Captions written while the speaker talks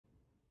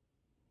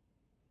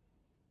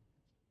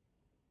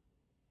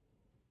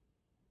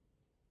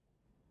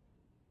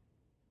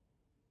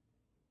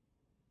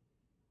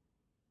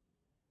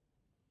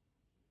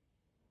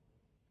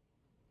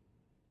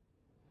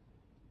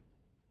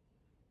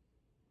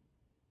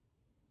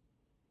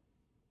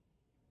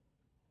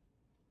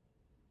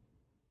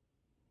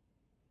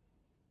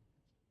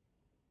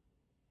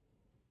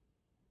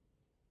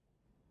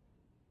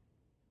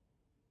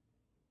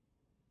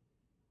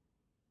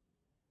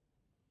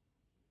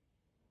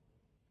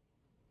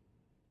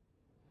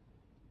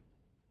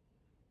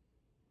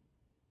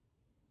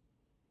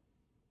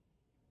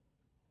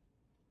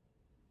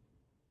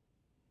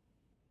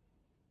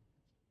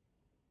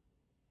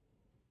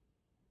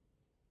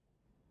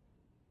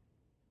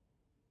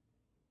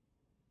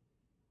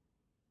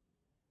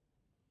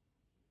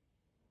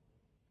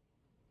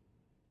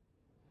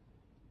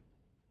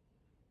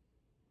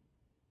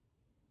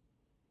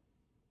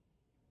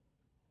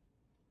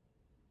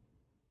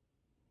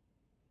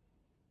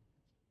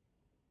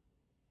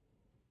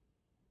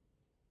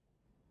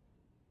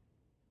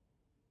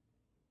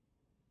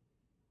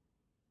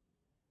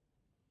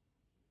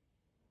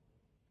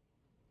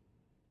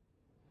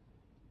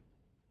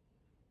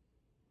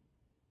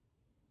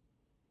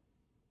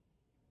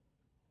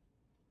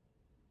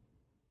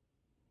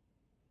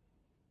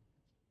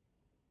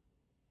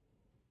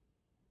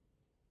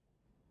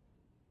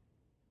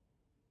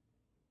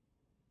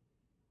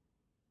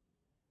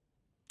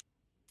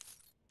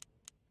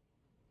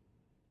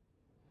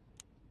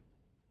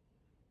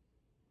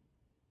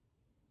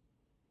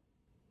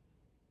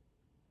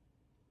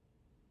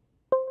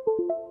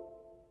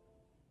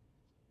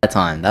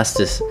Time.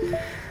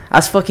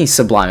 That's fucking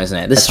sublime, isn't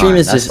it? This stream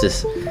is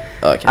just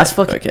okay. That's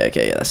fucking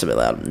okay. Yeah, that's a bit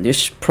loud. You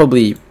should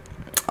probably,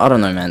 I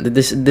don't know, man.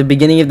 The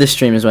beginning of this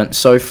stream has went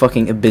so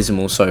fucking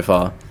abysmal so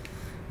far,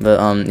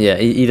 but yeah.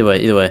 Either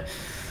way.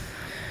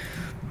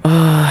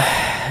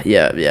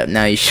 Yeah.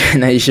 Now you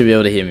should be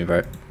able to hear me, bro.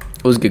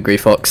 It was good,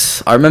 Grief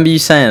Fox. I remember you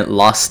saying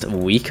last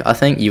week, I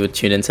think, you would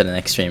tune into the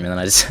next stream, and then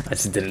I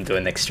just didn't do a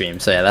next stream.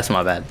 So yeah, that's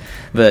my bad.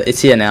 But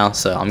it's here now,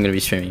 so I'm gonna be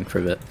streaming for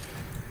a bit.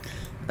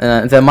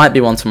 There might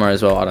be one tomorrow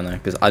as well. I don't know,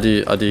 because I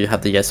do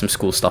have to get some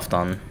school stuff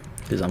done,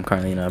 because I'm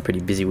currently in a pretty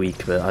busy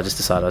week. But I just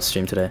decided I'd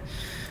stream today.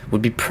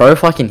 Would be pro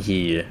if I can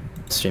hear you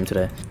stream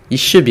today. You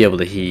should be able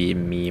to hear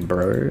me,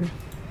 bro.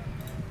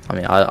 I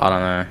mean, I don't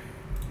know.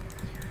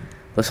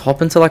 Let's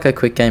hop into like a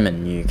quick game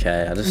in UK.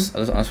 I just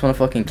want to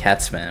fucking cat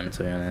spam,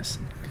 to be honest.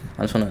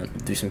 I just want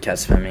to do some cat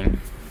spamming.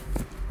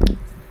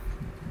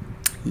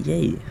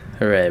 Yay!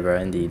 Hooray,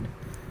 bro! Indeed.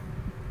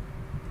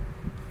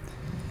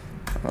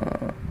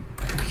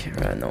 Okay,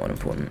 right, not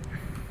important.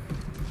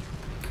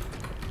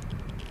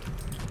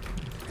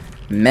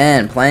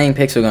 Man, playing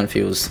Pixel Gun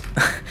feels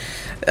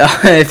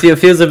it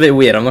feels a bit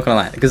weird, I'm not gonna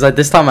lie, because like,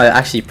 this time I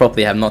actually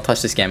properly have not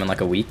touched this game in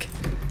like a week.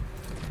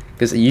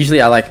 Because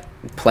usually I like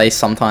play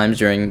sometimes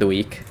during the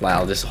week, like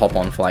I'll just hop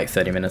on for like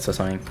 30 minutes or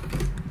something.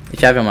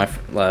 If you have it on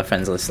my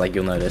friends list, like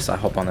you'll notice I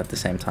hop on at the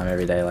same time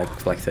every day, like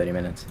for like 30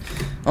 minutes.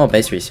 Oh,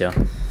 base race here.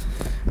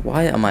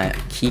 Why are my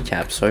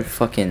keycaps so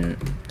fucking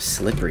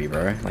slippery,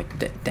 bro?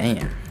 Like,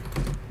 damn.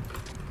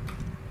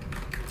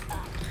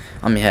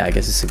 I mean, yeah, I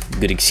guess it's a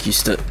good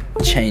excuse to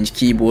change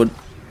keyboard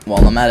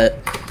while I'm at it.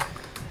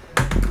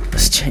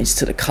 Let's change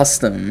to the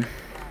custom.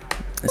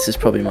 This is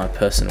probably my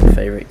personal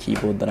favorite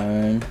keyboard that I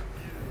own.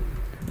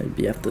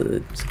 Maybe after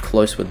it's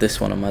close with this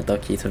one on my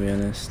ducky, to be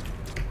honest.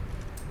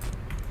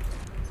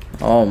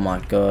 Oh my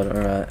god,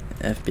 alright.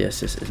 FPS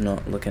just is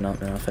not looking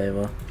up in our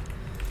favor.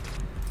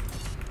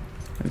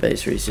 And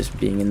base rate is just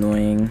being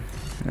annoying,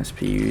 as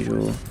per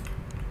usual.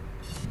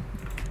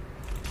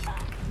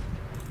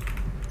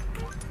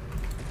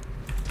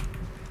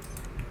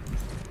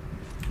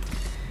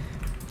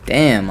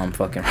 Damn, I'm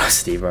fucking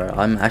rusty, bro.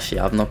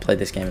 I've not played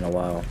this game in a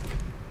while.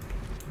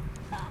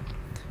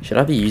 Should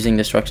I be using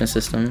Destruction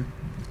System?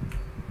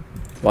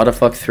 Why the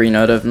fuck 3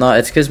 notif? No,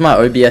 it's because my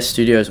OBS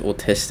studio is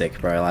autistic,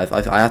 bro.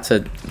 I had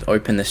to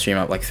open the stream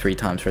up like 3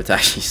 times for it to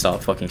actually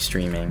start fucking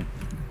streaming.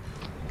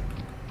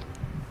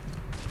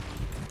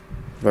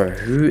 Bro,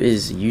 who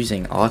is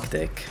using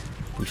Arctic?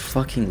 You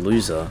fucking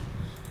loser.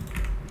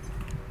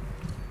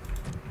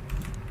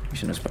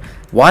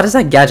 Why does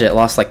that gadget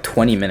last like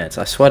 20 minutes?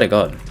 I swear to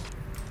god.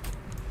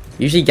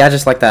 Usually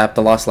gadgets like that have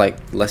to last like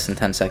less than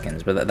 10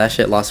 seconds, but that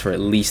shit lasts for at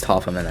least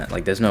half a minute.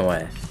 Like, there's no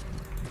way.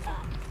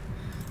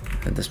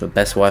 This is the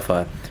best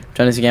Wi-Fi.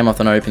 Turn this game off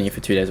and opening it for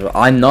 2 days.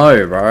 I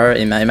know, bro.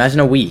 Imagine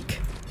a week.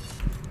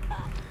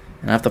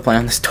 And I have to play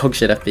on this dog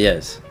shit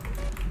FPS.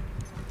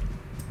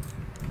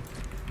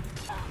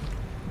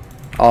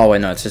 Oh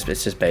wait, no, it's just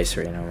base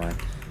 3. Never mind.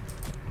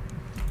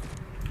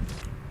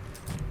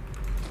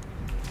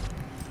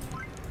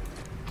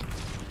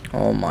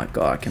 Oh my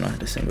god, I cannot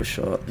hit a single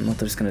shot. Not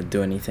that it's gonna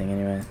do anything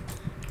anyway.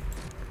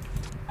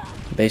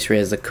 Base 3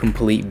 has a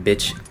complete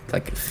bitch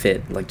like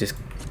fit, like just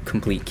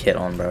complete kit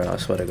on, bro. I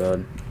swear to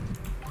god,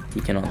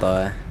 he cannot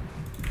die.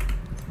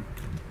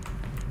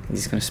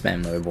 He's just gonna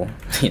spam mobile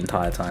the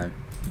entire time.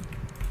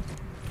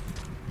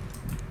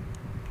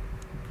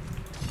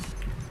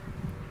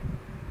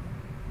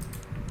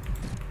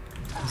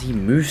 He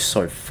moves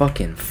so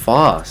fucking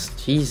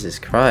fast. Jesus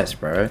Christ,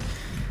 bro.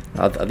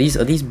 Are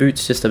these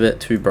boots just a bit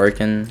too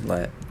broken?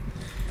 Like,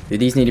 do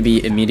these need to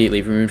be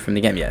immediately removed from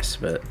the game? Yes,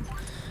 but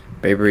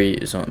Babery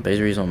is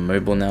on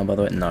mobile now, by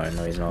the way. No,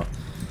 he's not.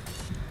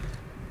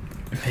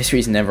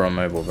 Basery's never on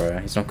mobile, bro.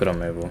 He's not good on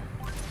mobile.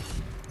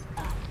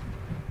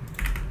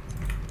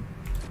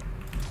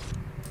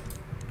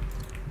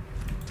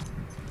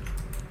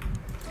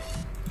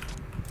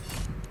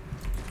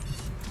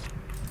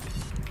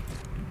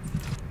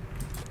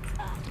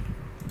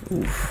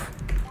 Oof.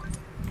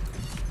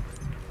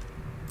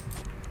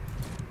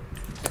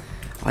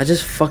 I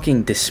just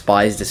fucking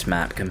despise this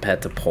map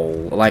compared to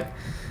Pole. Like,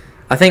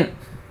 I think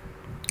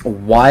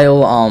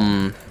while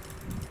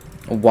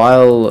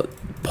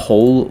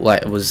Pole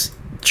like was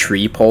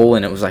tree Pole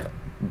and it was like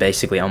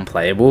basically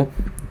unplayable,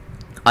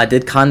 I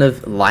did kind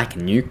of like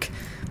Nuke.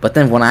 But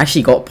then when I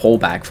actually got Pole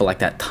back for like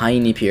that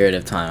tiny period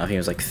of time, I think it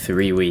was like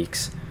 3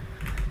 weeks,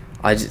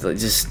 I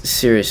just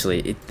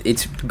seriously,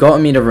 it's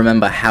gotten me to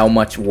remember how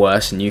much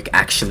worse Nuke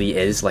actually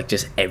is, like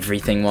just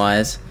everything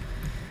wise.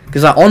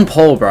 Because like on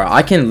Pole, bro,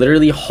 I can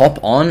literally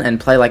hop on and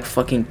play like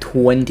fucking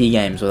 20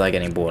 games without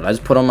getting bored. I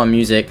just put on my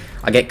music,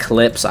 I get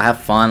clips, I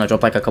have fun, I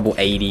drop like a couple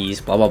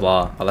 80s, blah blah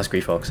blah. Oh, that's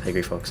Grief Fox. Hey,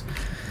 Grief Fox.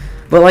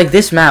 But like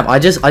this map, I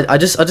just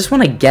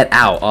want to get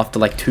out after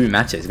like 2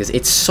 matches because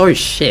it's so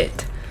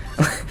shit.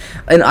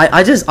 And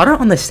I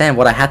don't understand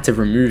what I had to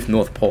remove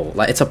North Pole.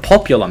 Like, it's a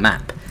popular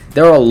map.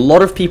 There are a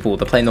lot of people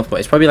that play North Pole.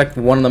 It's probably like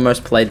one of the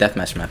most played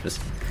deathmatch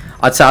maps.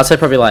 I'd say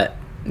probably like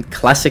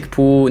Classic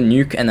Pool,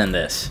 Nuke, and then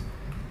this.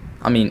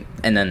 I mean,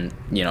 and then,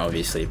 you know,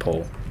 obviously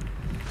Paul.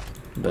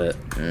 But,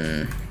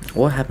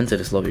 what happened to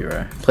this lobby,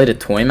 bro? Played a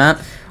toy map?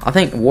 I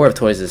think War of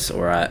Toys is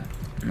alright.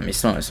 I mean,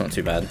 it's not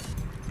too bad.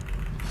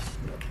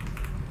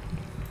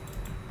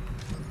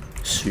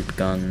 Soup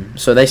gun.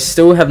 So they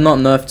still have not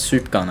nerfed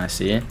soup gun, I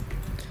see.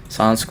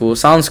 Silent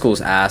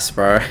School's ass,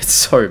 bro. It's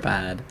so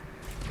bad.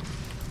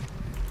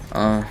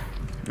 Right,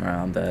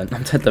 I'm dead.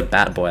 I'm dead to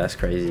Bat Boy, that's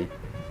crazy.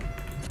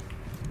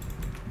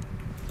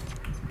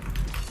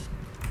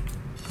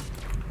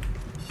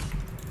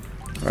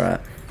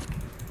 Alright.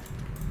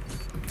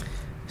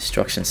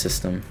 Destruction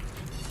system.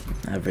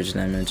 Average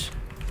damage.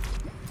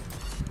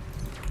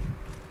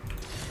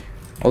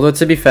 Although,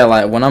 to be fair,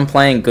 like, when I'm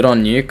playing good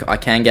on Nuke, I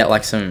can get,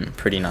 like, some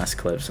pretty nice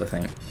clips, I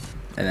think.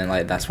 And then,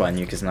 like, that's why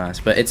Nuke is nice.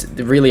 But it's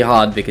really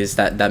hard because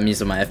that means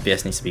that my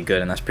FPS needs to be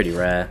good, and that's pretty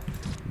rare.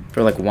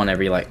 For, like, one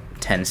every, like,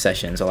 10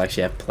 sessions, I'll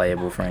actually have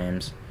playable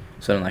frames.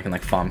 So then I can,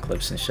 like, farm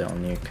clips and shit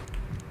on Nuke.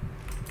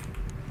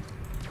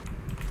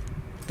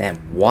 Damn,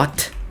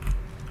 what?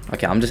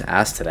 Okay, I'm just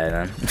ass today,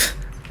 then.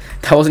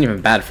 That wasn't even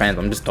bad frames,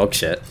 I'm just dog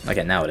shit.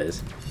 Okay, now it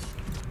is.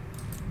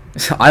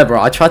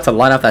 I tried to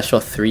line up that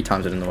shot 3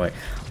 times, it didn't work.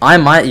 I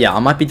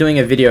might be doing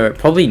a video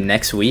probably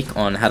next week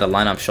on how to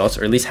line up shots,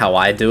 or at least how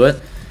I do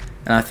it.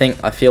 And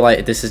I feel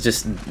like this is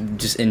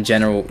just in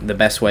general the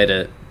best way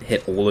to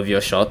hit all of your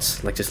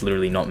shots, like just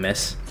literally not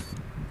miss.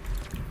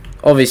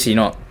 Obviously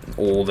not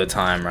all the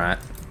time, right?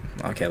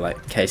 Okay,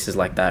 like cases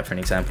like that, for an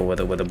example, where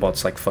the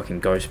bot's like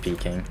fucking ghost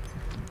peeking.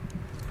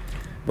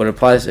 But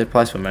it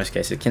applies for most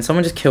cases. Can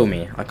someone just kill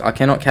me? I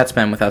cannot cat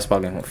spam without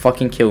sparkling.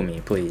 Fucking kill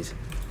me, please.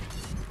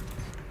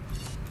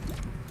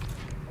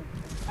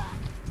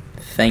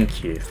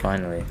 Thank you,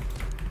 finally.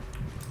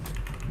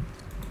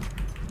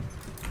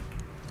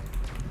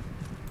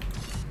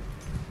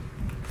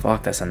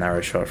 Fuck, that's a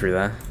narrow shot through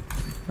there.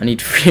 I need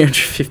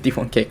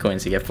 351k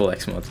coins to get full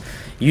X mods.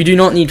 You do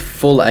not need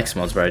full X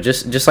mods, bro.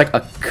 Just like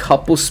a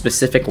couple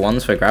specific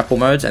ones for grapple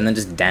modes, and then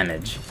just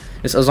damage.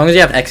 Just as long as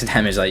you have X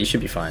damage, like, you should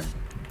be fine.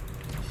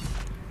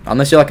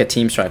 Unless you're like a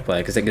team strike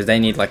player, because they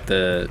need like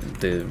the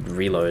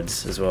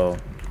reloads as well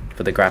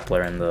for the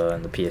grappler and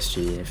the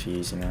PSG if you're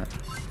using that.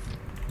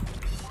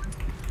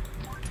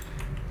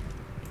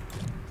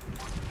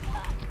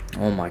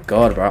 Oh my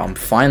god, bro, I'm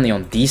finally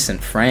on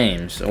decent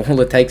frames. All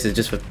it takes is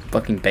just for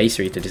fucking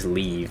basery to just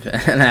leave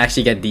and I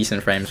actually get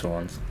decent frames for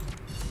once.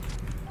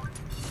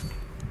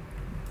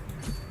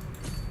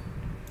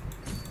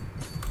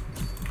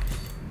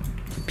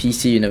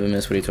 PC you never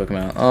miss, what are you talking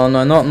about? Oh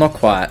no, not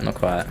quite.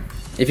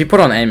 If you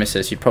put on aim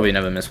assist, you'd probably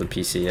never miss with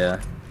PC,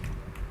 yeah.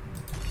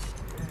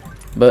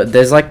 But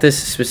there's like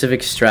this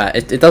specific strat,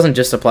 it doesn't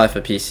just apply for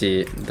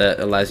PC,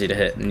 that allows you to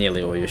hit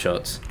nearly all your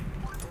shots.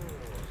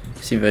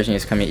 Steam version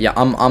is coming. Yeah,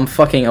 I'm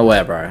fucking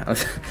aware, bro.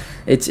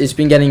 It's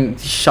been getting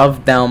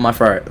shoved down my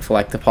throat for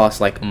like the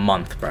past like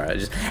month, bro.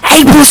 Just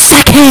April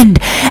 2nd,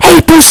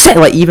 April 2nd.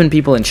 Like even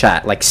people in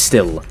chat, like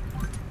still,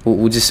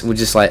 we'll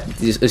just like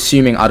just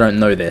assuming I don't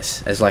know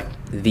this as like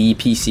the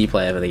PC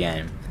player of the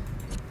game.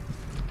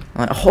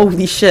 I'm like,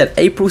 holy shit,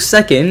 April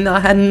 2nd. I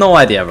had no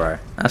idea, bro.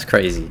 That's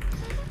crazy.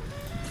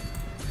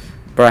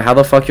 Bro, how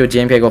the fuck your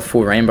GMK got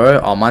full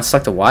rainbow? Oh, mine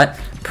stuck to white.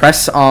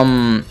 Press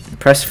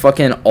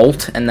fucking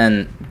Alt and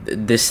then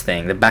this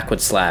thing, the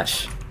backward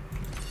slash.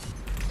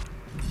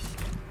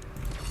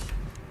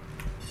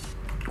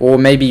 Or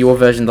maybe your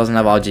version doesn't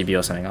have RGB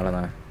or something, I don't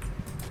know.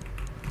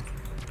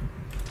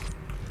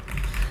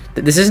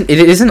 This isn't it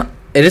isn't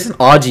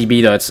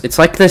RGB though. It's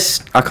like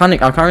this, I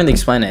can't really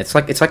explain it. It's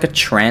like a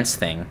trance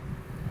thing.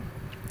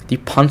 Do you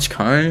punch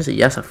cones?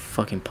 Yes, I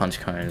fucking punch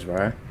cones,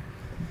 bro.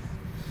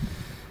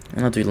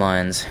 And I'll do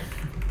lines.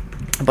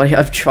 But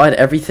I've tried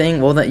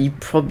everything. Well, that you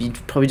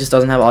probably just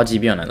doesn't have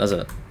RGB on it, does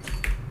it?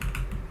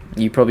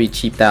 You probably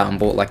cheaped out and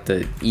bought like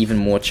the even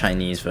more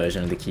Chinese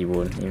version of the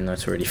keyboard, even though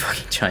it's already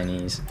fucking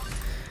Chinese.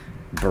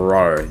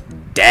 Bro,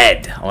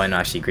 dead. Oh, no,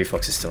 actually,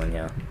 Grifox is still in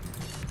here.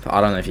 But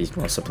I don't know if he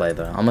wants to play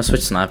though. I'm gonna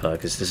switch sniper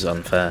because this is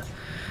unfair.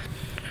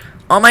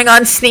 Oh my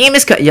god, Steam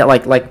is yeah,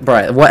 like,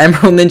 bro, what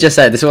Emerald Ninja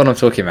said, this is what I'm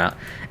talking about.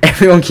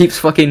 Everyone keeps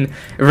fucking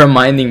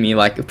reminding me,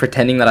 like,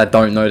 pretending that I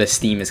don't know that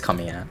Steam is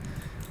coming out.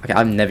 Okay,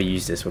 I've never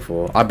used this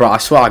before. Bro, I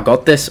swear I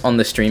got this on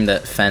the stream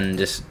that Fen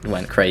just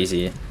went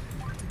crazy.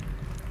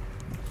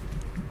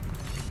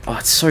 Oh,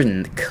 it's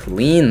so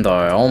clean,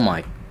 though. Oh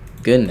my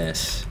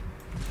goodness.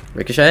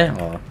 Ricochet?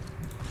 Oh.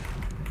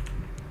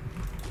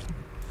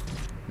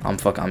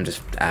 I'm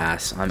just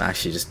ass. I'm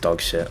actually just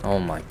dog shit. Oh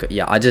my god.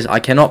 Yeah, I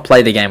cannot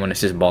play the game when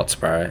it's just bots,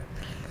 bro.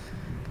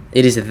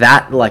 It is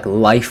that like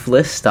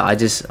lifeless that I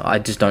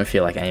just don't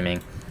feel like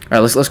aiming.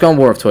 Alright, let's go on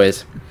War of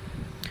Toys.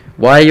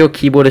 Why your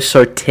keyboard is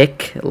so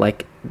tick?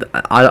 Like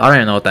I don't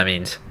even know what that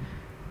means.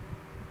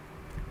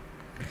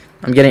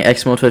 I'm getting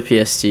X mode for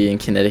PSG and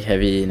kinetic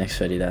heavy next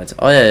 30 dads.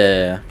 Oh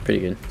yeah,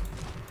 pretty good.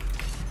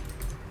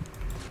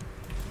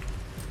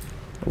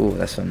 Ooh,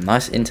 that's some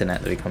nice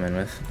internet that we come in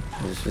with.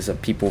 There's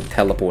people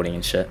teleporting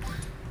and shit.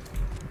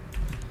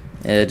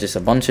 Yeah, just a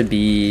bunch of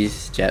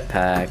bees,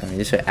 jetpack. I mean,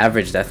 this is an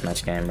average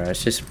deathmatch game, bro.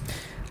 It's just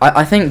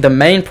I think the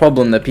main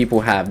problem that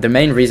people have, the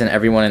main reason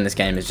everyone in this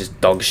game is just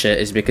dog shit,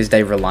 is because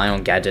they rely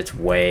on gadgets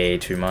way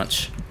too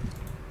much.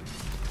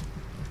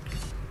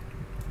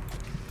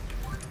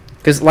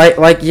 Because,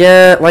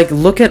 yeah,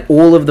 look at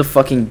all of the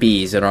fucking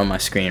bees that are on my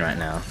screen right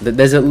now.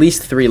 There's at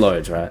least 3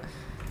 loads, right?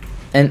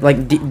 And,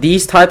 like,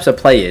 these types of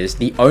players,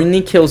 the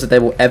only kills that they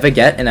will ever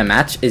get in a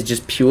match is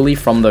just purely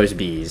from those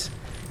bees.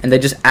 And they're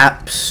just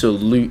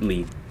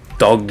absolutely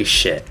dog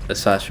shit,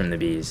 aside from the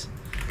bees.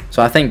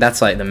 So I think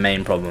that's, like, the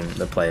main problem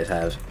that players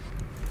have.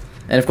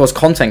 And, of course,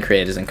 content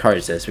creators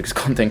encourage this, because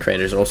content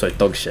creators are also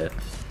dog shit.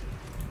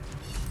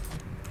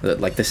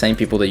 Like, the same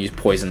people that use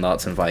poison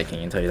darts and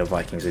Viking and tell you the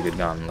Viking's a good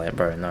gun. Like,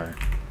 bro, no.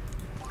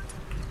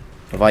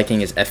 The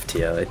Viking is F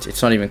tier.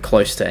 It's not even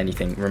close to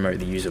anything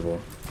remotely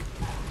usable.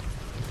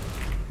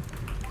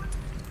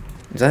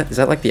 Is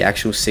that like the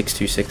actual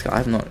 626 guy?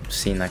 I've not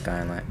seen that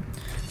guy in like.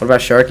 What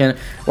about Shuriken?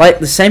 Like,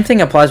 the same thing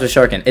applies with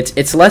Shuriken.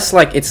 It's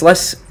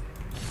less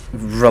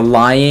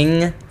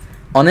relying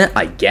on it,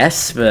 I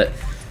guess, but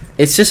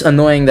it's just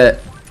annoying that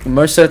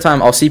most of the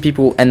time I'll see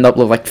people end up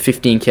with like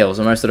 15 kills,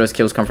 and most of those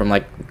kills come from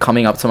like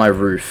coming up to my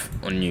roof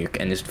on nuke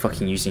and just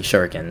fucking using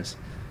shurikens.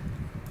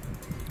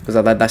 Because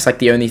that's like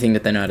the only thing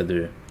that they know how to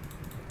do.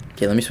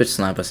 Okay, let me switch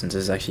sniper since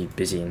it's actually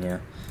busy in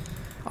here.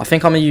 I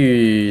think I'm gonna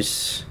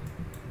use...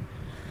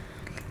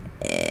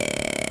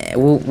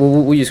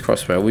 We'll use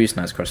crossbow. We'll use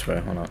nice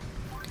crossbow. Why not?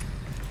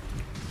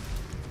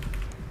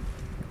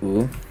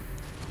 Ooh.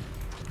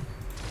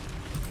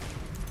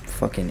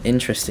 Fucking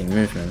interesting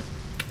movement.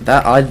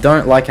 That I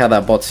don't like how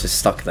that bot's just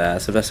stuck there,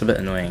 so that's a bit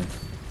annoying.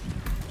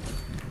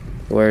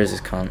 Where is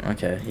this cunt?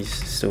 Okay, he's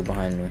still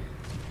behind me.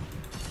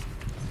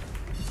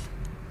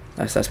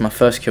 That's my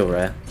first kill,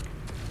 rare.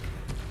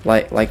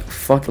 Like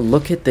fuck,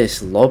 look at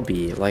this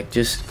lobby. Like,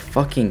 just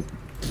fucking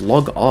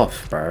log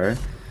off, bro.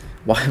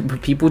 Why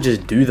would people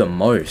just do the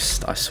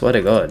most? I swear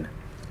to God.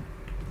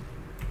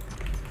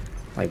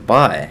 Like,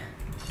 bye.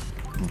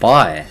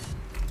 Bye.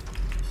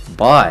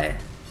 Bye.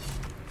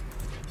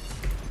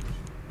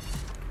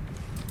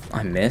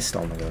 I missed?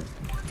 Oh my God.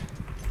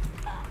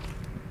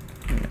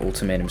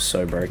 Ultimatum's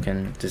so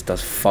broken. Just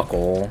does fuck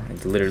all.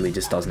 It literally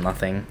just does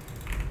nothing.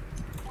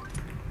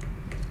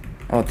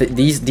 Oh,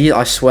 these,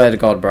 I swear to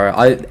God, bro.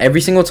 Every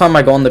single time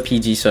I go on the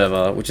PG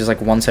server, which is like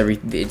once every,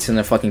 it's in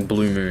a fucking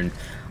blue moon,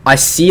 I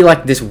see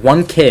like this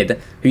one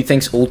kid who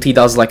thinks ulti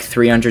does like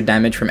 300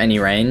 damage from any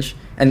range.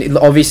 And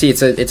obviously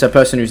it's a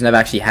person who's never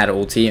actually had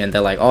ulti, and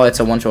they're like, oh, it's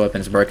a one-shot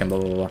weapon, it's broken, blah,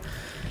 blah, blah.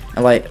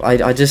 And like,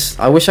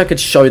 I wish I could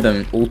show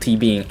them ulti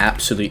being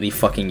absolutely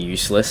fucking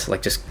useless.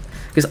 Like, just,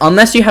 because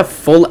unless you have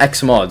full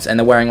X mods and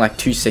they're wearing like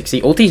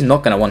 260, ulti's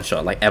not gonna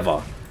one-shot, like,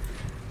 ever.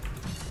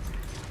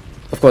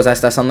 Of course,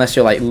 that's unless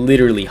you're like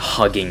literally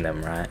hugging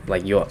them, right?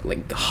 Like, you're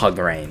like hug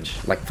range,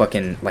 like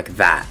fucking like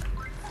that.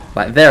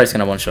 Like, there it's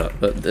gonna one-shot,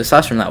 but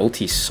aside from that,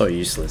 ulti is so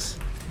useless.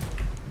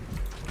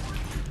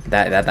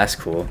 That's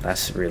cool.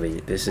 That's really,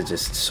 this is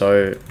just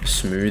so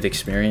smooth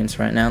experience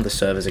right now. The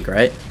servers are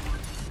great.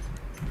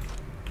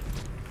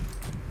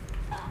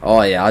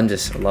 Oh yeah, I'm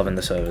just loving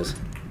the servers.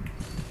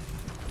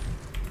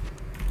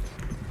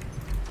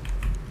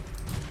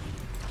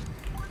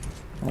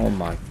 Oh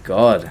my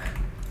God.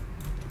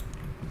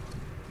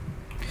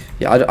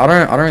 Yeah, I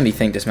don't really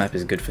think this map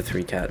is good for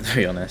 3-cat, to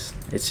be honest.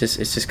 It's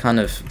just kind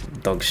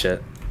of dog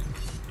shit.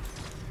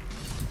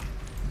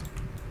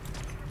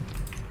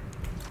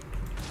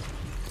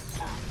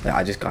 Yeah,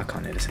 I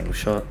can't hit a single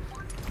shot.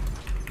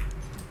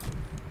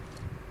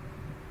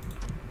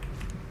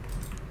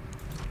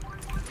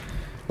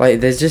 Like,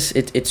 there's just,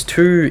 it's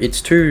too,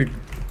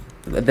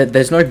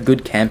 there's no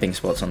good camping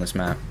spots on this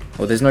map.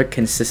 Or there's no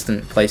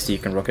consistent place that you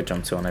can rocket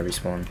jump to on every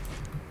spawn.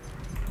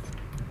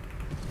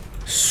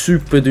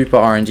 Super duper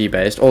RNG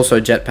based. Also,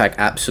 jetpack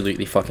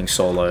absolutely fucking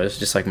solos,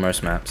 just like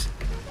most maps.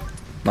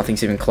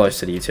 Nothing's even close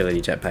to the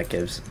utility jetpack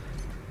gives.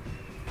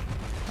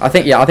 I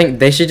think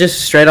they should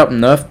just straight up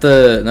nerf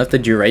the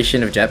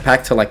duration of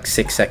jetpack to like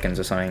 6 seconds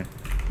or something.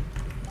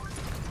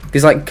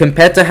 Because like,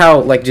 compared to how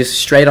like just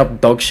straight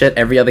up dog shit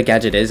every other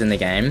gadget is in the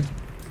game,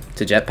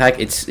 to jetpack,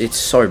 it's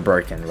so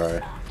broken, bro.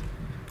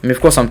 I mean, of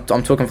course I'm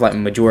talking for like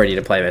majority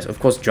to play base. Of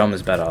course drum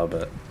is better,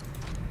 but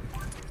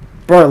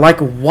bro, like,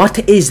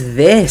 what is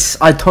this?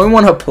 I don't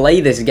want to play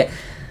this game.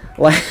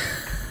 Like,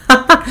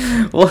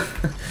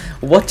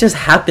 what just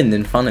happened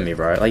in front of me,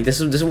 bro? Like,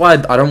 this is why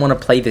I don't want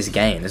to play this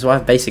game. This is why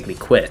I've basically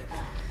quit.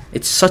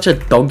 It's such a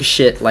dog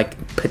shit,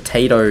 like,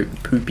 potato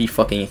poopy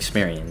fucking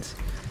experience.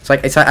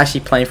 It's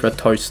actually playing for a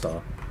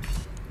toaster.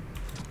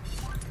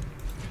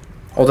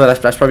 Although that's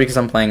probably because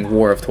I'm playing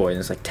War of Toys and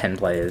it's like 10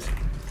 players.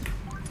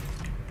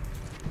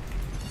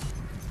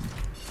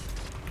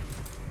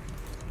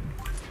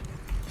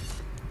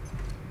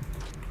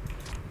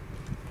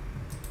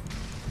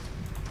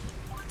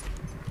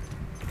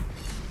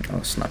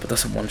 Oh, sniper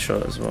doesn't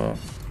one-shot as well.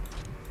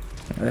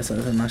 That's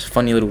a nice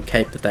funny little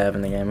cape that they have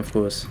in the game, of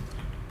course.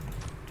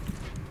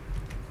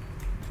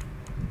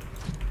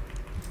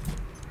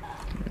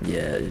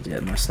 Yeah,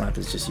 my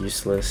sniper's just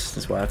useless.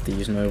 That's why I have to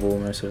use Noble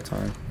most of the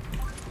time.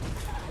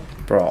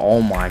 Bro,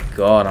 oh my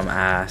God, I'm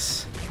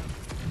ass.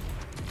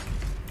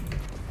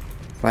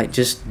 Like,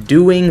 just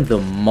doing the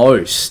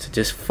most.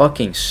 Just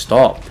fucking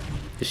stop.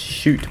 Just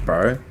shoot,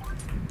 bro.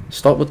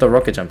 Stop with the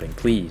rocket jumping,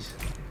 please.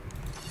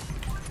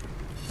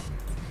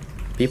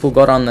 People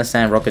gotta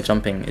understand rocket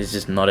jumping is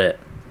just not it.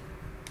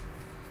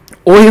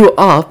 Oil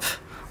up.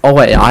 Oh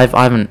wait, I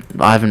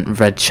haven't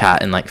read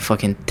chat in like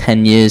fucking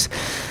 10 years.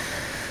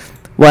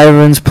 Why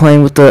everyone's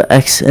playing with the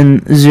X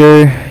and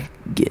 0?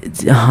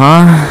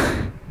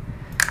 Huh?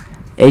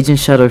 Agent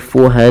Shadow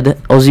forehead.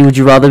 Ozzy, would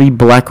you rather be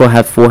black or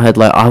have forehead?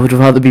 Like, I would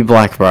rather be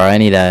black, bro,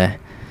 any day.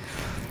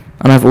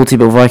 I don't have ulti,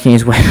 but Viking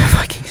is way more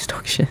fucking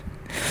stock shit.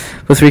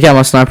 For 3K,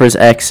 my sniper is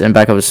X and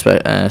backup is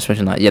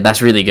special night. Yeah,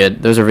 that's really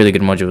good. Those are really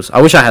good modules.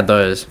 I wish I had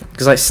those.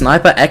 Because, like,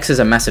 sniper X is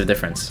a massive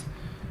difference.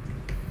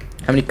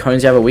 How many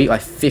cones do you have a week?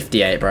 Like,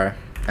 58, bro.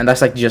 And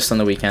that's, like, just on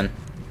the weekend.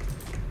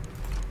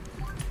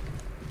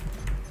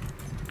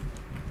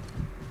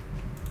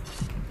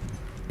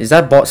 Is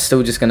that bot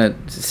still just gonna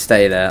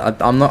stay there?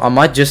 I'm not. I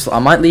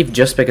might leave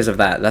just because of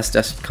that. That's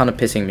just kind of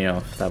pissing me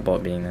off, that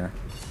bot being there.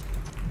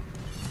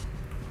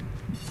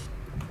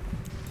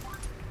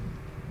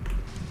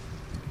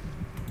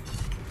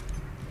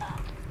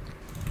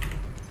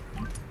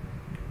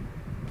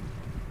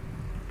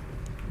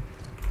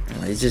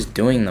 He's just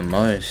doing the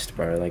most,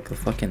 bro. Like,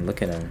 fucking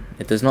look at him.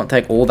 It does not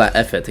take all that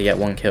effort to get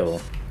one kill.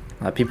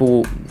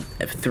 People,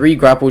 3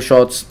 grapple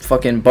shots,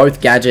 fucking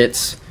both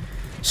gadgets.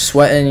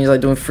 Sweating, he's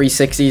like doing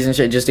 360s and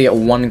shit just to get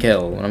 1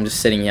 kill. And I'm just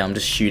sitting here, I'm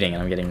just shooting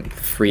and I'm getting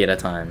 3 at a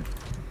time.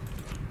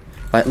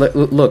 Like,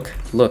 look.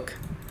 Log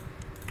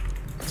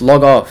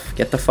off.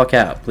 Get the fuck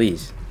out,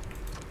 please.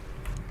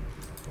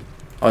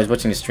 Oh, he's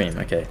watching the stream,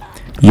 okay.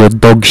 You're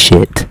dog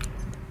shit.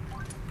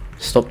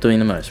 Stop doing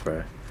the most,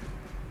 bro.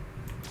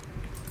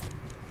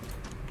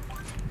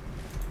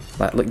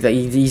 Like, look,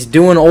 he's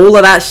doing all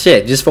of that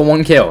shit just for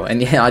 1 kill.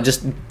 And yeah,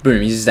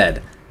 boom, he's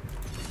dead.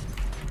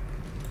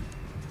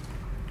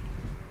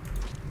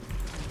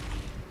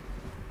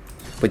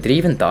 Wait, did he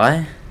even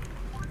die?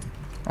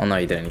 Oh no,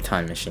 he didn't. He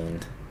time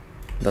machined.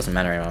 It doesn't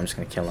matter anymore. I'm just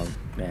gonna kill him.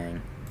 Bang.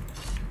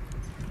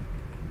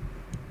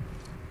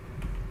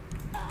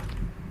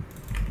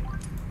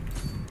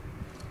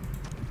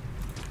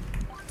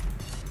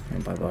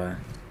 And bye bye.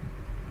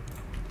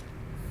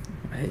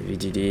 I hate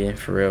VGD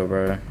for real,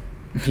 bro.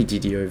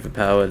 VGD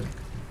overpowered.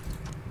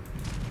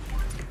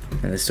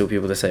 And there's still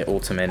people that say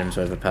ultimatum's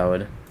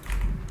overpowered.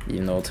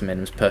 Even though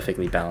ultimatum's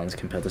perfectly balanced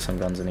compared to some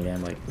guns in the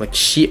game.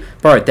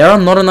 Bro, there are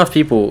not enough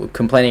people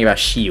complaining about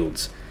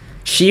shields.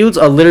 Shields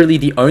are literally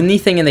the only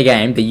thing in the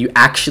game that you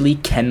actually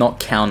cannot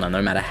counter,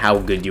 no matter how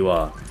good you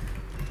are.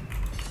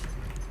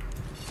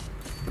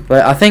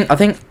 But I think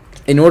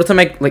in order to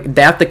make, like,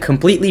 they have to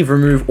completely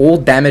remove all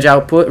damage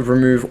output,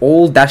 remove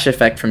all dash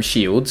effect from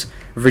shields,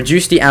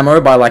 reduce the ammo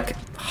by like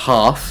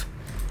half,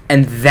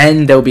 and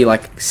then they'll be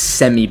like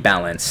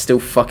semi-balanced. Still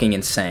fucking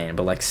insane,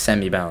 but like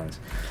semi-balanced.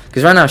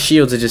 Because right now,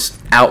 shields are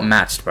just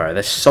outmatched, bro.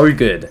 They're so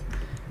good.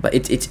 But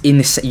it's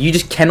insane. You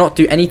just cannot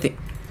do anything.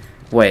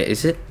 Wait,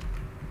 is it?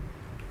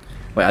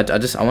 Wait,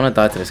 I want to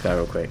die to this guy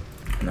real quick.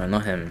 No,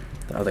 not him.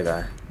 The other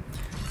guy.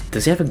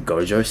 Does he have a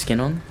Gojo skin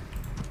on?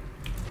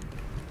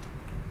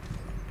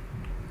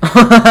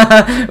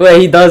 Wait,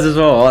 he does as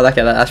well. Oh,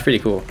 okay, that's pretty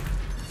cool.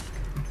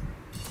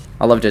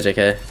 I love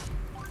JJK.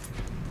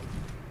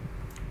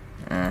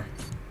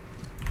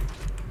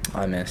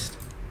 I missed.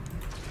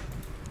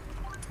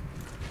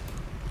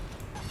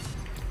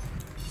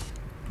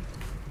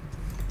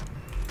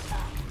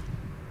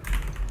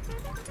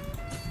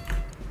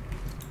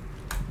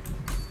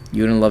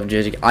 You wouldn't love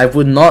JJK. I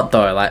would not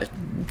though. Like,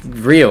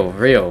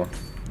 real.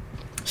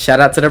 Shout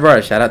out to the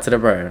bro.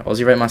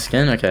 Aussie rate my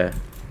skin. Okay.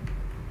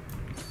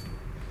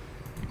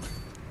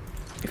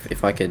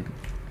 If I could.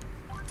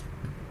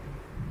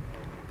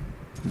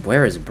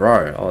 Where is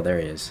bro? Oh, there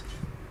he is.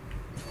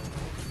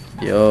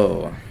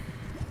 Yo,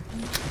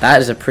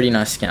 that is a pretty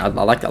nice skin. I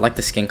like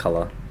the skin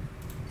color.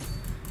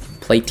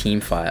 Play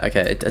team fight.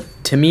 Okay,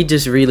 to me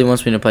just really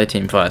wants me to play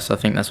team fight, so I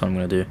think that's what I'm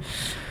gonna do.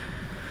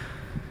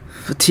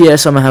 For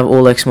TS, I'm gonna have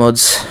all X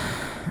mods.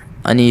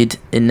 I need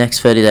in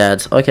next 30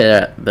 ads. Okay,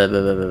 alright.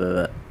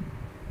 Bet.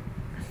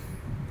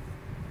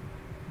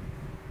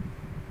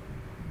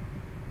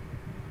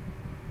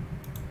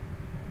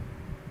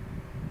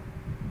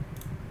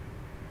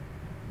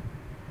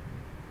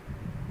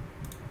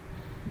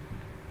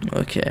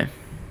 Okay.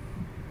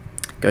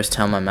 Ghost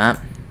Town, my map.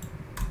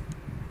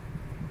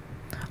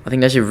 I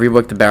think they should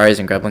rework the barriers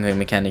and grappling hook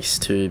mechanics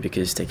too,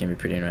 because they can be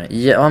pretty annoying.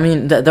 Yeah, I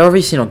mean, they're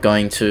obviously not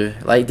going to.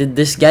 Like,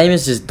 this game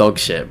is just dog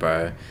shit,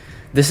 bro.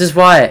 This is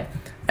why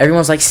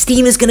everyone's like,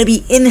 Steam is gonna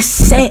be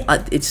insane.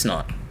 It's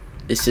not.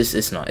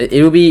 It's not.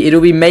 It'll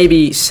be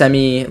maybe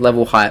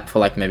semi-level hype for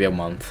like maybe a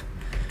month.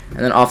 And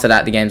then after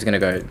that, the game's gonna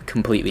go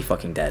completely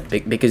fucking dead.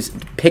 Because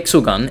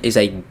Pixel Gun is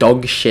a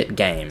dog shit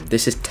game.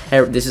 This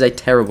is a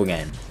terrible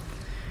game.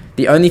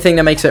 The only thing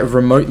that makes it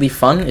remotely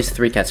fun is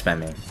 3-cat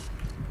spamming.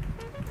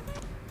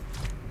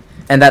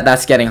 And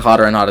that's getting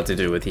harder and harder to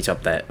do with each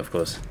update, of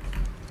course.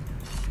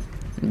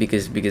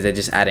 Because they're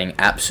just adding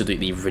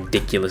absolutely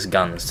ridiculous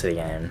guns to the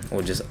game.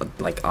 Or just,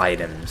 like,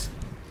 items.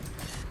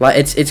 Like,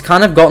 it's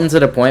kind of gotten to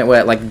the point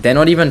where, like, they're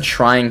not even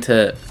trying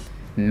to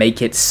make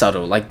it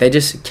subtle. Like, they're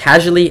just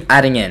casually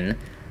adding in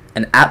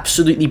an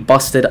absolutely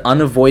busted,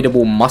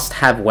 unavoidable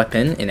must-have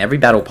weapon in every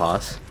battle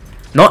pass.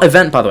 Not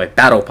event, by the way,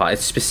 battle pass.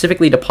 It's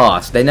specifically the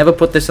pass. They never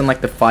put this in,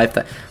 like, the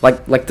 5...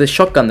 Like the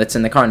shotgun that's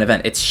in the current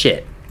event. It's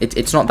shit.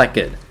 It's not that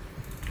good.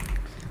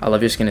 I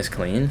love your skin is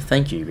clean.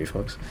 Thank you,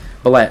 Fox.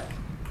 But, like,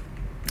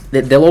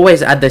 they'll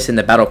always add this in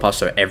the battle pass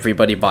so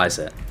everybody buys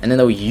it. And then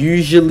they'll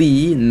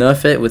usually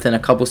nerf it within a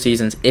couple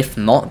seasons, if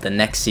not the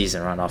next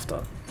season right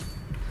after.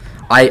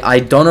 I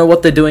don't know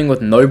what they're doing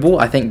with Noble.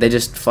 I think they're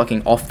just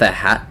fucking off their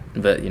hat,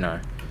 but, you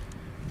know.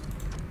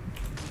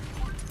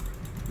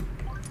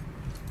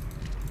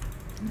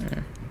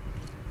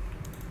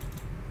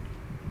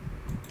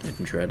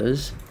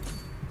 Dreaders.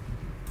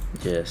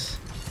 Yes.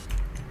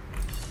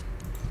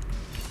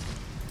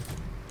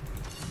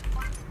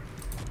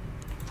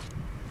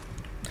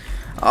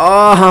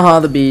 Ah,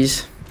 the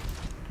bees.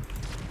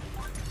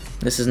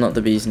 This is not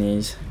the bee's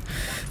knees.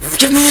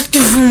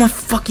 Oh my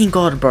fucking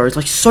god, bro! It's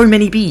like so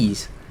many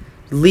bees.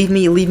 Leave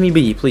me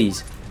be,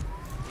 please.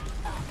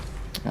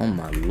 Oh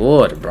my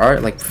lord, bro!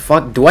 Like,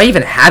 fuck. Do I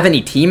even have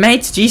any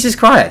teammates? Jesus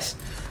Christ!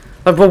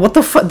 Like, bro, what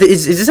the fuck?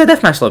 Is this a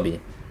deathmatch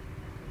lobby?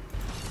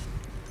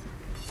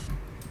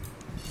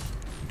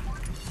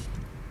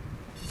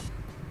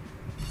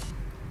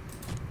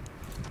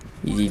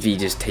 He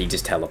just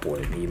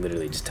teleported. He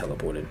literally just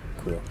teleported.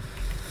 Cool.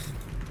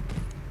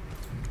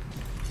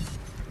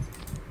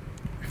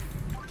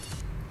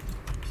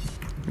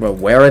 Bro,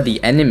 where are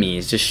the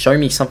enemies? Just show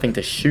me something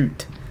to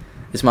shoot.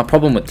 This is my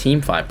problem with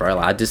teamfight, bro.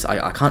 Like,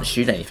 I can't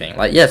shoot anything.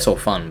 Like, yeah, it's all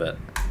fun, but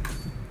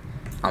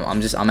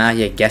I'm out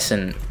here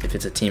guessing if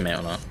it's a teammate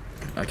or not.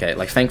 Okay,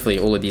 like, thankfully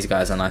all of these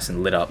guys are nice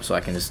and lit up, so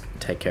I can just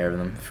take care of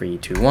them. 3,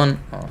 2,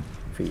 1. Oh,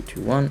 3,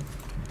 2, 1.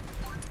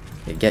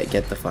 Yeah,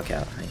 get the fuck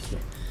out. Thank you.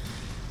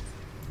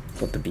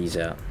 Put the bees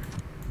out.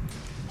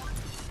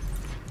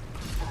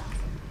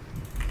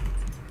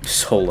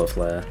 Solar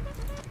flare.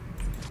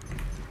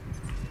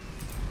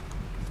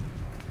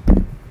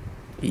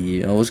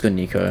 Yeah, I was good,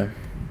 Nico.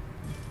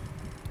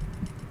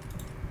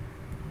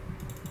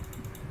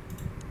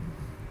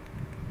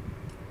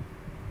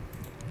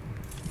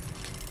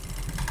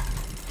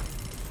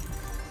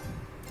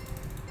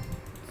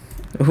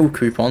 Ooh,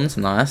 coupons,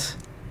 nice.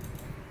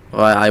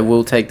 Alright, I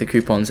will take the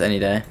coupons any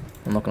day.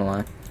 I'm not gonna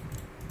lie.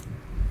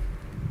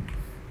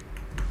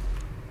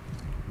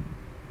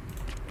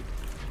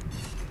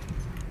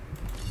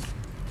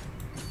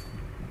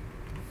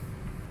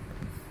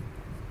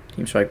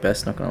 Team Strike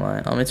best, not gonna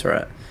lie. It's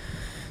alright.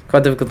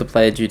 Quite difficult to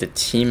play due to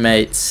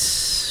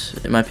teammates.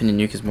 In my opinion,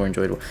 Nuke is more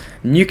enjoyable.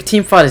 Nuke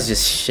teamfight is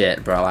just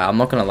shit, bro. Like, I'm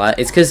not gonna lie.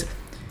 It's because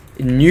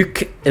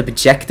Nuke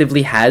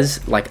objectively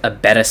has like a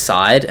better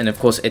side, and of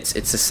course it's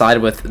the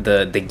side with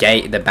the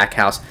gate, the back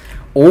house.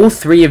 All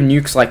 3 of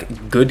Nuke's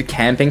like good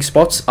camping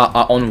spots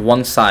are on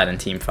one side in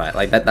teamfight.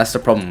 Like that's the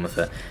problem with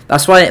it.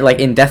 That's why like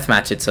in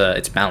deathmatch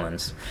it's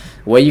balanced.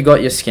 Where you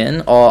got your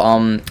skin?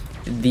 Or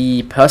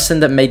the person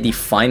that made the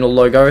final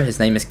logo, his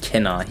name is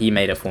Kinner. He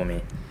made it for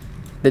me.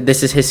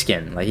 This is his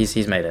skin. Like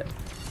he's made it.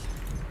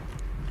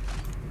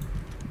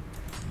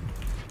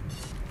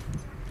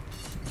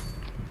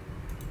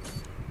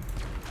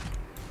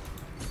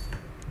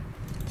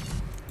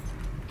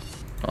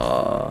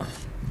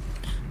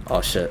 Oh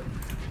shit.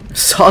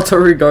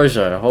 Satoru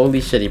Gojo. Holy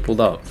shit, he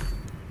pulled up.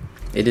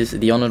 It is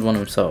the honored one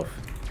himself.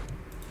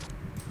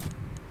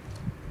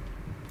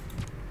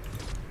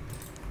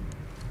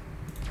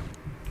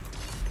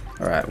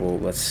 Alright, well,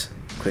 let's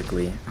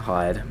quickly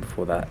hide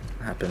before that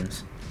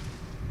happens.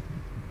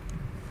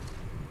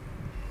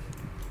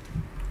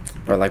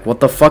 Bro, like, what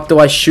the fuck do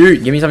I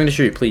shoot? Give me something to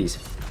shoot, please.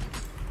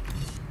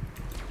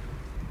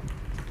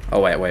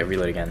 Oh, wait,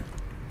 reload again.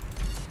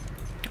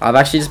 I've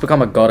actually just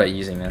become a god at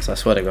using this, I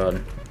swear to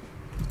god.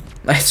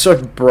 It's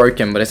so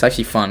broken, but it's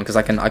actually fun, because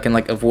I can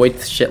like,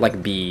 avoid shit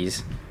like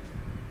bees.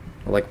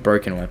 Or, like,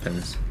 broken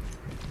weapons.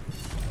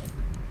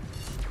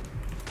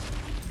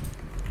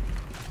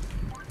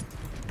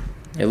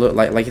 Yeah, look,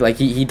 like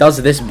he does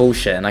this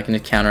bullshit, and I can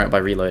just counter it by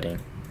reloading.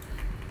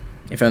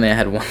 If only I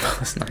had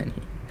 $1.90.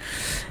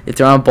 If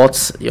there aren't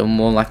bots, you're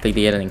more likely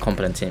to get an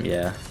incompetent team,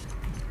 yeah.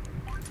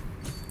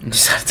 You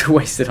just have to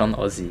waste it on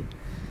Aussie.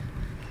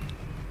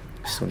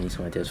 Still need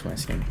some ideas for my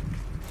skin.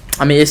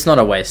 I mean, it's not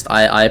a waste.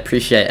 I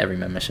appreciate every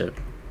membership.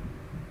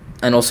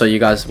 And also, you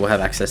guys will have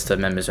access to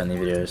members-only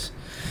videos.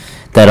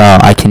 That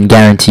I can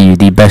guarantee you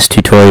the best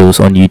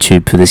tutorials on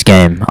YouTube for this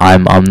game.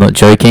 I'm not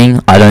joking.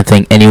 I don't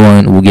think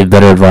anyone will give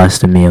better advice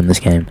than me on this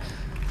game.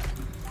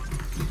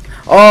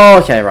 Oh,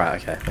 okay,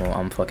 right, okay. Well,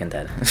 I'm fucking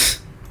dead.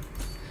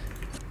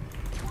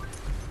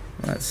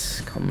 Let's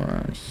come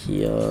around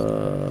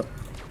here.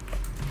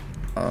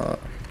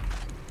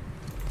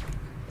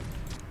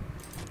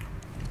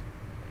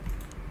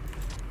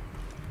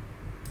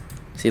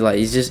 See, like,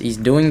 he's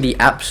doing the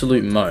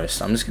absolute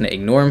most. I'm just gonna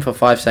ignore him for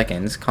 5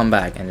 seconds, come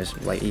back, and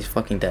just, like, he's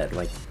fucking dead.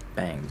 Like,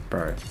 bang,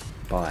 bro.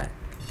 Bye.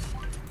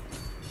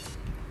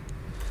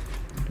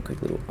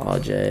 Quick little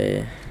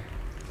RJ.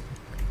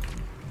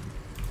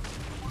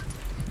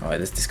 Oh wait,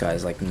 this guy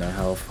has like no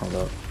health. Hold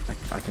up.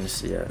 I can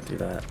just, yeah, do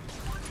that.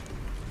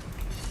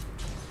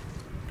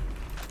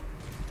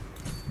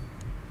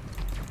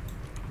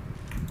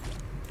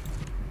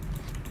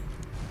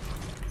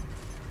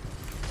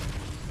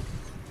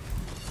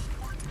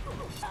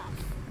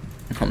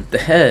 I'm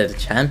dead.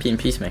 Champion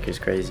Peacemaker is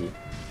crazy.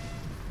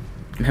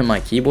 Man, my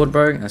keyboard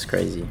broke? That's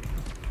crazy.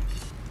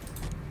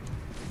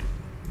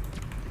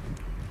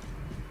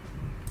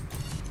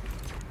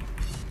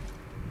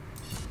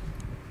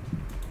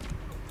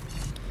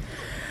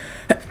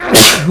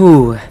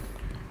 Ooh.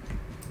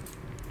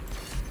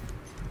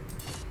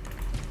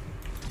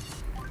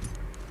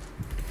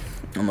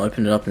 I'm gonna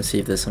open it up and see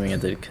if there's something I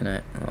did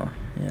connect. Oh,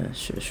 yeah,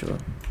 sure.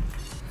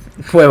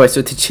 Wait,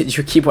 so did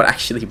your keyboard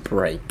actually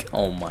break?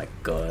 Oh my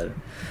god.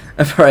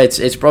 Alright,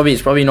 it's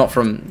probably not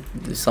from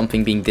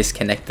something being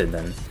disconnected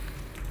then.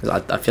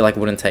 Because I feel like it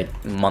wouldn't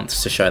take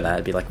months to show that.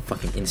 It'd be like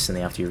fucking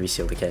instantly after you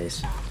reseal the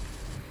case.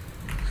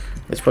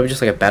 It's probably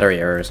just like a battery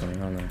error or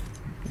something, I don't know.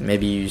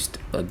 Maybe you used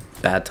a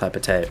bad type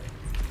of tape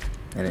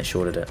and it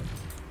shorted it.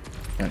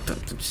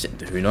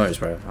 Who knows,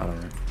 bro? I don't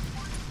know.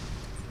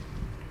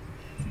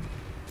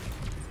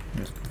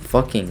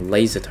 Fucking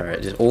laser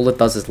turret. Just all it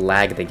does is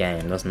lag the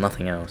game. It does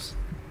nothing else.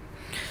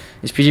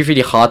 Is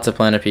PG3D hard to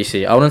play on a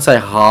PC? I wouldn't say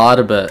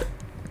hard, but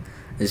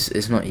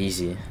it's not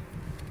easy.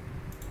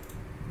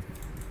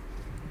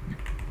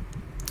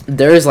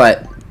 There is like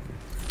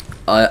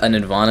an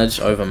advantage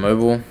over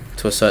mobile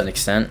to a certain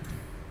extent.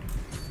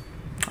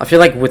 I feel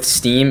like with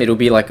Steam it'll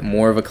be like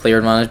more of a clear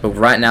advantage, but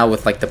right now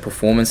with like the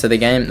performance of the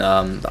game,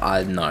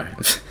 I no.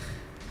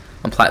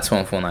 On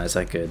platform Fortnite is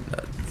that good?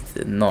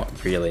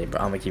 Not really,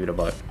 but I'm gonna keep it a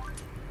buck.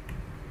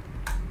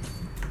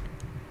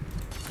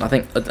 I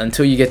think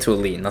until you get to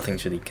Elite,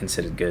 nothing's really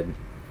considered good.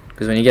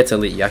 Because when you get to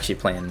Elite, you're actually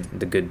playing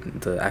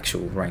the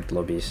actual ranked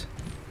lobbies.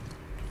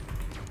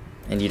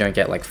 And you don't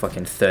get like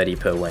fucking 30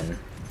 per win.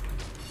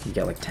 You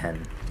get like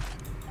 10.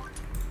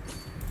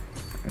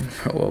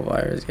 What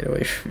virus, get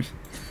away from me.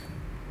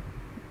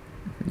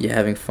 You're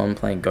having fun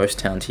playing Ghost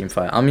Town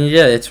Teamfight. I mean,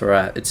 yeah, it's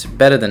alright. It's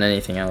better than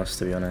anything else,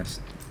 to be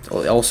honest.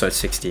 Also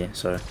 60,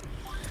 so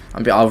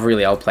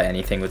I'll play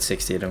anything with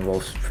 60. It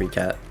involves free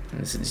cat.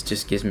 It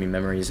just gives me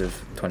memories of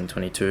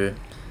 2022,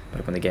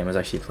 back when the game was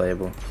actually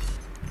playable.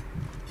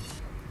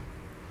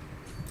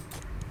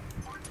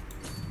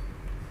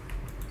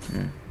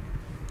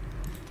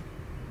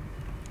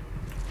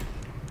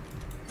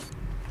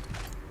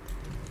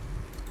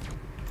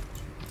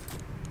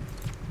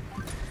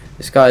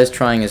 This guy is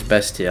trying his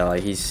best here.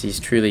 Like he's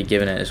truly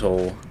giving it his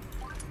all.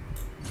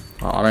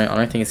 I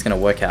don't think it's gonna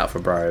work out for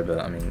bro, but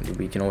I mean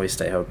we can always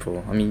stay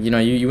hopeful. I mean, you know,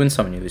 you win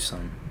some and you lose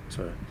some.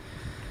 So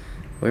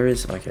where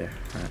is, okay,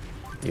 right.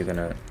 You're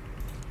gonna,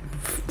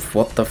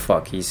 what the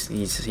fuck? He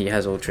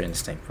has Ultra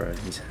Instinct, bro.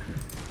 He's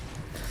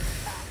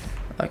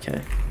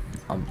okay.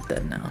 I'm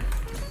dead now.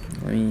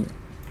 Let me.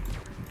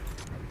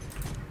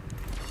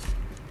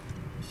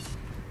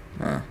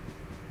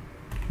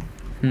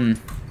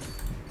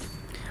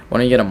 Why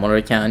don't you get a modder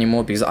account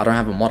anymore? Because I don't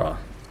have a modder.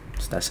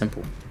 It's that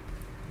simple.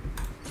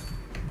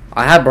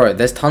 Bro,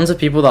 there's tons of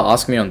people that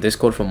ask me on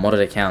Discord for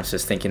modded accounts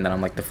just thinking that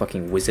I'm like the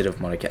fucking wizard of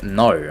mod account.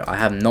 No, I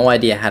have no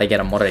idea how to get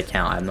a modded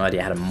account. I have no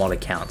idea how to mod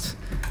accounts.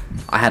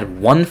 I had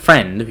one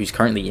friend who's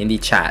currently in the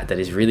chat that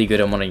is really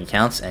good at modding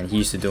accounts, and he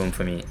used to do them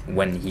for me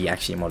when he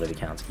actually modded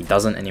accounts. He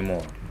doesn't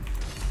anymore.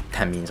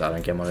 That means I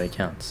don't get modded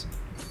accounts.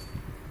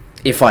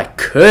 If I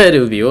could, it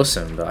would be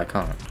awesome, but I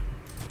can't.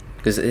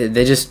 Because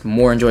they're just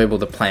more enjoyable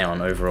to play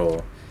on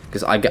overall.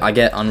 Because I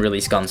get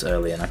unreleased guns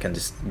early and I can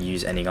just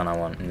use any gun I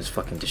want and just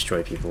fucking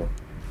destroy people.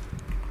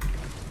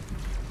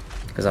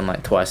 Because I'm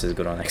like twice as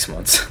good on X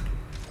mods.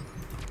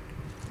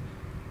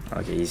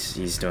 Okay,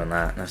 he's doing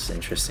that. That's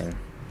interesting.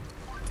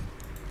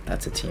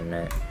 That's a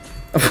teammate.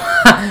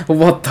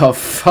 What the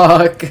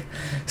fuck?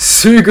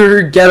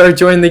 Suguru Ghetto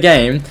joined the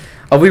game.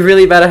 Are we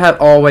really about to have?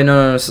 Oh wait,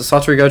 no.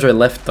 Satoru Gojo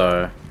left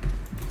though.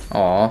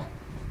 Aw.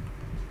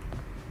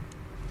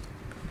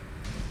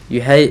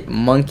 You hate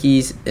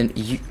monkeys and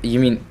you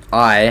mean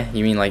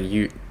like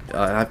you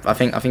I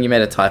think you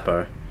made a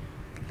typo.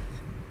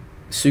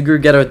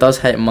 Suguru Ghetto does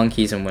hate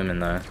monkeys and women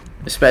though.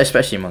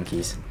 Especially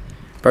monkeys.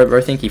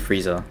 Bro think he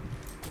Frieza.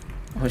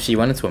 Oh, she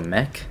went into a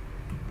mech?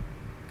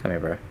 Come here,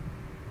 bro.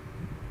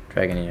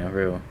 Dragon here,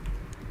 real.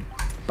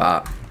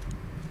 Bop.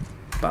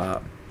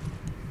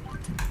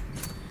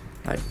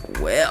 Like,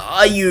 where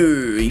are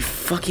you? You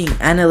fucking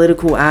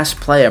analytical ass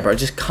player, bro.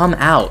 Just come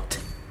out.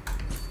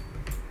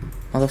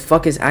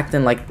 Motherfuckers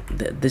acting like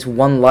this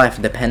one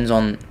life depends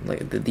on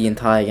like the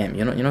entire game.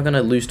 You're not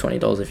gonna lose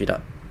 $20 if you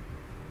die.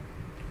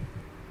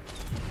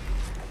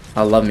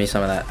 I love me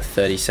some of that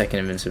 30-second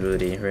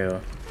invincibility,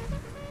 real.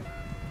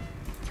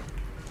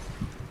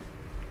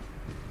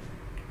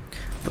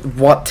 But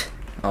what?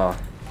 Oh,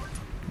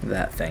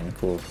 that thing,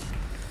 cool.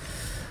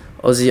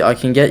 Ozzy, I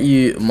can get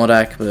you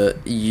Modak,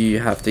 but you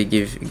have to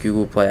give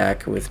Google Play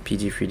Ac with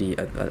PG3D.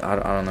 I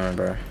don't know,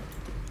 bro.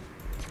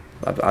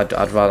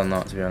 I'd rather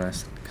not, to be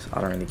honest. I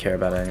don't really care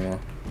about it anymore.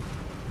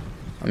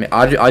 I mean,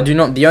 I do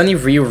not. The only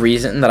real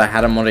reason that I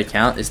had a mod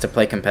account is to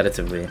play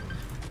competitively,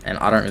 and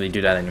I don't really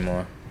do that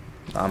anymore.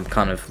 I'm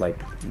kind of like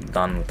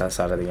done with that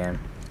side of the game.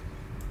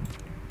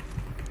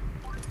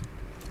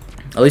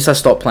 At least I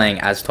stopped playing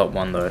as top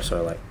 1 though,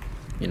 so like,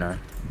 you know,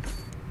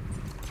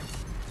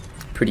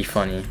 pretty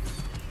funny.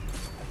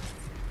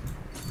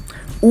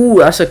 Ooh,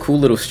 that's a cool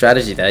little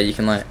strategy there. You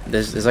can like,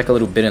 there's like a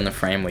little bit in the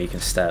frame where you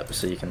can step,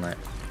 so you can like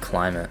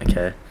climb it.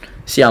 Okay.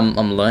 See, I'm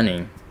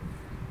learning.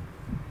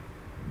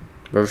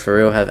 Bro, for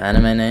real, have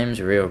anime names?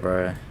 Real,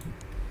 bro.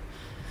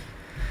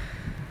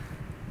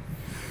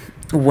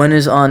 When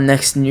is our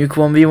next nuke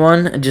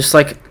 1v1? Just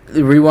like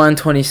rewind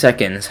 20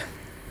 seconds.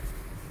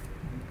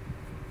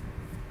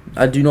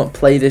 I do not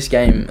play this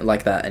game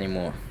like that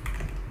anymore.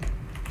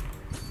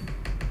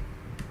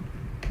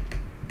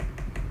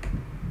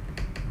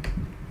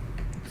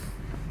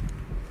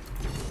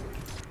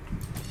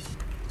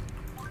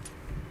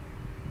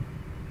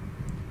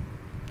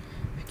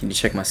 Can you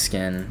check my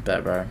skin?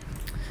 Bet, bro.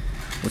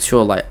 What's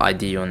your like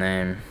ID or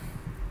name?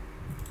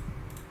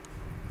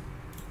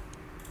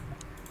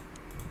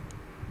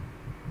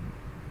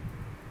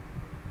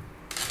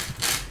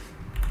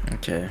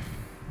 Okay.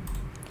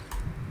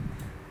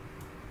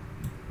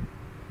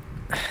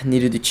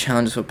 Need to do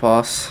challenges for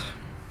pass.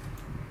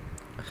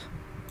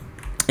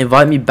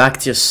 Invite me back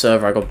to your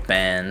server. I got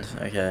banned.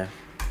 Okay.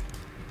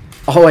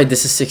 Oh wait,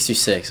 this is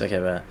 626. Okay,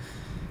 bet.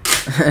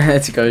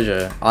 It's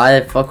Gojo.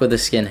 I fuck with the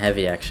skin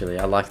heavy actually.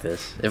 I like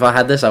this. If I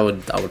had this, I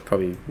would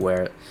probably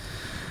wear it.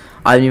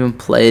 I haven't even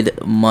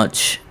played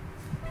much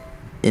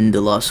in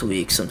the last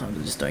week. Sometimes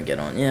I just don't get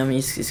on. Yeah, I mean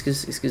it's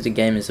because the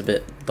game is a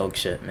bit dog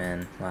shit,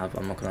 man.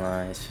 I'm not gonna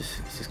lie. It's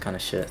just kind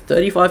of shit.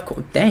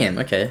 35. Damn.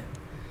 Okay.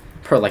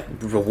 Pro like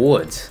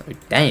rewards.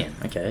 Like, damn.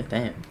 Okay.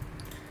 Damn.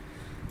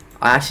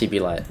 I actually be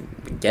like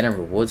getting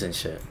rewards and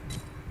shit.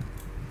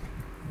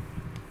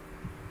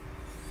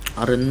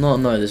 I did not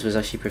know this was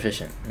actually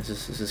proficient.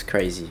 This is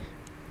crazy.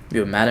 You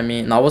were mad at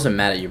me? No, I wasn't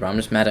mad at you, bro. I'm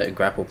just mad at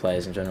grapple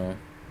players in general.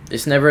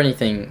 It's never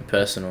anything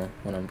personal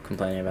when I'm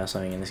complaining about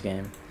something in this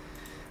game.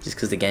 Just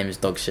because the game is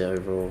dog shit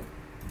overall.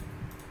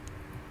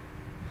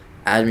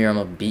 Add me or I'm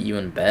gonna beat you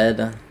in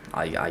bed.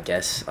 I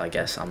guess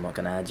I'm not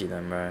gonna add you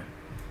then, bro.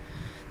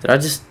 Did I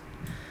just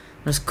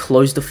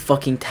close the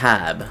fucking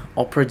tab?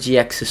 Opera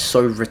GX is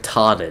so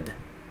retarded.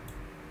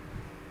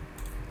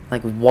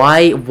 Like,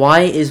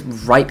 why is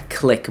right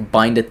click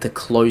binded to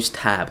close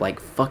tab? Like,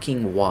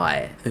 fucking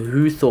why?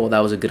 Who thought that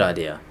was a good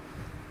idea?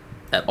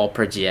 At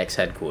Opera GX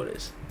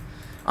headquarters.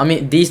 I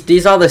mean,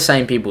 these are the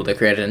same people that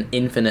created an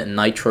infinite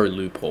nitro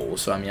loophole,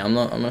 so I mean, I'm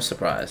not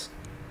surprised.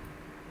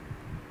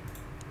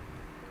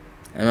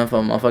 And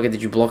motherfucker,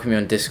 did you block me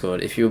on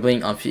Discord? If you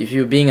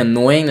were being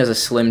annoying, there's a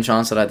slim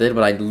chance that I did,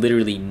 but I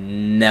literally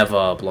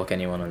never block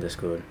anyone on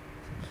Discord.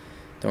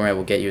 Don't worry,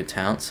 we'll get you a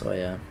taunt. So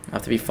yeah, I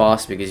have to be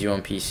fast because you're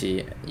on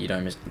PC. You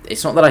don't miss.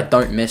 It's not that I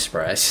don't miss,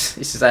 bro. It's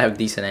just I have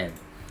decent aim.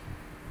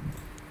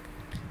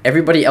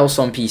 Everybody else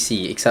on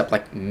PC except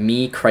like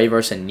me,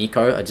 Kravos, and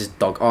Nico are just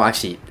dog. Oh,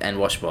 actually, and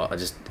Washbot are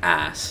just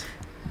ass.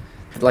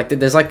 Like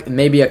there's like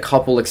maybe a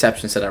couple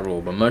exceptions to that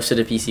rule, but most of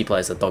the PC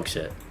players are dog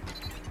shit.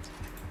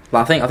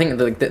 But I think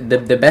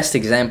the best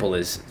example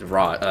is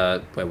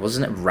wait,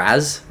 wasn't it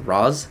Raz?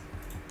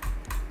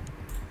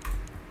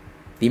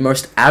 The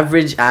most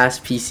average ass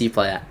PC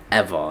player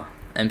ever,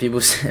 and people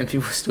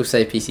still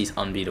say PC's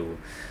unbeatable.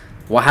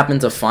 What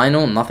happened to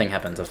final? Nothing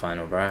happened to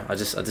final, bro. I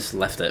just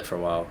left it for a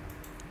while.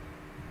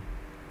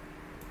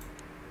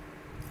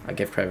 I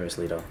gave Kravos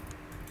leader.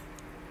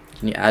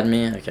 Can you add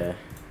me? Okay.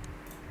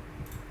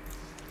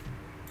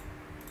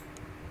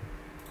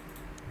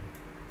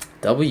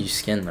 W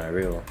skin though,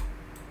 real.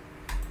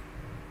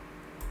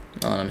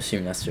 Oh, and I'm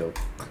assuming that's your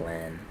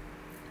clan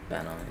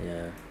banner,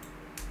 yeah.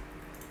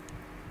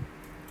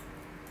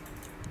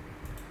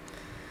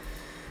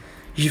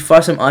 You should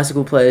fight some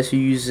Icicle players who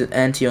use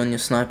anti on your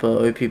sniper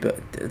OP,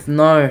 but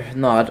no,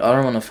 I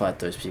don't want to fight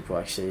those people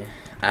actually.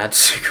 Add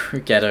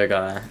ghetto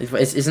guy.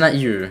 Isn't that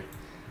you?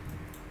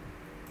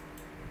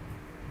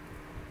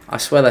 I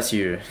swear that's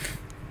you.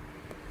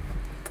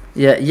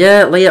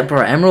 Yeah,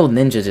 bro. Emerald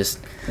Ninja just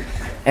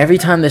every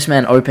time this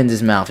man opens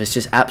his mouth, it's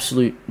just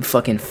absolute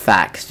fucking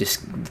facts,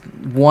 just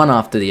one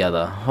after the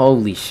other.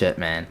 Holy shit,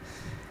 man.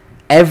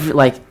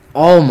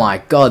 Oh my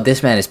god,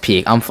 this man is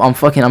peak.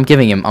 I'm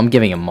giving him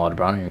mod,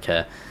 bro. I don't even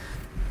care.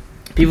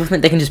 People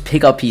think they can just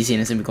pick up PC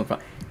and simply become.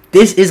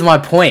 This is my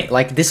point.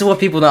 Like, this is what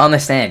people don't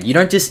understand. You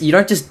don't just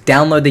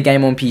download the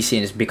game on PC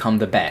and just become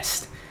the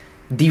best.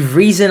 The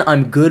reason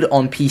I'm good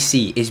on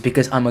PC is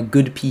because I'm a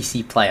good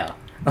PC player.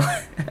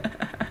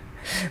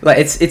 Like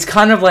it's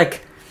kind of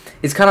like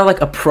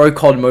a pro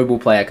COD mobile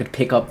player could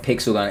pick up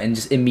Pixel Gun and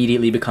just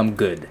immediately become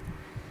good.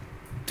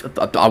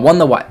 I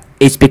wonder why.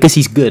 It's because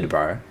he's good,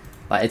 bro.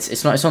 Like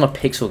it's not a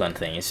Pixel Gun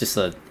thing. It's just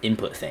an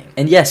input thing.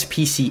 And yes,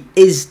 PC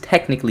is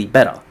technically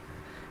better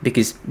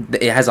because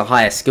it has a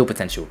higher skill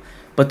potential.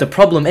 But the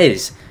problem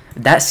is,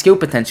 that skill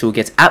potential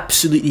gets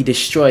absolutely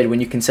destroyed when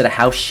you consider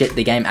how shit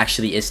the game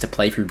actually is to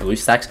play through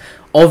BlueStacks.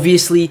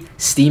 Obviously,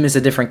 Steam is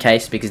a different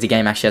case because the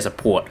game actually has a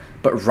port.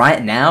 But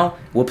right now,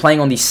 we're playing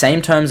on the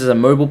same terms as a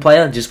mobile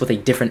player, just with a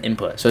different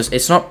input. So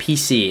it's not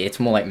PC, it's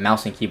more like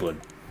mouse and keyboard.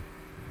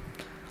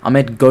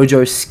 Ahmed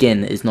Gojo's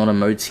skin is not a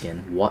mode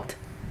skin. What?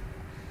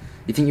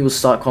 You think you will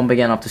start comp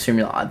again after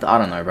streaming? I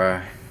don't know,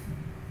 bro.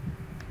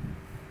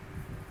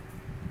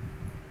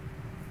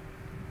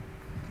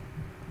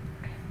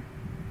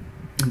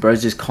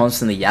 Bro's just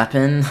constantly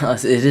yapping.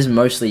 It is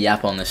mostly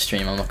yap on this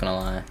stream, I'm not gonna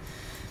lie.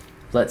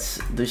 Let's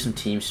do some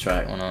team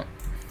strike, why not?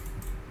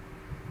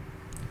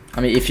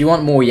 I mean, if you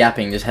want more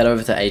yapping, just head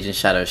over to Agent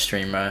Shadow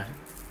stream, bro.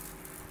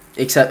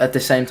 Except at the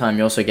same time,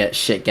 you also get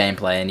shit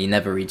gameplay and he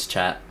never reads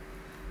chat.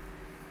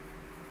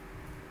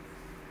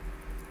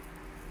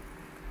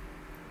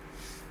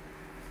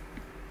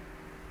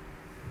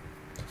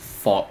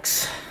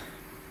 Fox.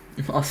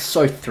 Oh,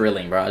 so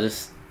thrilling, bro.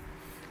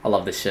 I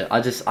love this shit.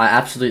 I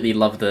absolutely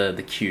love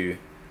the Q.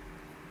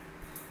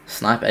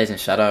 Sniper Agent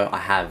Shadow, I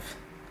have.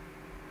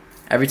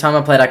 Every time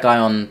I play that guy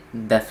on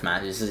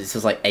Deathmatch, it's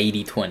just like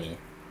 80-20.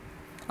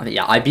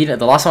 Yeah, I beat it.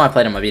 The last time I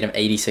played him, I beat him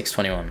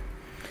 86-21.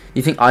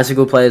 You think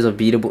Icicle players are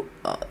beatable?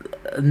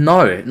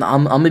 No,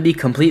 I'm gonna be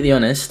completely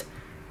honest.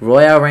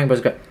 Royale Rainbow's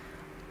great.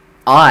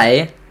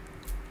 I,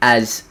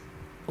 as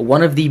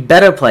one of the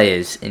better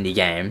players in the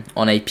game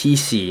on a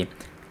PC,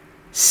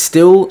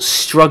 still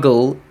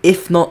struggle,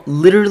 if not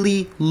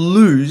literally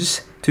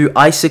lose, to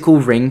Icicle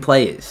Ring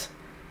players.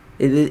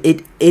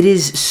 It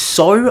is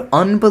so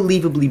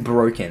unbelievably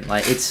broken.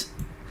 Like, it's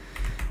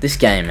this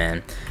game,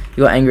 man.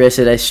 You got angry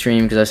yesterday's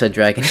stream because I said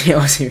Dragon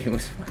Aussie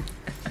was fun.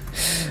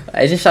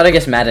 Agent Shadow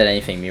gets mad at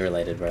anything me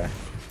related, bro.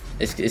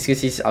 It's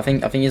because he's I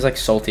think he's like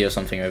salty or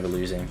something over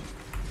losing.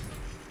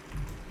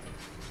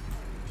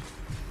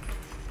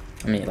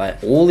 I mean,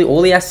 like,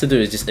 all he has to do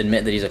is just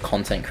admit that he's a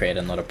content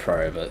creator, not a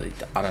pro, but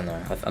I don't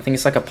know. I think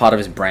it's like a part of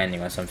his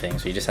branding or something,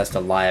 so he just has to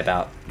lie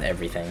about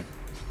everything.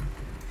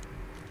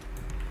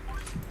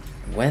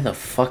 Where the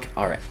fuck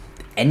are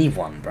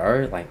anyone,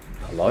 bro? Like,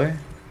 hello?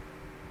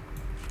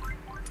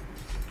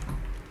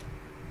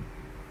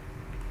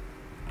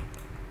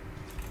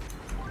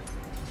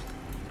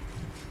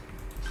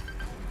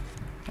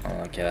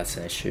 Oh, okay, that's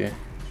an issue.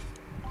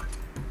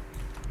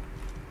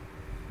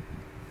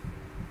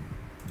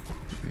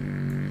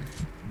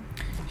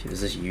 If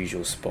there's this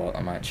usual spot,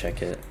 I might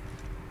check it.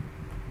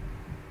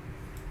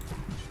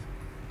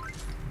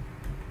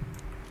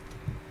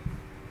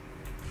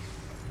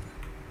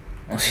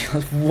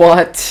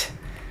 What?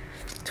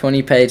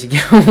 20 page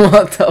again?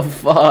 What the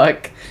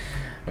fuck?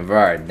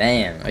 Bro,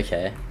 damn,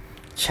 okay.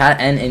 Chat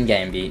and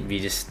in-game be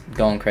just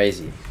going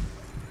crazy.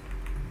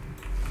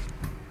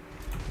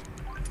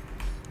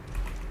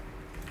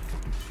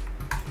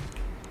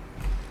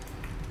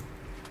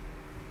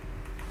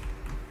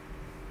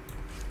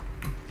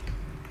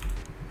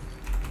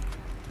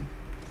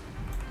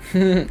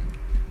 "20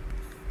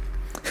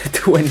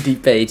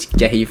 page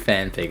gay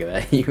fanfic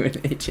about you and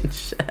Agent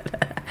Shadow."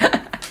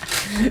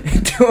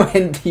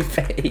 20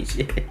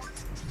 pages.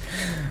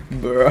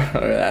 Bro,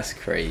 that's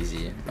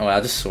crazy. Oh, I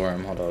just saw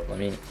him. Hold up, let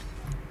me...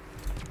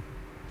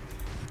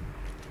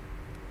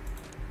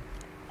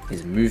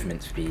 His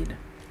movement speed.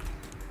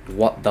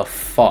 What the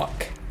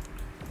fuck?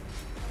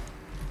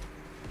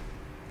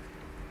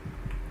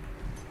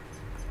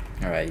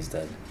 Alright, he's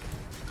dead.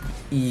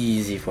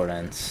 Easy for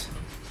Lance.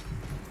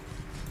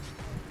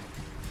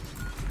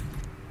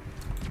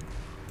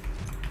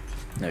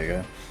 There we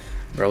go.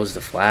 Bro's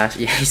the Flash.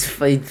 Yeah,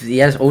 he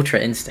has Ultra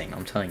Instinct,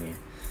 I'm telling you.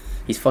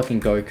 He's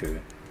fucking Goku.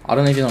 I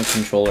don't know if he's on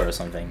controller or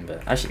something,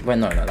 but actually, wait,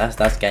 no,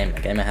 that's Gamer.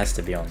 Gamer has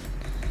to be on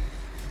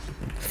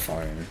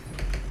phone.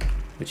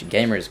 Which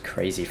Gamer is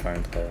crazy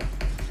phone player.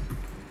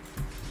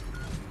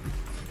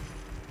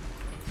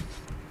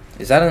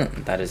 Is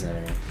that that is an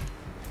enemy.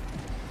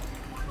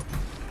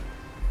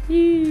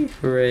 Yee,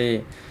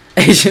 hooray.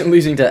 Agent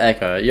losing to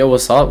Echo. Yo,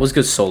 what's up? What's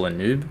good, Solar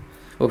Noob?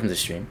 Welcome to the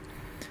stream.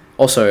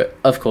 Also,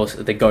 of course,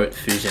 the GOAT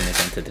Fusion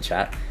is into the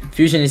chat.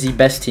 Fusion is the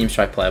best Team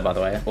Strike player, by the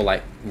way. Or,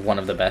 like, one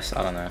of the best.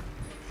 I don't know.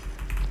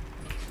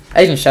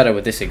 Agent Shadow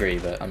would disagree,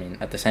 but, I mean,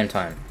 at the same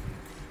time,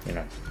 you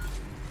know.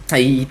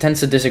 He tends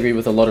to disagree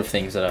with a lot of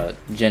things that are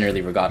generally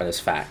regarded as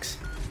facts.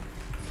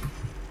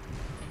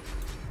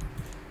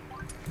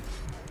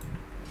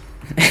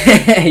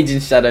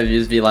 Agent Shadow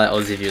viewers be like,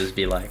 Aussie viewers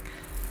be like.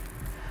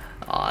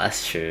 Oh,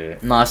 that's true.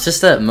 No, it's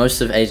just that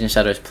most of Agent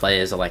Shadow's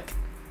players are, like,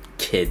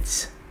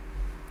 kids.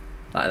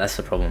 Like, that's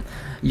the problem.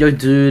 Yo,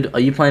 dude, are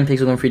you playing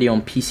Pixel Gun 3D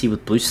on PC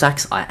with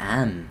BlueStacks? I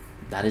am.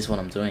 That is what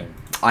I'm doing.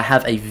 I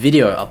have a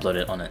video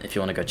uploaded on it if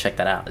you want to go check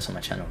that out. It's on my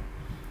channel.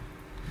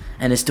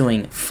 And it's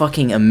doing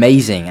fucking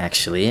amazing,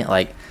 actually.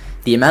 Like,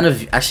 the amount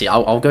of... Actually,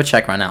 I'll go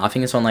check right now. I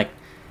think it's on, like...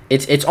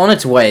 It's on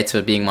its way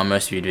to being my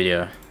most viewed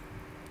video.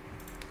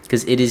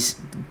 Because it is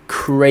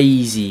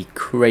crazy,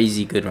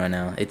 crazy good right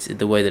now. It's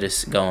the way that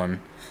it's going.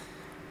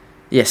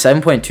 Yeah,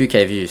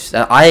 7.2k views.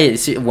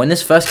 See, when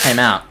this first came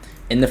out,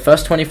 in the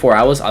first 24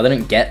 hours, I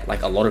didn't get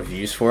like a lot of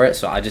views for it,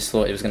 so I just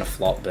thought it was gonna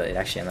flop, but it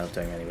actually ended up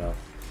doing really well.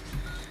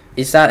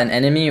 Is that an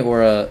enemy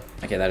or a...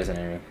 Okay, that is an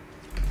enemy.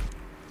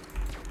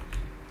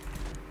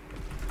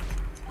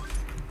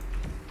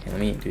 Okay, let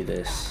me do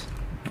this.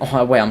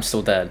 Oh, wait, I'm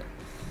still dead.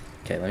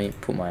 Okay, let me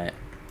put my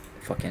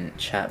fucking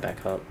chat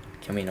back up.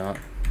 Can we not?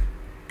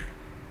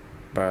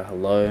 Bro,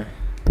 hello?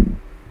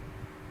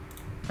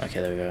 Okay,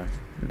 there we go.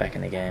 I'm back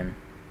in the game.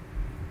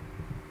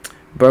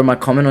 Bro, my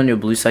comment on your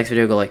Blue Stacks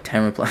video got like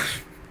 10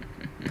 replies.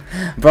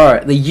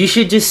 Bro, you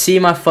should just see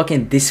my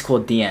fucking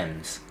Discord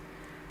DMs.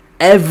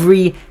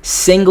 Every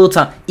single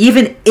time.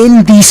 Even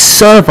in the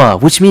server,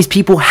 which means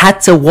people had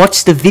to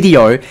watch the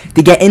video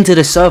to get into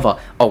the server.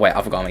 Oh, wait,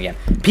 I forgot him again.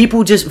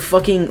 People just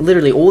fucking,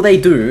 literally, all they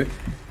do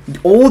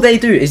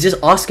is just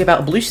ask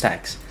about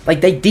BlueStacks.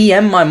 Like, they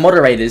DM my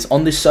moderators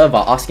on this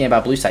server asking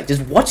about BlueStacks.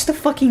 Just watch the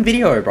fucking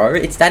video, bro.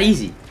 It's that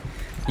easy.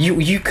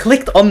 You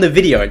clicked on the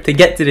video to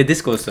get to the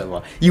Discord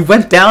server. You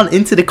went down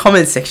into the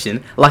comment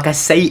section, like I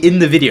say in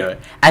the video,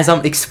 as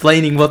I'm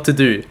explaining what to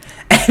do.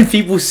 And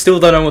people still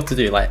don't know what to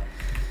do. Like,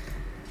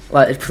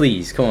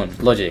 please, come on,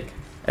 logic.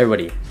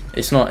 Everybody.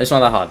 It's not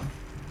that hard.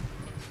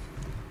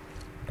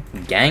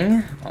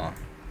 Gang? Oh.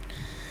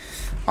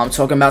 I'm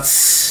talking about...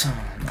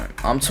 No.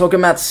 I'm talking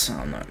about...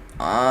 Oh,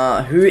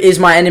 no. Who is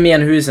my enemy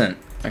and who isn't?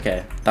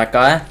 Okay, that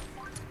guy.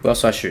 Who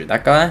else do I shoot?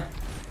 That guy?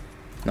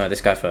 No,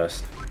 this guy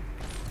first.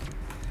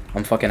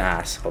 I'm fucking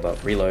ass. Hold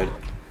up, reload.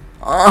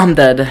 Oh, I'm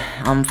dead.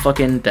 I'm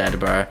fucking dead,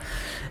 bro.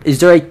 Is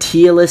there a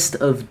tier list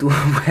of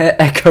where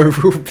Echo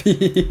will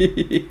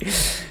be?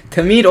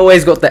 To me, it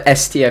always got the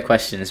S tier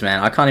questions, man.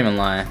 I can't even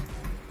lie.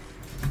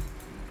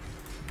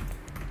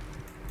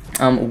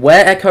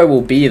 Where Echo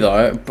will be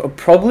though,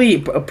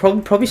 probably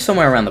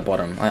somewhere around the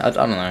bottom. I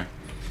don't know.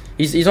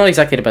 He's not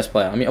exactly the best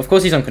player. I mean, of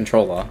course he's on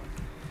controller.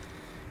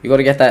 You got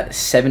to get that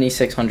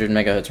 7600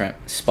 megahertz ramp.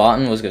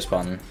 Spartan, let's go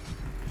Spartan.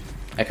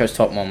 Echo's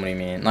top one. What do you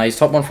mean? No, he's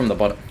top one from the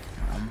bottom.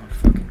 Oh my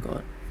fucking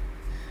god.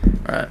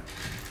 Alright.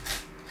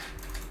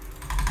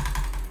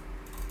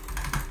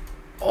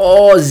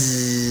 Oh,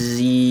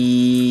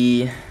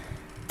 Z.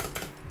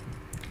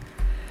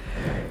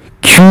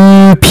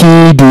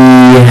 QPD.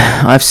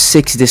 I have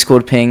 6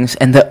 Discord pings,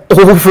 and they're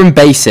all from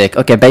Basic.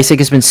 Okay, Basic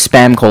has been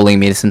spam calling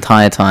me this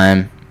entire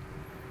time.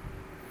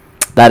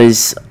 That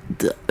is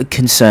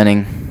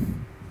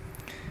concerning.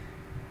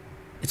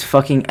 It's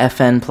fucking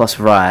FN plus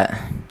right.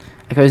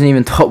 Echo isn't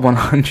even top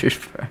 100,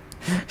 bro.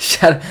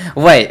 Shut up.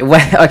 Wait.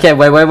 Okay,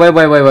 wait.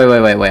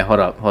 Hold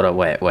up.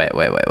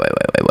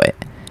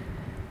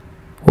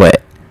 Wait.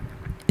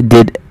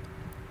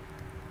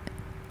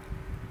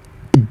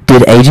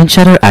 Did Agent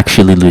Shadow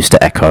actually lose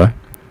to Echo?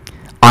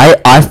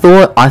 I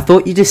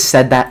thought you just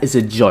said that as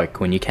a joke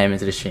when you came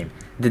into the stream.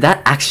 Did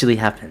that actually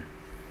happen?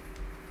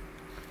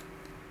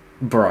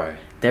 Bro,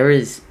 there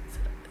is...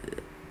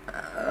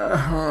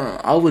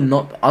 I would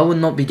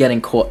not be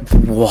getting caught.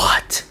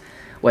 What?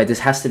 Wait, this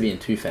has to be in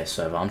Two-Face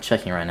server. I'm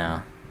checking right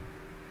now.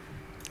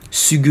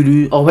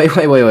 Suguru. Oh, wait.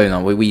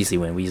 No, we easily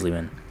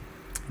win.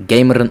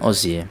 Gamer and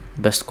Aussie.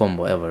 Best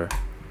combo ever.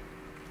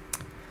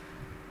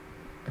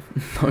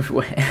 No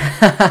way.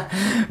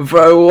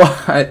 Bro,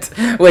 what?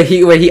 Wait,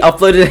 he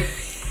uploaded...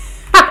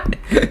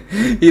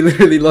 He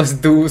literally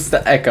lost duels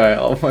to Echo.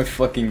 Oh my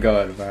fucking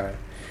god, bro.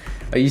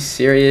 Are you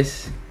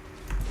serious?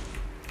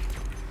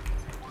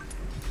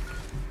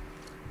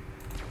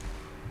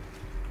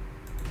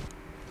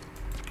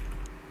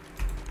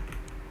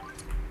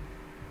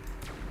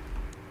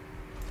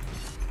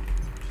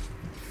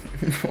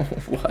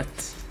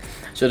 What?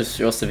 Should have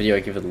watched the video,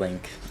 give it a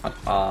link.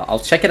 I'll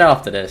check it out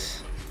after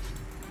this.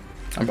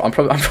 I'm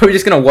probably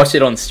just gonna watch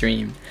it on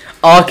stream.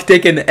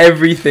 Arctic and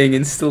everything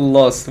and still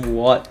lost.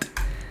 What?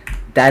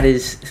 That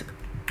is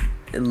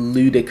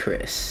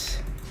ludicrous.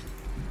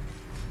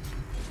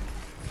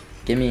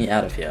 Get me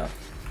out of here.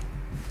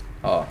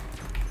 Oh,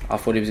 I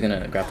thought he was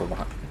gonna grapple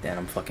behind. Damn,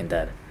 I'm fucking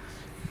dead.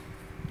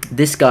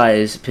 This guy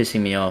is pissing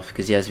me off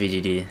because he has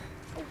VGD.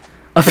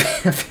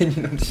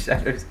 Opinion on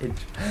Shadow's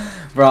intro.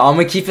 Bro, I'm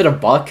gonna keep it a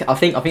buck. I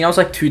think that was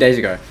like 2 days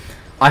ago.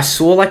 I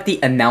saw like the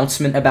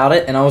announcement about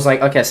it and I was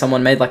like, okay,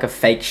 someone made like a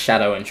fake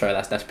Shadow intro.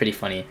 That's pretty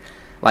funny.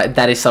 Like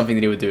that is something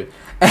that he would do.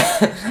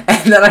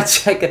 And then I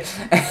check it.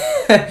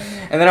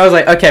 And then I was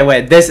like, okay,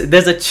 wait, there's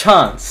a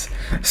chance.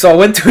 So I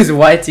went to his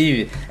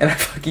YTV and I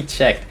fucking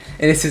checked.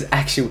 And it's his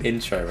actual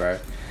intro, bro.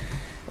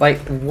 Like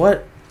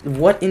what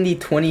in the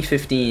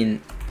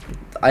 2015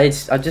 I'm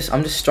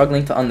just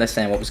struggling to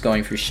understand what was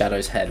going through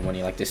Shadow's head when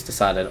he like just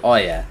decided, oh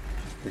yeah,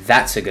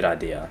 that's a good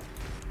idea.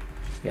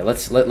 Yeah,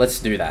 let's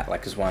do that.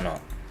 Like, cause why not?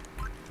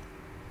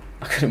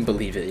 I couldn't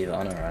believe it either.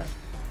 I know, right?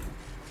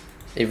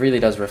 It really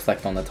does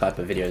reflect on the type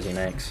of videos he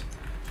makes.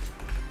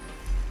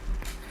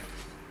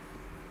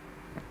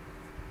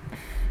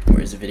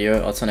 Where is the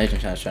video? Oh, it's on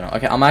Agent Shadow's channel.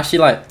 Okay, I'm actually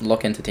like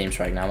lock into Team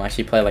Strike now. I'm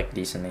actually play like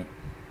decently.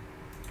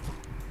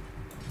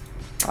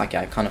 Okay,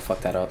 I kind of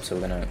fucked that up, so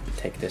we're gonna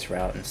take this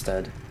route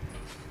instead.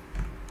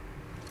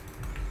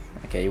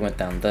 Okay, he went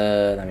down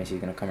there. That means he's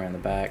gonna come around the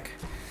back.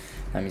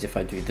 That means if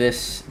I do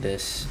this,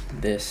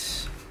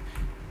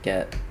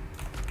 get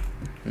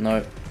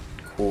Nope.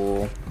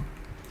 Cool.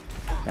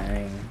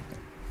 Bang.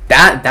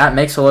 That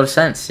makes a lot of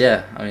sense.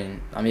 Yeah.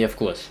 I mean, of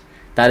course.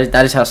 That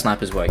is how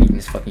snipers work. You can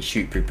just fucking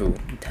shoot people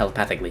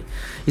telepathically.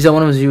 He said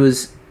one of his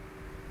viewers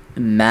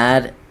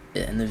mad,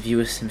 and the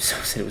viewer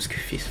himself said it was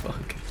goofy as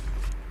fuck.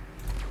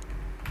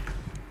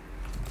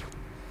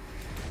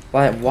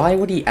 Why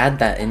would he add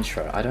that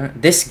intro? I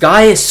don't. This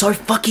guy is so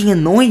fucking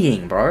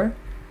annoying, bro.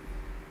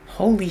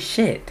 Holy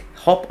shit.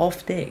 Hop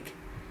off dick.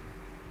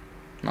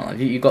 No,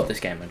 you got this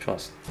game, man.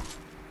 Trust.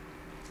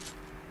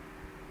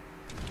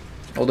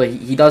 Although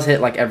he does hit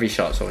like every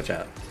shot, so watch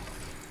out.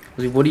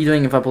 What are you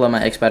doing if I pull out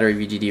my X battery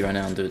VGD right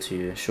now and do it to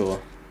you?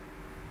 Sure.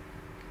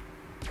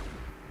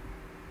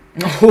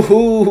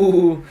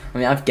 Ooh, I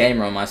mean, I have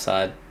gamer on my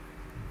side.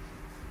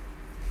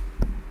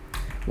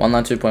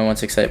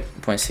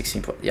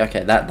 192.168.16. Yeah,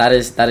 okay, that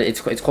is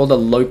it's called a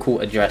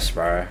local address,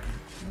 bro.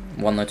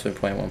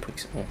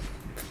 192.1. Oh,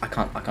 I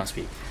can't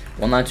speak.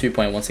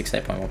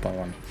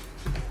 192.168.1.1.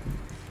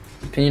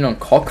 Opinion on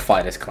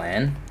Cockfighters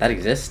Clan that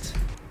exists.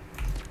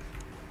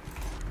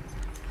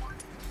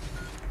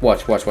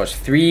 Watch.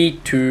 3,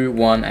 2,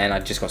 1, and I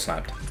just got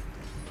sniped.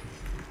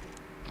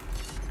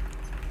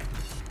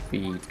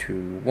 3,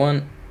 2,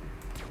 1.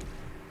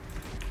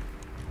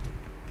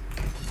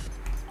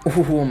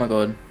 Oh my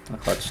god, I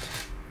clutched.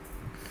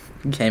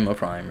 Gamer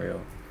Prime,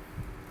 real.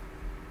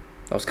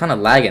 I was kind of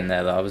lagging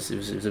there though. It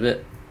was a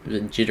bit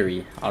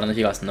jittery. I don't know if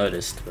you guys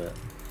noticed, but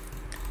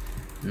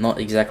not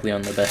exactly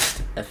on the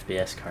best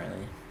FPS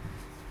currently.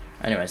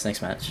 Anyways,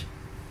 next match.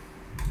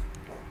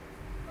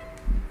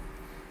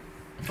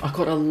 I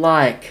got a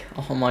like.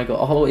 Oh my god.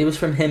 Oh, it was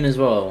from him as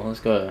well. Let's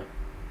go.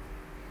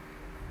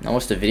 Now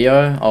what's the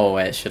video? Oh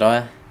wait, should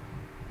I?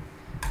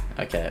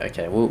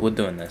 Okay. We're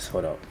doing this.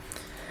 Hold up.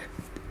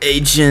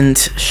 Agent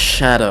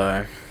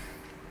Shadow.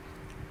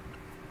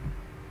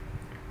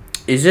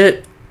 Is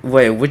it?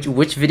 Wait,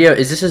 which video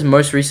is this? His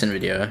most recent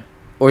video,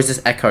 or is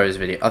this Echo's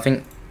video? I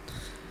think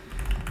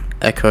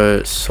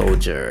Echo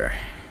Soldier.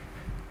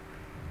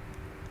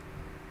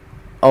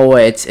 Oh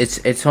wait,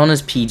 it's on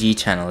his PG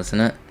channel, isn't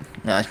it?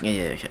 Yeah,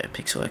 okay.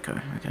 Pixel Echo.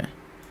 Okay.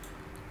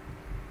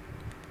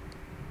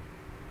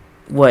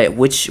 Wait,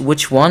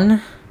 which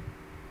one?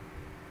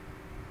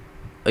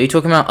 Are you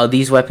talking about? Are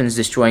these weapons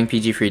destroying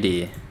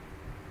PG3D?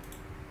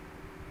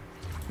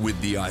 With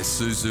the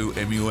Isuzu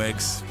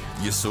MUX,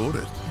 you're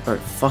sorted. Bro,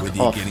 fuck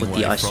off with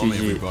the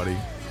Isuzu.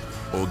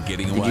 Or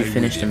getting Did away you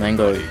finish with the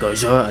mango everybody.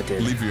 gojo? I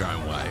did. Live your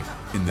own way.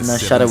 In the And no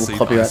Shadow will 7-seat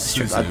copyright the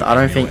strip. Isuzu I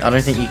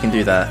don't think you can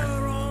do that.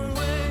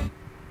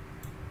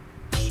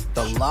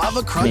 The lava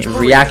I crunch mean,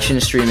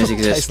 reaction streamers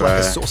exist, tastes like bro.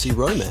 a saucy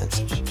romance.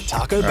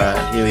 Taco Bell.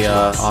 Right, here we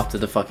are after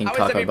the fucking How is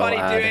Taco Bell everybody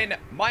ad. doing?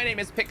 My name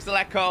is Pixel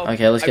Echo.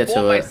 Okay, let's get I to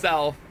bought it.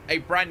 myself a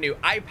brand new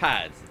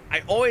iPad.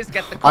 I always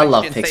get the I question,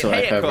 love say, Pixel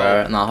hey, Echo,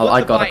 bro. No, what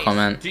I got a device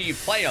comment. do you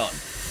play on?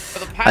 For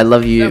the past I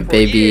love you, several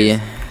baby. years,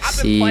 I've been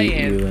See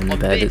playing you in on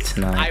bed this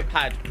tonight.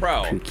 iPad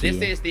Pro. Pookie.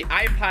 This is the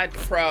iPad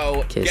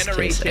Pro Kiss,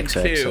 Generation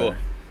XOXO. 2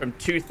 from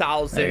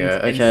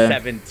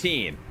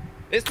 2017.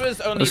 This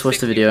was only Let's watch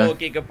the video.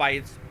 64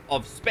 gigabytes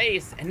of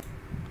space. And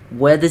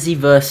Where does he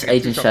verse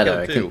Agent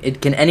Shadow?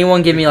 Can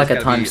anyone give me like a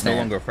It's no timestamp?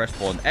 longer fresh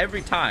spawn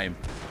every time.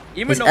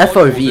 Even His though most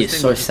FOV tools is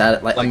so are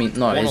sad. Like, I like mean,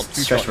 no, 1 or it's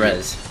 2 stress shot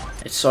res.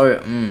 It's so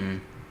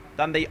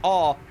than they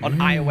are on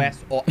iOS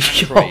or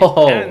Yo.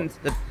 Android.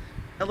 And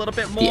a little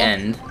bit more. the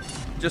end.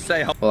 Just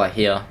say how. Well, I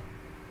hear.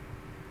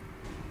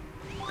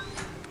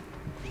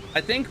 I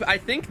think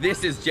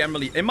this is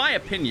generally, in my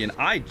opinion,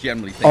 I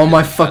generally think. Oh this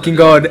my is better fucking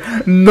than-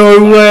 god!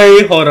 No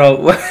way! Hold up.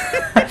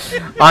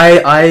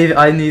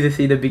 I need to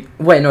see the big.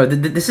 Wait, no.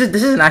 This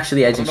isn't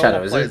actually Agent I don't know Shadow,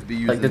 what is players it?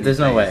 be Like, using there's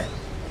no these way. days.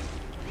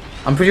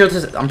 I'm pretty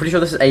sure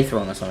this is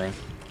Aethlon or something.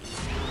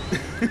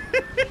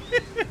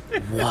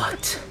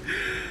 What?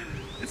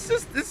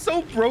 It's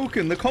so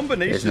broken. The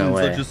combinations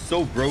way. are just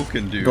so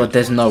broken, dude. God,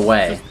 there's no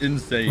way. It's just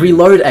insane.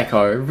 Reload,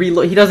 Echo.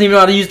 Reload. He doesn't even know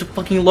how to use the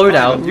fucking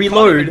loadout. You can't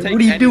Reload. even take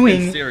What are you anything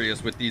doing?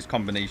 serious with these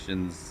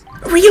combinations.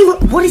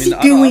 Reload. What is he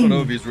I doing? don't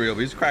know if he's real,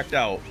 but he's cracked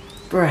out.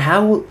 Bro,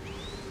 how?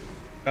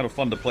 Kind of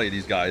fun to play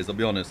these guys, I'll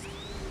be honest.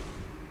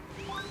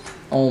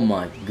 Oh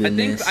my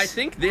goodness. I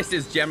think this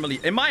is generally,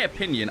 in my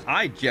opinion,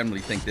 I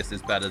generally think this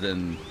is better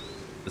than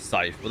the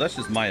Scythe, but that's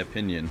just my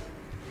opinion.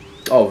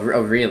 Oh,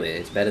 really?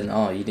 It's better than.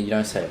 Oh, you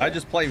don't say. I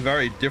just play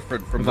very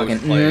different from Fucking.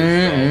 most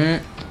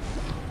players.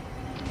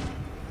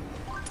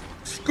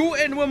 So.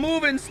 Scooting, we're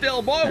moving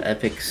still, boy.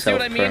 Epic See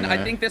what I mean? self-promo.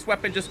 I think this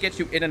weapon just gets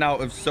you in and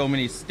out of so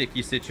many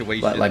sticky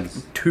situations. Like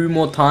 2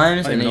 more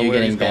times, I and then know you're where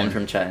getting he's banned gone.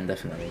 from chat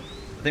indefinitely.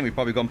 I think we've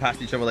probably gone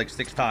past each other like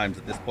 6 times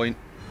at this point.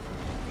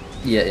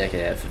 Yeah,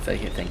 okay,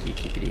 thank you,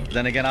 Keepity.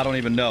 Then again, I don't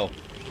even know.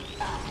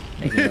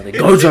 Making another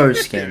Gojo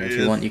skin. If you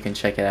Yes. want, you can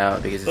check it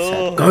out because it's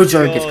Oh, sad.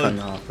 Gojo God. gets cut in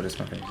half, but it's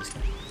my favorite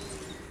skin.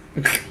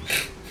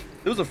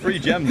 There was a free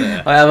gem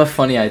there. I have a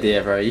funny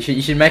idea, bro. You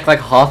should make like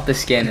half the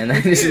skin and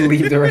then just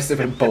leave the rest of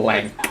it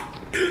blank.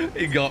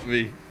 He got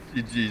me.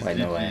 GG's, Wait,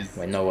 no way. GG's.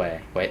 Wait, no way.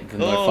 Wait, there's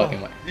no Oh,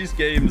 fucking way. these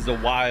games are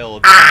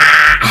wild. It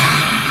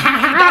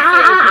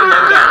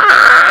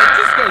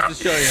just goes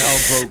to show you how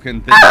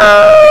broken things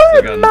are.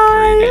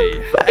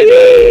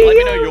 3D.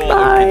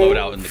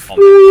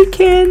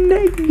 fucking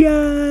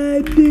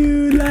god,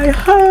 dude. Like,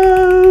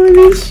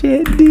 holy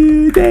shit,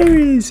 dude. There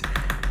is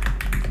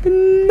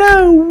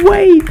no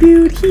way,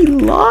 dude. He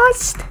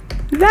lost?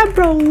 That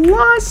bro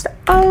lost?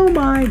 Oh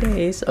my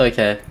days.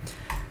 Okay.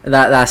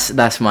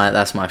 That's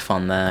my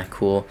fun there.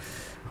 Cool.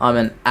 I'm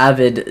an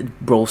avid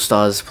Brawl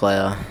Stars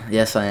player.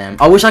 Yes, I am.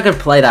 I wish I could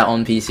play that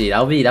on PC.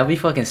 That'd be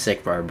fucking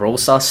sick, bro. Brawl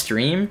Stars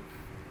stream.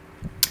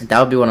 That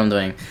would be what I'm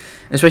doing.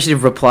 Especially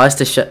replies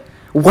to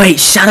Wait,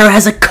 Shadow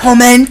has a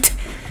comment.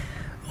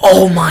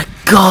 Oh my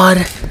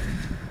god.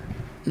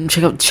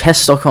 Check out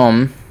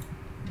chess.com.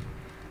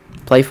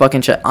 Play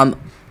fucking chess.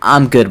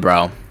 I'm good,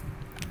 bro.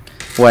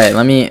 Wait,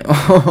 let me.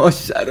 Oh,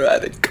 Shadow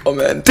had a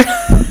comment.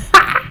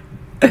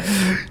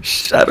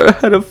 Shadow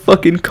had a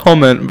fucking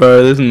comment,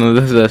 bro.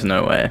 There's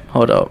no way.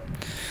 Hold up.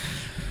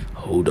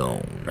 Hold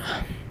on.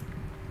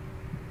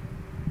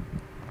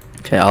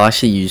 Okay, I'll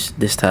actually use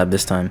this tab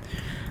this time.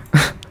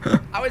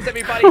 How is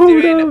everybody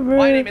doing? On,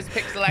 My name is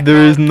Pixel.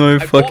 There is no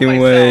fucking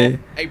way.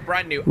 A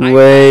brand new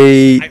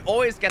Wait. I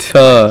always get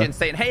the question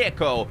saying, "Hey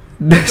Echo."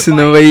 There's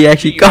no way he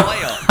actually got.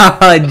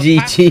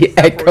 GG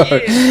Echo.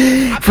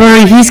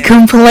 Bro, he's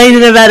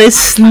complaining about his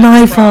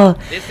sniper.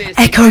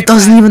 Echo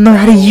doesn't even know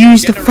how to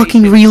use the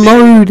fucking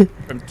reload.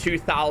 From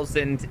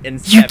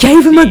 2007. You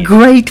gave him a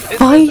great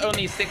fight.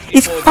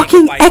 It's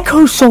fucking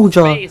Echo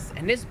Soldier.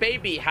 And this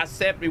baby has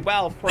served me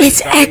well for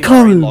It's a very, Echo.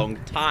 very long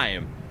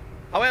time.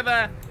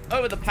 However,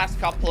 over the past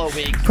couple of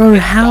weeks, Bro, it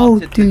how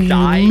started do to you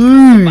die. The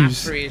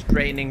lose? battery is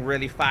draining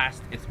really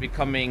fast. It's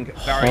becoming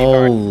very,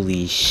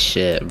 Holy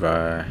shit,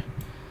 bro.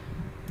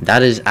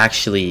 That is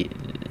actually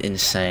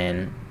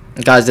insane,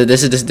 guys.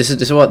 This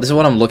is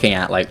what I'm looking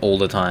at like all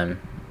the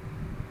time.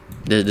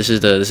 This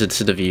is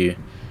the view.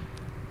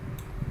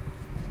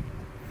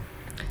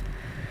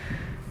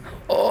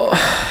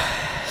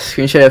 Oh,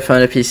 screen share your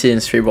phone to PC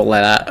and stream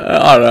like that.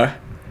 I don't know.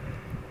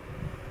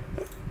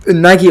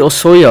 Nagi or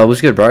Sawyer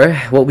was good, bro.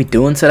 What we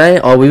doing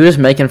today? Oh, we were just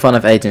making fun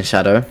of Agent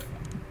Shadow,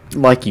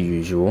 like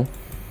usual.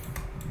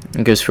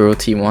 It goes for real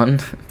T1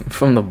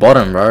 from the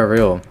bottom, bro.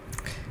 Real.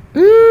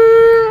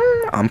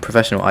 I'm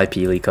professional IP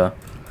leaker.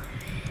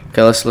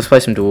 Okay, let's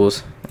play some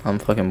duels. I'm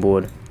fucking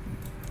bored,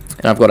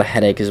 and I've got a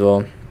headache as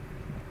well.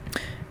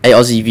 Hey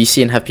Aussie,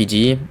 VC and have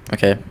PG.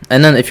 Okay,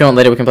 and then if you want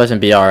later, we can play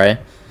some BRA.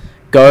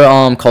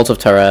 Go Cult of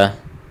Terror.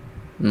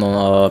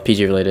 No,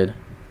 PG related.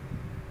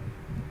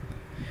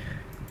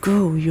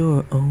 Go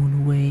your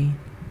own way.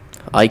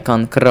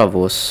 Icon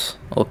Kravos.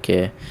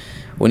 Okay.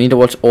 We need to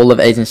watch all of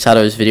Agent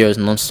Shadow's videos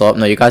non-stop.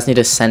 No, you guys need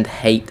to send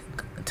hate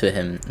to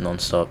him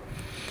non-stop.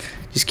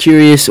 Just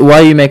curious, why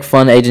you make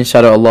fun of Agent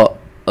Shadow a lot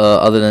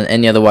other than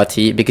any other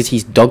YT? Because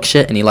he's dog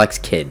shit and he likes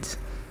kids.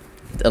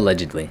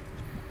 Allegedly.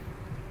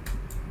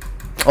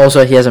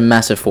 Also, he has a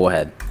massive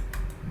forehead.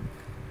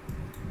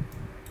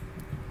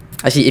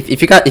 Actually,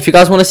 if you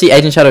guys want to see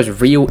Agent Shadow's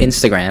real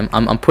Instagram,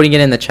 I'm putting it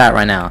in the chat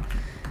right now.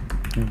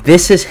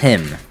 This is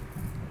him.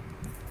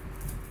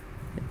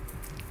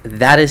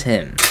 That is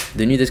him.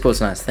 The new Discord's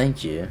nice.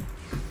 Thank you.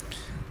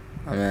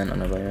 Oh man, I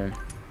know about him.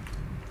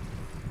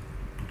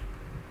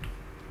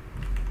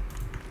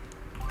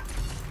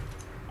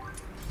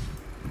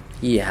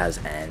 He has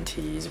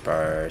antis,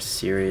 bro.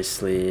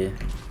 Seriously.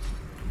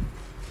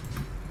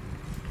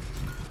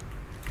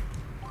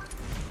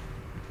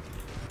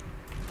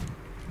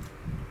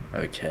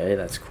 Okay,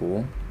 that's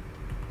cool.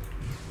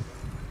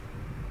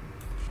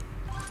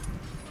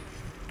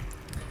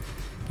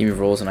 Give me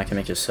rules and I can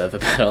make your server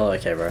better.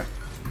 Okay, bro.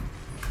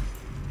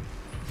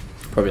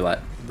 Probably like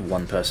the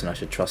one person I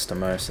should trust the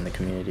most in the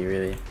community,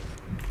 really.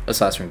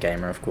 Aside from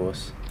Gamer, of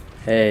course.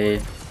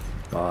 Hey.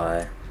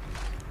 Bye.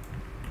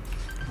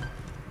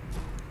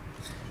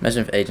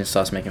 Imagine if Agent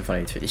starts making fun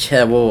of you too.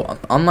 Yeah, well,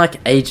 unlike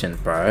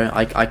Agent, bro,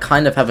 I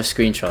kind of have a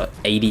screenshot.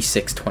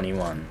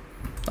 8621.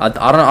 I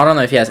don't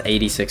know if he has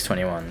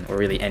 8621 or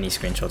really any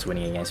screenshots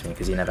winning against me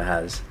because he never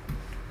has.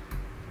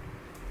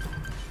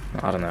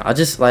 I don't know. I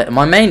just like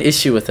my main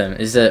issue with him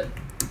is that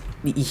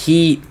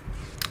he's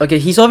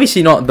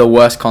obviously not the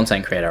worst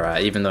content creator,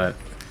 right? Even though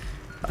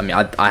I mean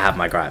I have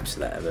my gripes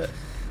there, but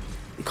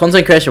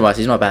content creation wise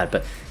he's not bad,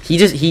 but he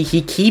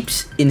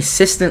keeps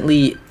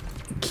insistently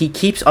he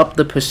keeps up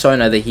the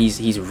persona that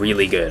he's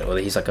really good or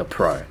that he's like a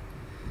pro.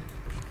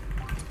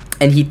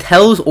 And he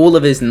tells all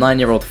of his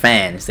 9-year-old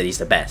fans that he's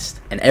the best.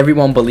 And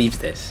everyone believes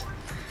this.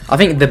 I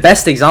think the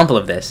best example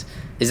of this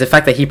is the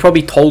fact that he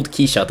probably told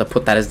Keisha to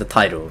put that as the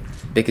title.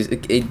 Because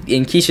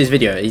in Keisha's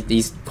video,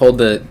 he's called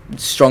the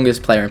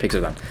strongest player in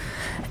Pixel Gun.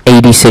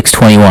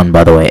 8621,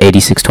 by the way.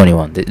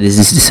 8621. This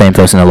is the same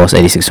person that lost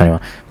 8621.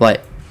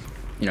 Like,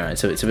 you know,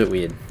 it's a bit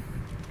weird.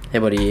 Hey,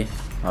 buddy.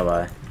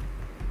 Bye-bye.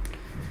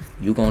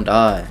 You gonna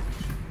die.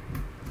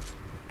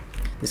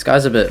 This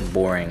guy's a bit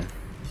boring.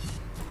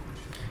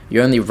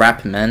 You only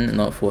rap men,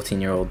 not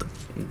 14-year-old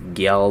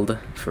geld,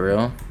 for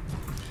real.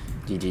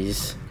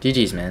 GG's.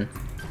 GG's, man.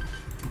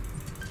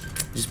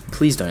 Just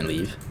please don't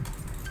leave.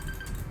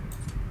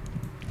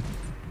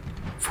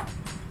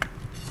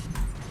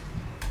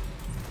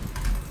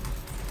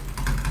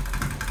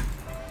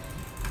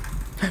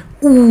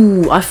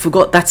 Ooh, I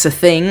forgot that's a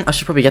thing. I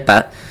should probably get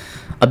that.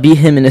 I beat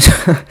him in his...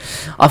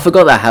 I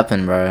forgot that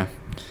happened, bro.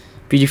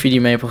 PG3D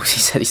Maple, he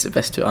said he's the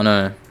best too. I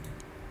know.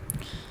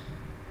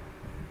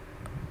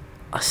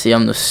 I see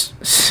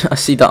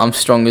that I'm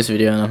strongest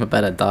video and I'm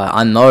about to die.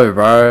 I know,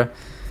 bro.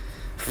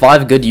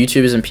 5 good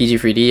YouTubers in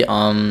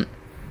PG3D.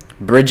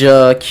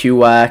 Bridger,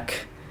 QWAC,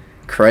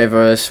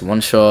 Kravos, One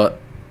Shot.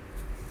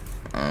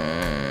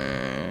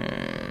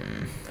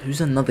 Who's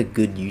another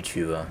good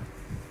YouTuber?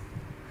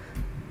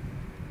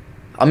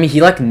 I mean,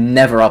 he like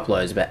never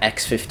uploads, but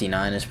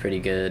X59 is pretty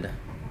good.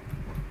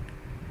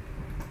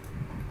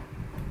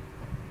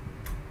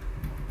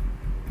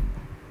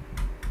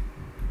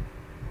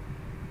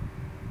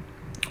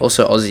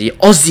 Also,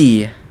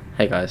 Aussie!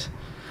 Hey guys.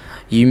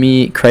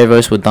 Yumi,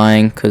 Kravos were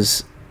dying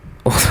because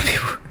all the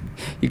people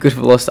you could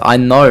have lost. I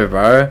know,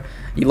 bro.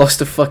 You lost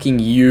to fucking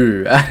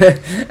you.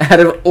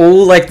 Out of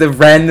all like the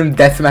random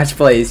deathmatch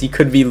players you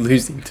could be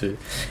losing to.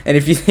 And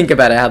if you think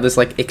about it, how this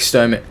like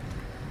exterminate.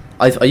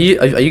 Are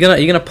you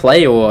gonna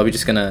play, or are we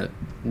just gonna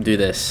do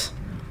this?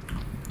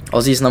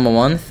 Aussie's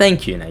 #1.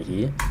 Thank you,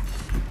 Nagy.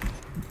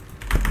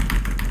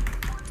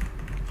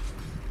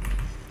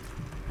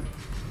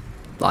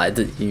 Like,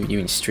 you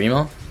mean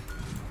streamer?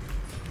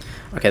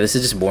 Okay, this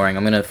is just boring.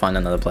 I'm gonna find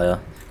another player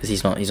because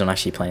he's not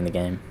actually playing the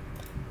game.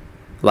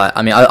 Like,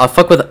 I mean, I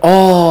fuck with.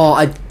 Oh,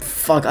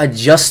 I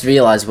just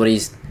realized what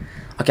he's.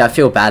 Okay, I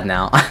feel bad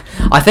now.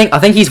 I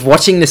think he's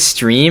watching the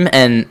stream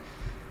and.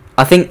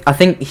 I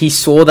think he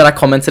saw that I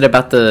commented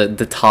about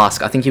the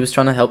task. I think he was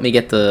trying to help me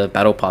get the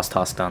battle pass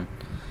task done.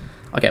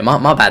 Okay,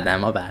 my bad,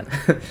 man, my bad.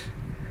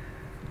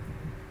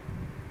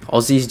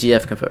 Aussie's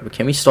GF confirmed.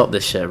 Can we stop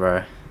this shit,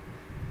 bro?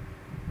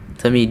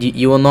 Tell me,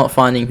 you are not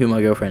finding who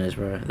my girlfriend is,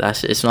 bro.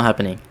 It's not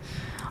happening.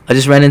 I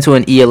just ran into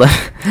an E11.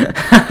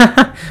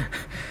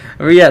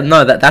 Yeah,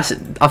 no, that's.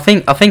 I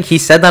think he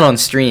said that on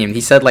stream.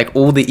 He said like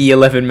all the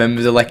E11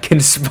 members are like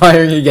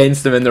conspiring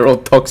against him, and they're all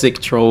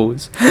toxic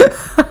trolls.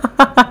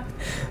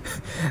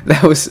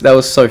 That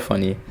was so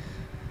funny.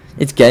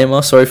 It's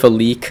Gamer, sorry for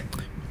leak.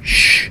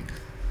 Shh.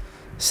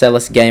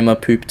 Celis Gamer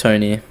Poop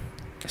Tony.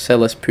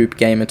 Celis Poop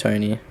Gamer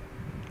Tony.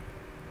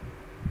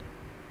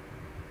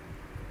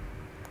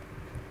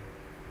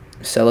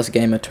 Celis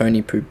Gamer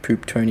Tony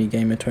Poop Tony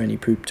Gamer Tony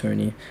Poop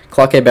Tony.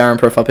 Clark A Baron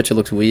profile picture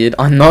looks weird.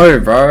 I know,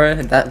 bro.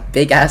 That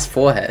big ass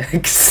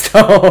forehead.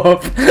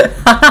 Stop.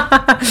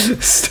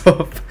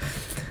 Stop.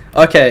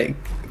 Okay.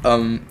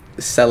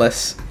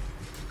 Celis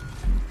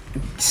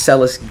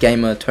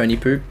Gamer Tony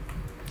Poop.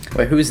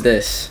 Wait, who's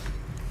this?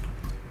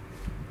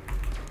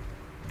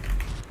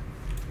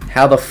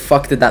 How the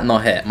fuck did that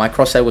not hit? My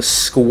crosshair was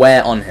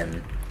square on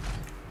him.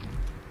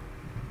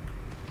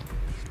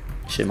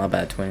 Shit, my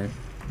bad, twin.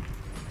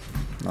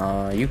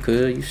 Nah, you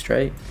good, you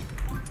straight.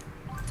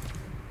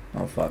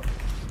 Oh fuck.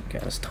 Okay,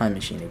 let's time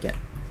machine again.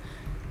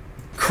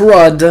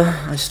 Crud!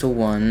 I still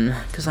won,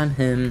 because I'm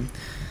him.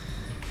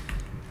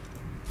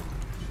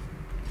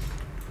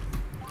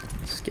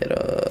 Get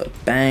a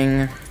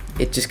bang.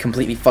 It just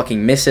completely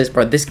fucking misses,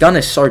 bro. This gun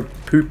is so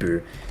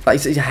poo-poo.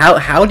 Like,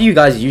 how do you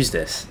guys use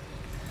this?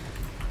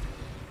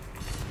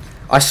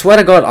 I swear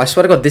to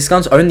god, this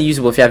gun's only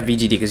usable if you have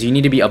VGD, because you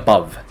need to be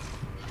above.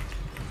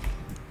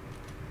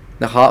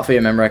 The heart for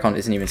your memory icon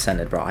isn't even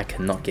centered, bro. I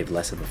cannot give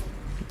less of a,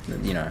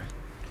 you know.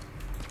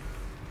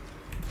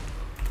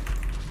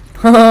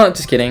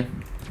 Just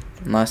kidding.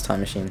 Nice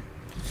time machine.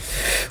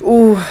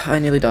 Ooh, I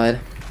nearly died.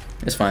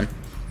 It's fine.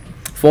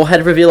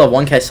 Forehead reveal of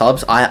 1k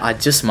subs. I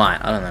just might.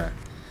 I don't know.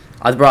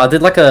 I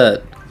did like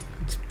a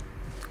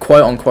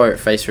quote unquote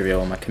face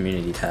reveal on my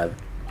community tab.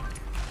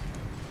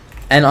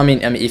 And I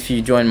mean, if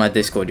you join my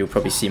Discord, you'll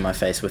probably see my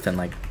face within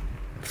like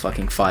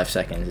fucking 5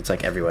 seconds. It's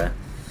like everywhere.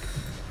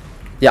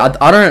 Yeah,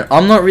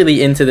 I'm not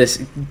really into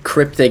this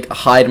cryptic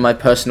hide my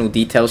personal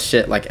details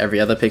shit like every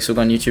other Pixel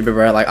Gun YouTuber,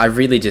 bro. Like, I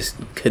really just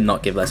could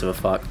not give less of a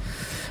fuck.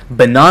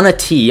 Banana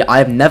tea,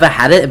 I've never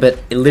had it, but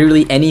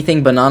literally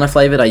anything banana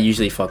flavored I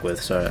usually fuck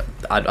with, so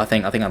I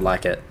think I'd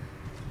like it.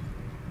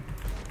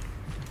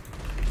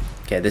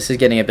 Okay, this is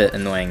getting a bit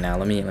annoying now.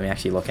 Let me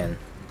actually look in.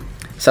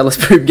 Celis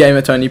Poop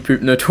Gamer Tony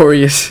Poop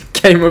Notorious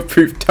Gamer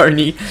Poop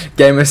Tony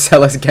Gamer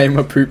Celis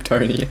Gamer Poop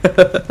Tony.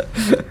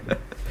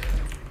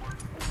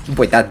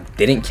 Wait, that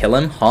didn't kill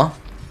him, huh?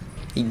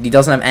 He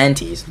doesn't have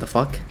antis. The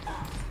fuck?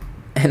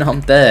 And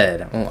I'm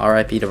dead. Oh,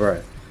 RIP to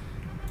bro.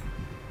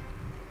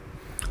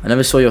 I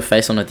never saw your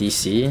face on a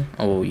DC.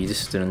 Oh, you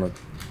just didn't look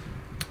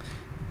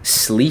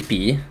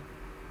sleepy.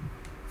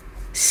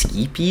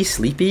 Sleepy?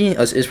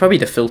 It's probably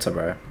the filter,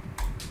 bro.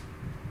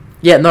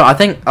 Yeah, no, I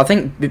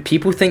think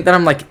people think that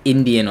I'm like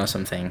Indian or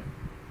something.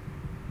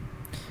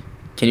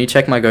 Can you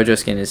check my Gojo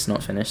skin is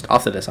not finished?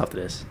 After this.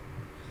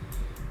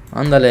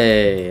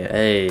 Andale,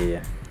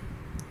 hey.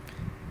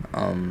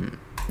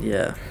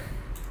 Yeah.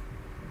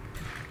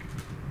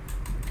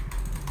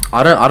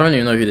 I don't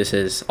even know who this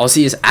is.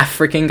 Aussie is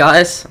African,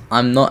 guys.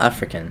 I'm not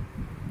African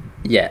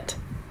yet.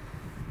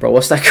 Bro,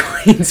 what's that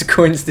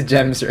coins to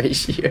gems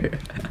ratio?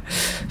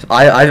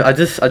 I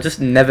just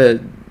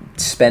never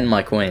spend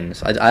my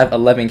coins. I have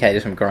 11k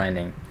just from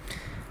grinding.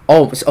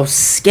 Oh,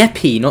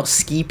 Skeppy, not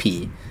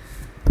Skeepy.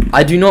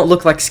 I do not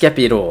look like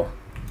Skeppy at all.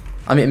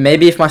 I mean,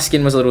 maybe if my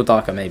skin was a little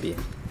darker, maybe.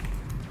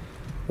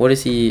 What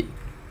is he?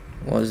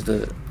 What is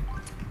the?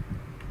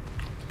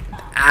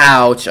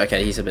 Ouch.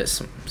 Okay, he's a bit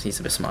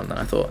smarter than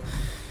I thought.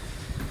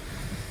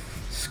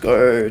 Let's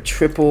go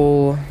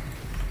triple.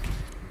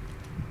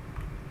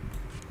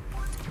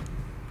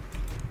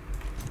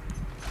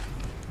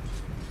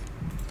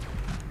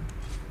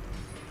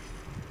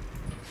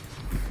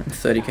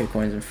 30k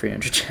coins and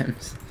 300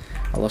 gems.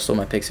 I lost all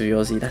my picks of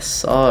yours. That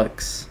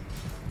sucks.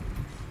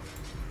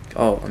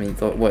 Oh, I mean,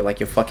 what, like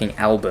your fucking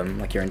album,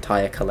 like your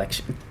entire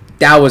collection.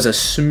 That was a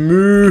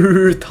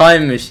smooth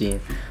time machine.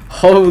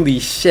 Holy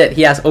shit,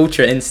 he has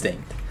Ultra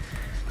Instinct.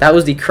 That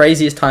was the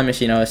craziest time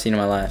machine I've ever seen in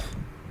my life.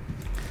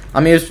 I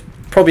mean, it was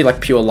probably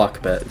like pure luck,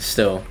 but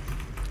still.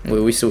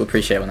 We still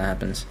appreciate when that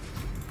happens.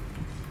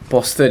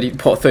 Boss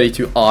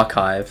 32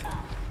 archive.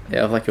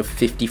 Yeah, of like your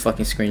 50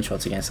 fucking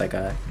screenshots against that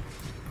guy.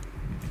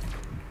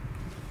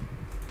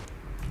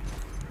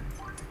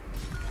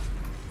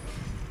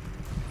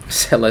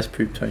 Less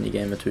poop Tony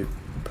Gamer to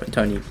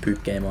Tony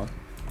Poop Gamer.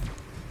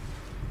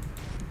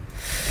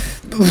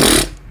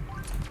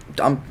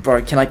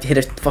 Bro, can I hit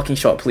a fucking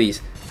shot,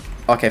 please?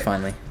 Okay,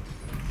 finally.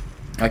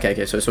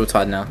 Okay, so it's all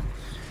tied now.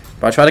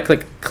 Bro, I tried to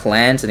click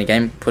clans and the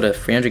game put a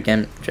 300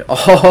 gem.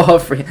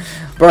 Oh,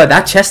 bro,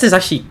 that chest is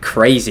actually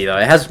crazy though.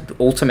 It has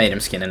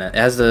ultimatum skin in it. It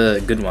has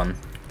the good one,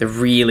 the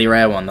really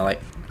rare one. The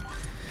like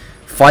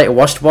fight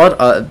washed bod.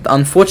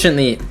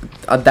 Unfortunately,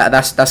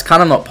 that's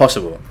kind of not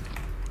possible.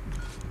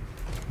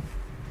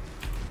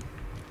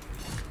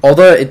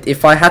 Although,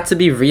 if I had to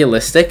be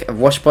realistic,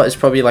 Washbot is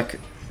probably like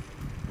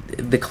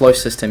the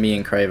closest to me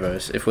and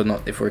Kravos, if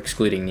we're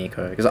excluding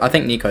Nico, because I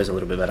think Nico's a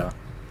little bit better.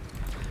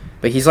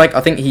 But he's like,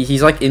 I think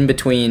he's like in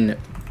between.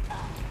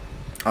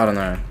 I don't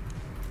know.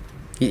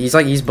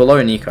 He's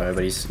below Nico,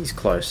 but he's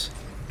close.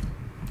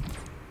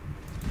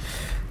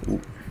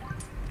 Ooh.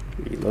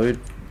 Reload.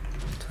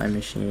 Time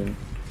machine.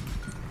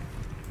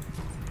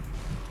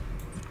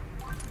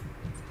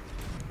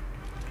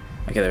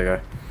 Okay, there we go.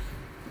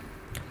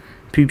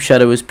 Poop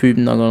Shadow is poop,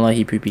 not gonna lie,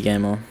 he poopy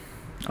gamer.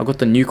 I got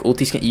the nuke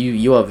ulti skin.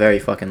 You are very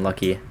fucking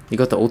lucky. You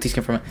got the ulti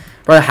skin from it.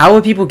 Bro, how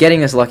are people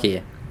getting this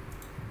lucky?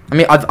 I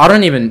mean, I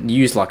don't even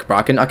use luck, bro.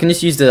 I can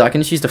just use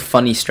the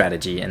funny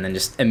strategy and then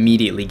just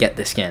immediately get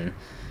the skin.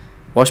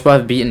 Washbot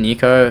have beaten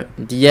Nico.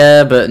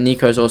 Yeah, but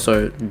Nico's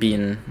also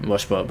beaten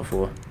Washbot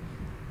before.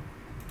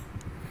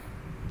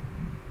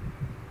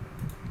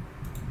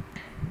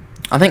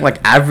 I think like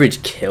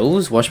average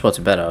kills, Washbot's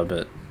better,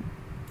 but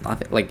I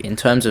think like in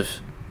terms of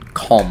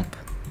comp,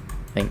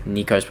 I think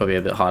Nico's probably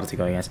a bit harder to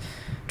go against.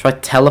 Try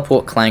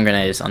teleport clan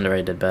grenade is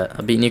underrated, but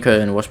I beat Nico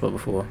in Washbot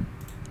before.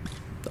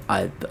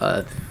 And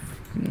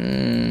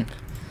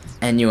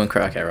you and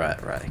Crow. Okay,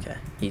 right, okay.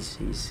 He's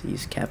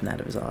capping out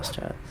of his ass,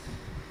 chat.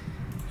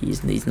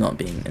 He's not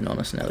being an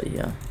honest Nelly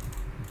here.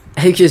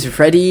 Egg is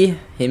ready.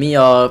 Hit me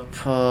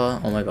up.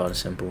 Oh my god, it's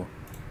simple.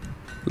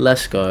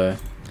 Let's go.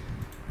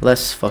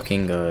 Let's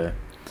fucking go.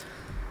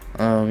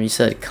 You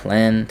said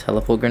clan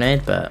teleport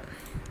grenade, but.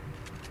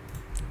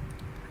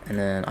 And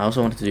then I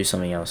also wanted to do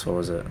something else. What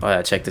was it? Oh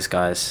yeah, check this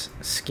guy's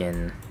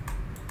skin.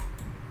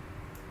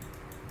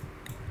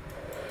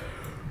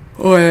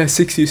 Oh yeah,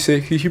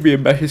 66. He should be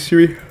in my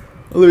history.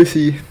 Let me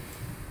see.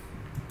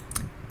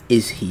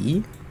 Is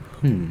he?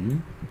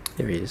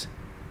 There he is.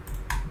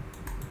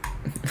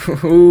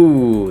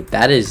 Ooh,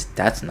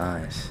 that's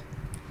nice.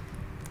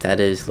 That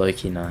is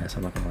low-key nice,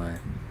 I'm not gonna lie.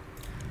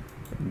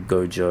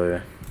 Go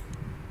Joe.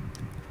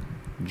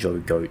 Joe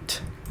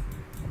Goat.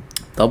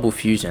 Double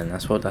fusion,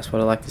 that's what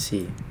I like to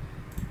see.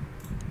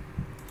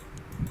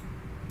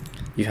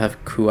 You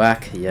have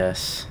Kuak,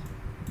 yes.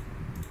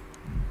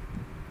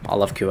 I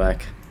love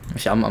Kuak.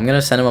 Actually, I'm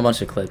gonna send him a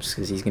bunch of clips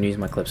because he's gonna use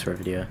my clips for a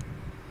video.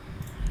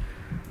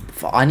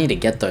 I need to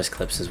get those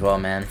clips as well,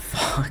 man.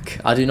 Fuck,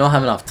 I do not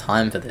have enough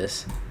time for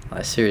this.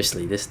 Like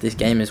seriously, this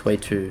game is way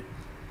too.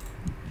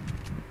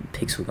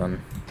 Pixel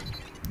gun.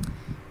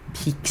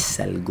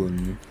 Pixel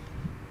gun.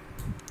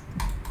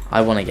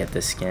 I want to get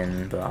this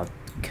skin, but I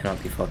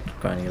cannot be fucked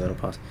grinding a little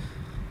past.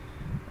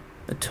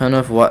 Turn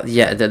off what?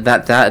 Yeah,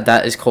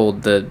 that is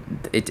called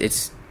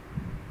it's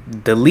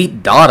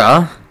delete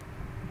data.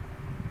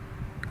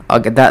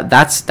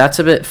 That's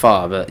a bit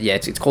far, but yeah,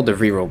 it's called the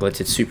reroll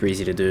glitch. It's super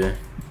easy to do.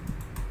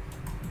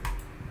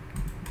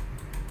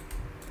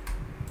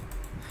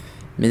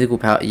 Mythical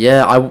power,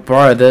 yeah,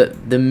 bro,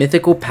 the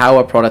mythical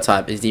power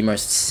prototype is the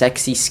most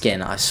sexy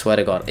skin. I swear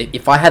to God,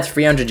 if I had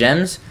 300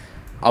 gems,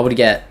 I would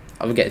get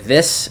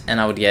this, and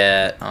I would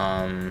get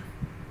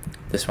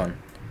this one.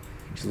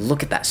 Just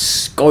look at that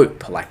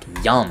scope, like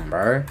yum,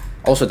 bro.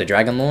 Also the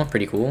dragon lore,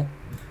 pretty cool.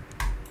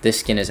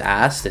 This skin is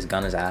ass. This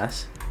gun is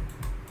ass.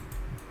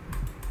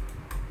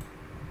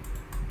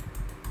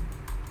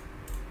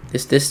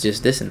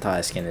 This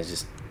entire skin is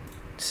just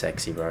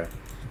sexy, bro.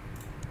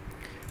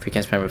 Free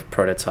can spam with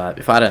prototype.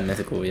 If I had a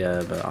mythical,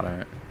 yeah, but I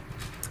don't.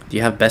 Do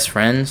you have best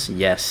friends?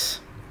 Yes.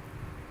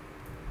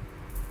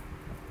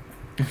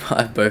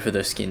 I have both of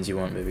those skins you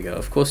want, baby girl.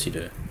 Of course you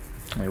do.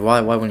 I mean,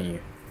 why wouldn't you?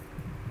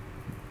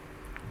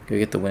 Go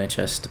get the winner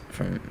chest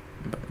from...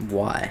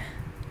 Why?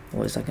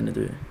 What is that gonna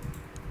do?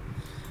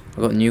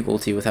 I got nuke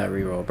ulti without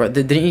reroll. Bro,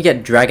 didn't you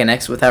get Dragon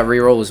X without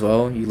reroll as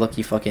well? You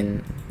lucky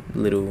fucking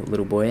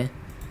little boy.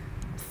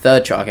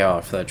 Third try. Okay,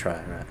 oh, third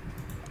try, right.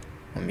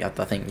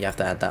 I think you have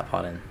to add that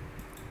part in.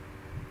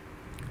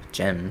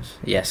 Gems?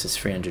 Yes, it's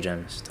 300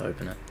 gems to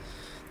open it.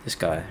 This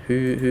guy. Who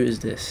is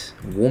this?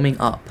 Warming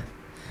up.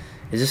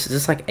 Is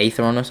this like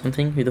Aetheron or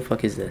something? Who the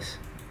fuck is this?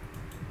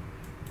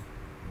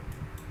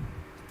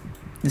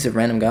 Is it a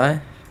random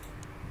guy?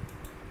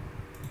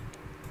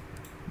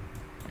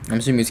 I'm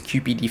assuming it's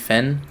QPD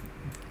Fen,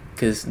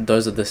 because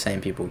those are the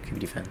same people.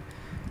 QPD Fen.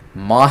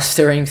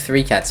 Mastering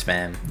 3-cat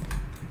spam.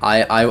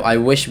 I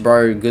wish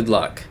bro good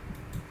luck.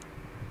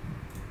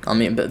 I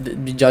mean,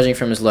 but judging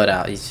from his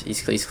loadout,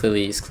 he's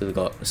clearly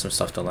got some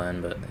stuff to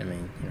learn. But I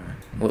mean, you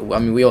know, I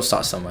mean, we all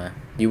start somewhere.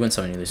 You win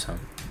some and you lose some.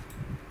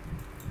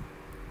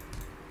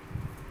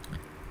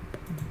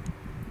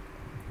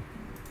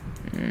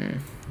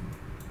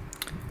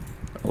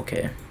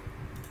 Okay.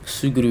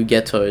 Suguru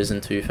Ghetto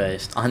isn't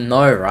two-faced. I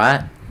know,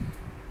 right?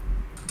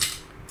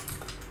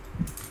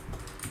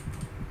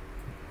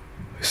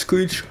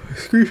 Screenshot.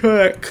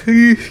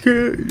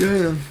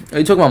 Are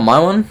you talking about my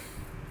one?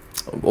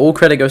 All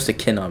credit goes to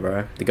Kinna,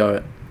 bro. The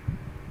GOAT.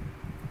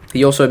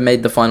 He also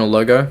made the final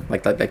logo.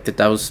 Like that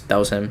was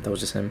him. That was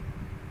just him.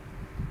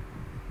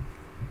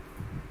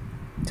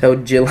 Tell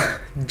Julia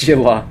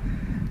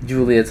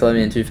telling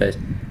me in two-faced.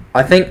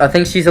 I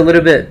think she's a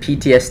little bit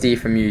PTSD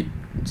from you,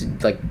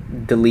 like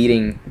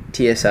deleting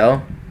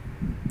TSL.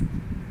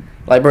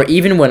 Like, bro,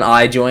 even when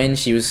I joined,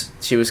 she was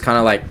kind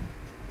of like,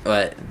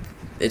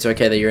 it's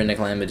okay that you're in the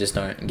clan, but just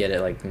don't get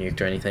it like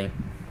nuked or anything.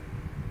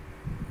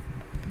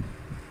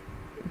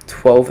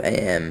 12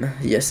 a.m.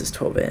 Yes, it's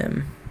 12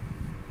 a.m.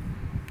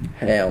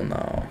 Hell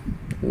no.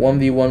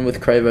 1v1 with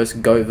Kravos,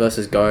 GOAT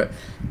versus GOAT.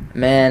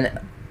 Man,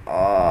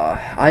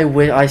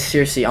 I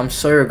seriously, I'm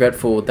so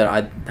regretful that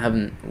I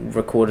haven't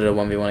recorded a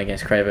 1v1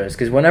 against Kravos,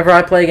 because whenever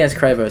I play against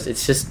Kravos,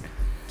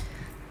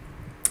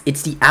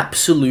 it's the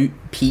absolute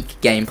peak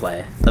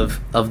gameplay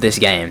of this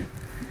game.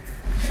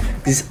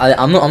 Because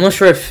I'm not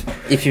sure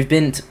if you've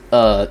been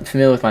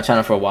familiar with my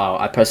channel for a while.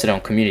 I posted it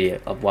on community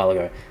a while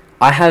ago.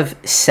 I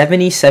have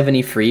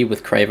 70-73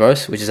 with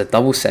Kravos, which is a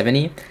double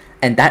 70,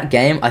 and that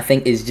game I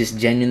think is just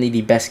genuinely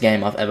the best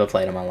game I've ever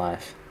played in my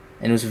life,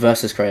 and it was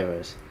versus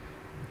Kravos.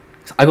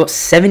 So I got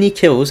 70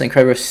 kills and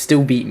Kravos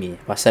still beat me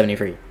by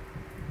 73.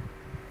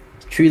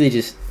 Truly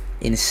just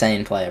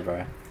insane player,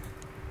 bro.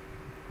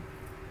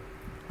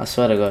 I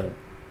swear to God.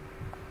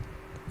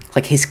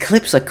 Like, his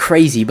clips are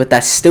crazy, but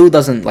that still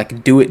doesn't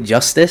like do it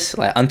justice.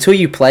 Like, until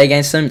you play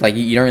against him, like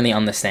you don't really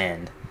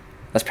understand.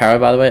 That's Para,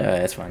 by the way. Oh,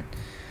 that's fine.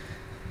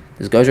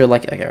 Does Gojo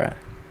like it? Okay, right.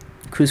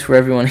 Cruise for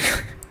everyone.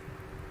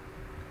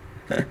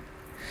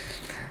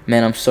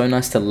 Man, I'm so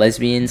nice to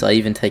lesbians. I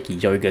even take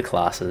yoga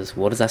classes.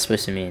 What is that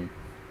supposed to mean?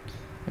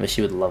 I wish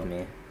she would love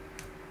me.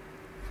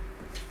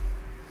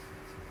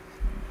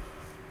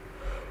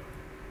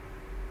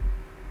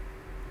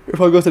 If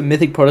I got the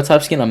mythic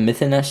prototype skin, I'm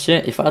mything that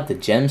shit. If I had the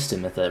gems to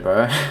myth it,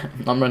 bro,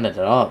 I'm running it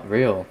up.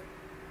 Real.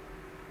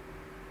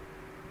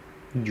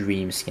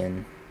 Dream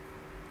skin.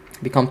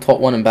 Become top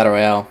 1 in Battle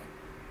Royale.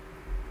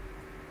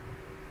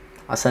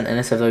 I sent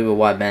NSFW a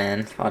white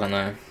band. I don't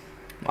know.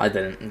 I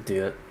didn't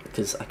do it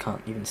because I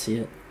can't even see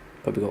it.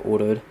 Probably got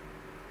autoed.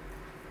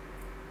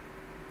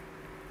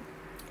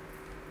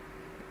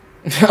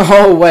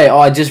 Oh wait! Oh,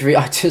 I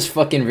just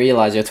fucking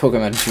realized you're talking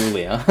about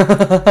Julia.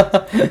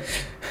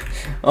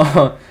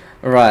 Oh,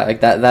 right.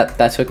 Like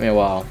that took me a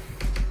while.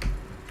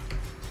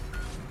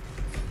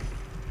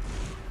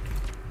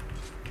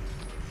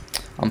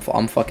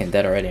 I'm fucking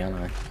dead already, aren't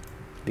I?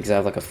 Because I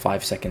have like a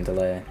 5-second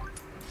delay.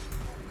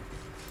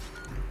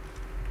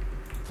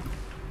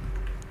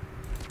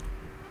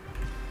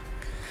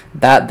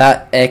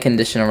 That air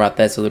conditioner right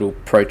there's a little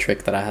pro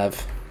trick that I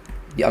have.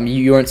 I mean,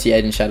 you won't see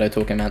Aiden Shadow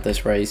talking about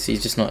this, right?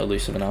 He's just not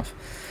elusive enough.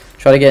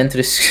 Try to get into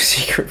this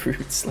secret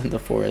room, Slender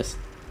Forest.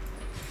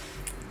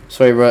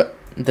 Sorry, bro.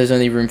 There's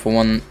only room for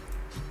one.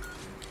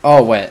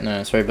 Oh wait,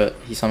 no, sorry, but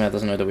he somehow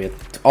doesn't know that we're.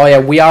 Oh yeah,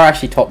 we are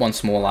actually top 1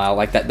 small isle.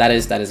 Like that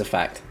is a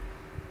fact.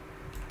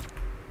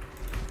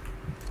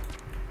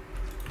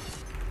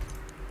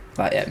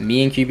 But yeah,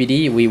 me and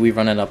QPD, we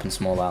run it up in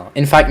small isle.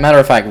 In fact, matter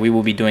of fact, we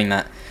will be doing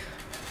that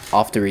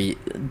after he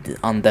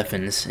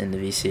undeafens in the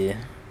VC.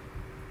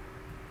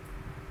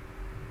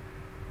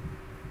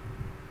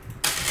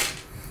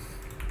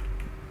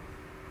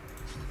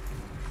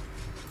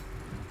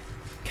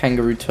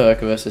 Kangaroo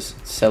Turk versus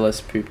Celis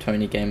Poop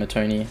Tony Gamer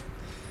Tony.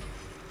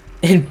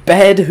 In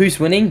bed, who's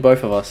winning?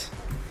 Both of us.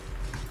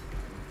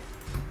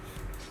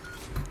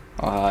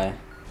 Oh, hi.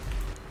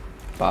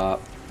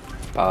 Bop.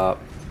 Bop.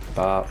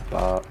 Bop.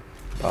 Bop.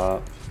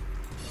 Bop.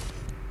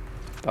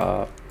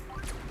 Bop.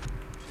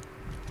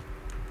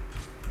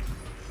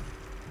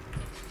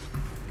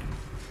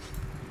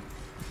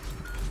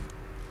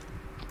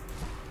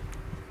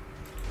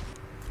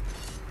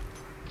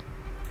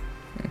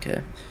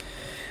 Okay.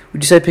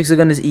 Would you say Pixel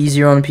Gun is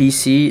easier on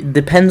PC?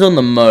 Depends on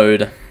the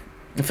mode.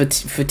 For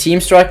Team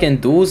Strike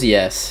and duels,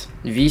 yes.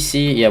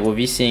 VC, yeah, we're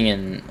VCing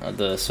in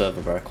the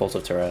server, bro. Calls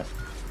of Terror.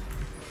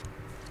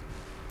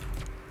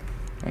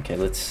 Okay,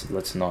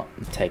 let's not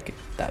take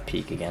that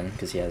peek again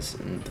because he has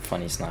the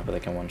funny sniper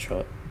that can one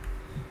shot.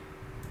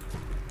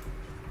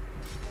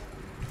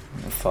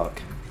 Oh,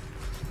 fuck.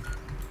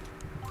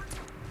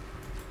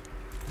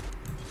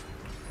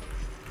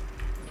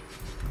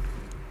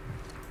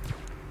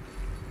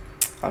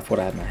 I thought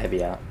I had my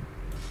heavy out.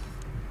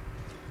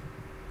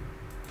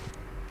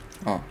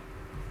 Oh.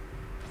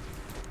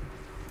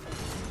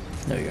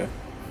 There we go.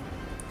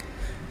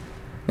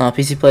 Nah,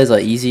 PC players are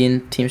easy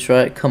in Team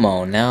Strike. Come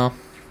on now.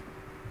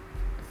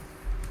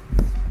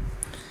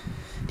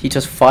 Teach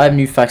us 5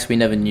 new facts we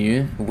never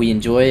knew. We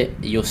enjoy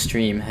your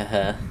stream.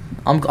 Haha.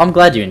 I'm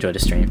glad you enjoyed the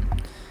stream.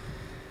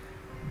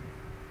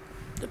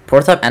 The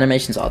prototype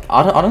animations are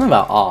I don't know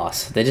about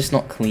arse. They're just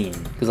not clean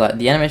because like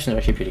the animations are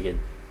actually pretty good.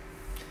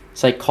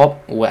 Say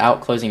cop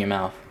without closing your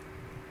mouth.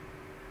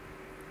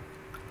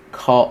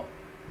 Cop.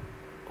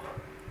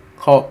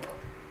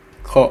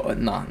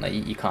 No,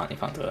 you can't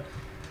do it.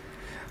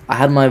 I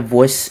had my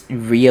voice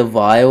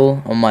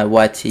reavile on my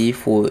YT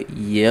for a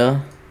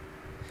year.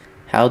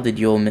 How did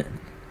your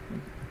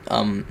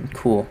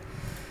cool.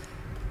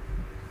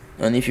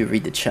 Only if you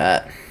read the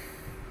chat.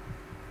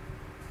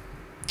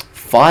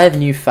 5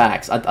 new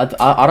facts. I don't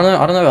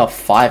know about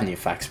 5 new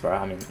facts, bro.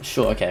 I mean,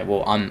 sure, okay.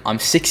 Well, I'm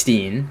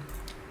 16.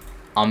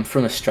 I'm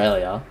from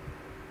Australia.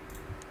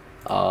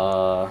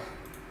 I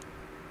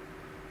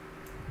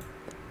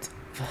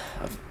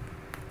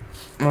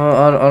don't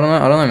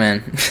know,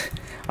 man.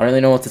 I don't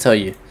really know what to tell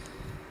you.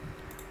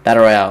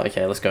 Battle Royale.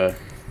 Okay, let's go.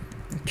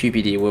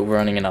 QPD. We're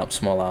running it up.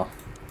 Small R.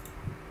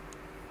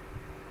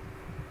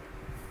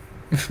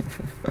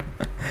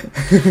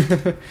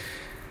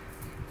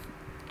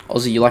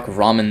 Ozzy, you like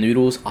ramen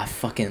noodles? I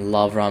fucking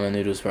love ramen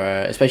noodles,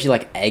 bro. Especially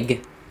like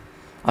egg.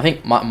 I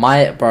think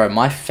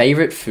my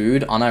favorite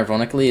food,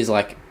 unironically, is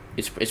like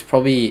it's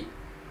probably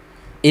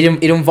it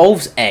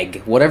involves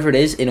egg. Whatever it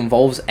is, it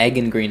involves egg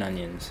and green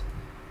onions.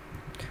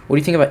 What do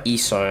you think about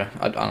ESO?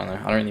 I don't know.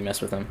 I don't really mess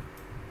with them.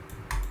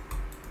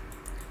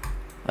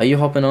 Are you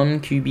hopping on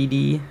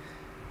QBD?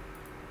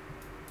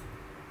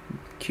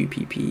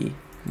 QPP.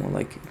 More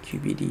like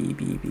QBD,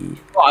 BB.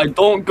 I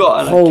don't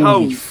got an Holy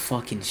account.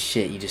 fucking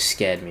shit, you just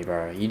scared me,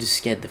 bro. You just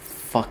scared the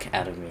fuck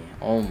out of me.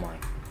 Oh my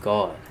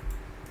god.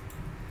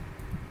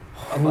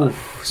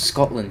 Oof,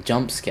 Scotland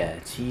jump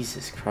scare.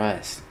 Jesus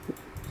Christ.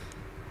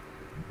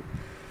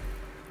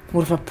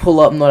 What if I pull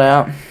up, not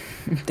out?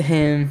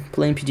 Damn,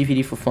 playing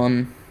PGPD for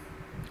fun.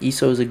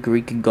 ESO is a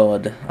Greek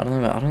god. I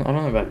don't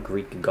know about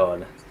Greek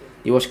god.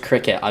 You watch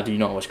cricket? I do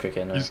not watch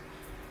cricket, no.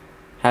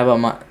 How about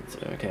my...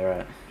 Okay,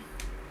 right.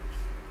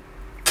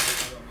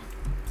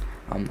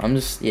 I'm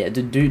just... Yeah,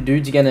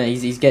 dude's gonna...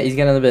 He's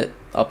getting a bit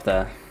up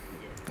there.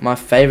 My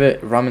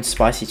favorite ramen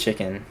spicy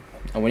chicken.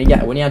 And when you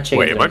have chicken...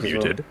 Wait, am I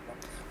muted?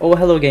 Oh,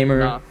 hello, gamer.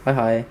 No.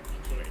 Hi.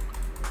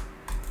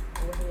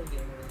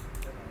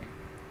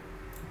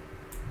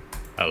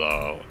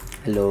 Hello.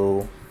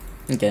 Hello.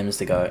 Okay,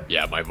 Mr. Goat.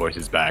 Yeah, my voice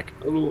is back.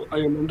 Hello, I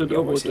am under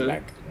the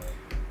water.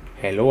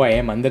 Hello, I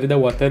am under the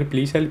water.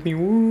 Please help me.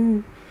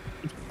 Woo.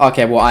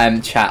 Okay, well, I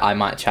am chat. I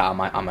might chat.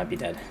 I might be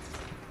dead.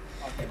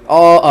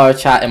 Oh,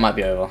 chat. It might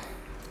be over.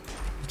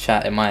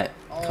 Chat. It might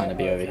kind of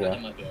be over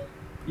here.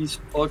 He's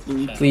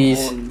fucking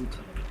Please. blonde.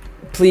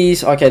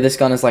 Please. Okay, this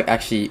gun is like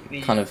actually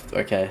kind of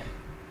okay.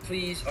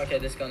 Please. Okay,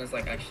 this gun is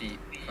like actually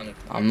kind of.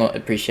 I'm not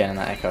appreciating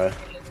that echo.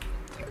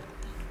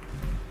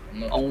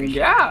 Oh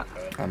yeah.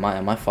 Am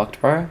I fucked,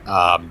 bro?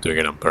 I'm doing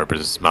it on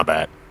purpose. My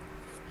bad.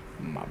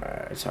 My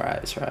bad. It's alright.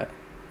 It's alright.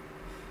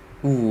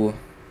 Ooh.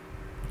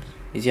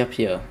 Is he up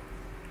here?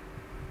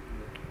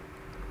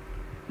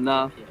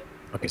 Nah.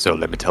 Okay, so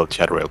let me tell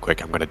chat real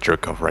quick. I'm gonna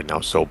jerk off right now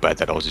so bad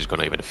that Ozzy's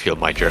gonna even feel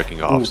my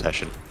jerking off Ooh.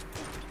 session.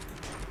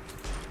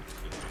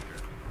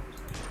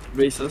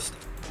 Racist.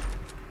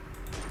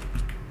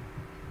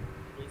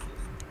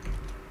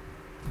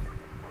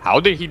 How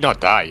did he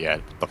not die yet?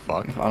 What the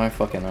fuck? I don't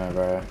fucking know,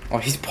 bro. Oh,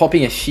 he's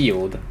popping a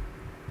shield.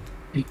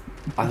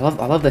 I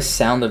love the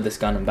sound of this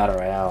gun in Battle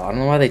Royale. I don't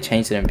know why they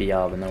changed it in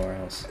BR but nowhere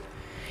else.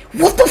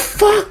 What the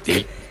fuck?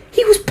 They,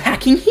 He was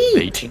packing they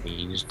heat.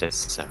 changed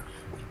this.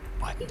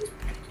 What?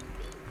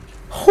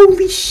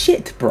 Holy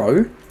shit,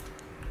 bro.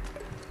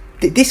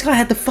 This guy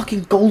had the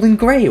fucking golden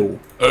grail.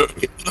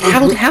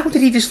 How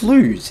did he just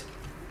lose?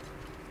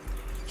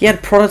 He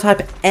had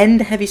prototype and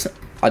heavy.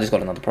 I just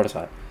got another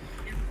prototype.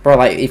 Bro,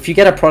 like, if you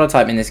get a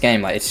prototype in this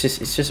game, like, it's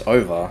just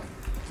over.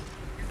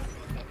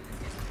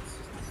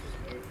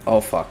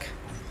 Oh, fuck.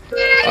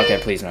 Okay,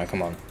 please, no,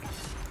 come on.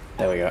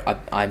 There we go.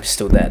 I'm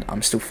still dead.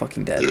 I'm still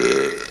fucking dead.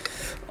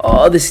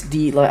 Oh,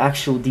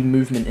 the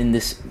movement in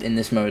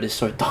this mode is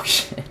so dog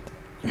shit.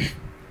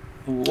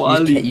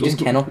 You just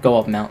cannot go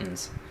up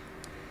mountains.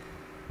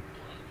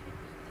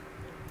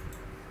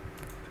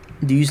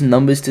 Do you use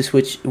numbers to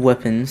switch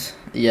weapons?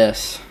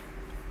 Yes.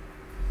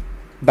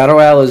 Battle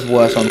Royale is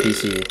worse on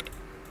PC.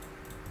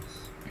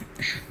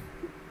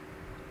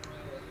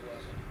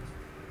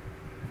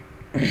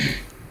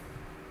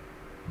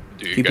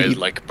 you People guys you-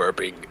 like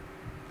burping?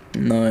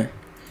 No.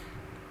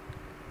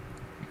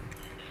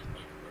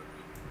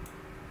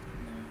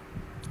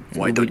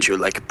 Why don't you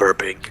like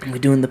burping? We're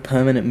doing the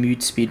permanent mood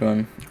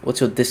speedrun.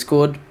 What's your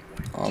Discord?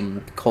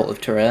 Cult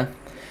of Terrair.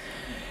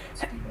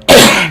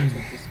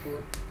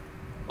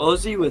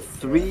 Aussie with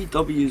 3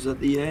 W's at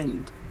the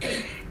end.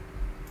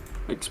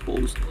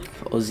 Exposed.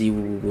 Aussie.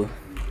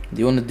 Do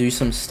you want to do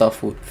some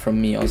stuff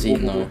from me, Aussie?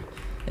 No.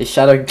 Is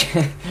Shadow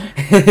gay?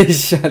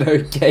 Is Shadow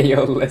gay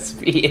or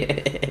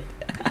lesbian?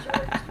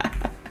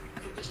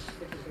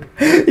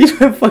 You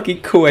know,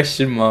 fucking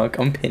question mark.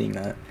 I'm pinning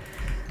that.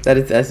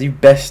 That's the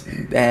best,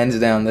 hands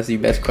down. That's the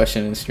best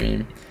question in the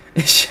stream.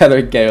 Is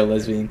Shadow gay or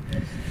lesbian?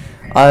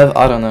 I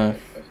don't know.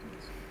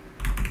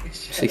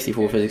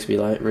 64 physics be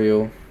like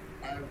real.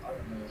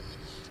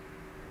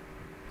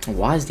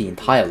 Why is the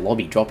entire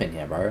lobby dropping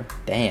here, bro?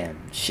 Damn,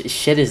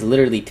 shit is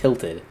literally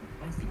tilted.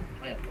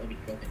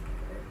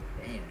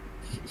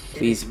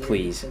 Please,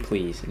 please,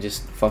 please,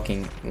 just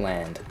fucking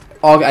land.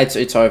 Oh,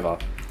 it's over.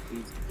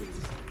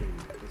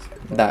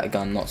 That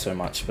gun, not so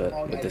much,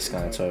 but with this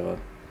gun, it's over.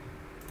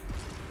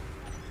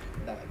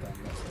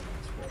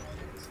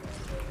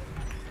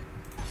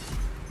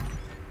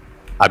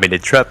 I'm in a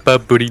trap,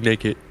 but booty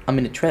naked. I'm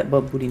in a trap,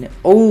 but booty net.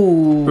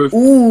 Oh,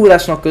 ooh,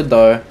 that's not good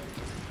though.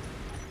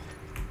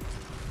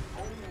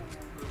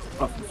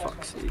 Oh, for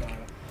fuck's sake.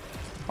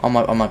 I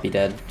might be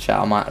dead. Chat,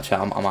 I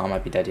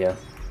might be dead. Yeah.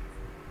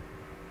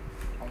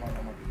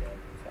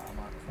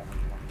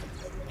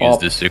 Use Oh,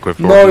 the secret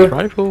for no.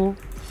 rifle.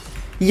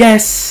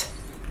 Yes.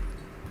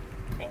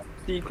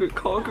 Secret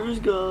Conqueror's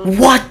gun.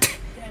 What?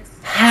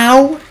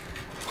 How?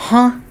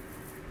 Huh?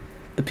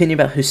 Opinion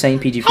about Hussein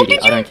PG50?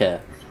 I don't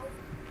care.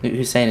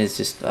 Hussein is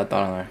just, I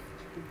don't know.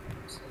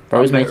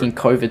 Bro's making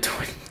COVID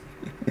 20.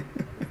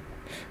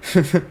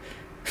 Do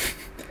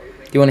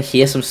you want to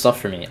hear some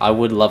stuff from me? I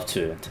would love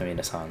to,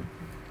 Tamina-san.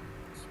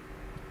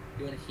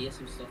 Do you want to hear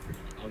some stuff from me?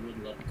 I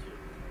would love to.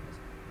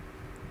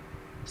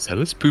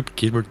 Celis poop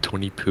gamer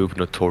Tony poop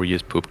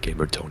notorious poop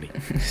gamer Tony.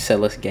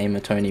 Celeste Gamer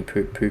Tony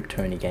poop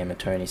Tony Gamer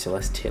Tony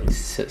Celeste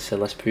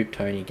poop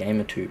Tony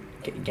Gamer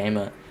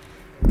Gamer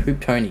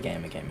poop Tony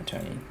Gamer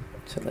Tony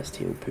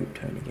Celestial poop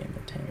Tony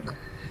Gamer Tony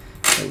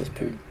Celeste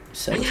poop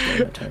Celeste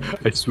Gamer Tony.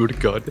 I swear to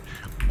God,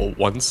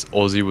 once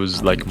Ozzy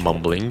was like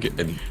mumbling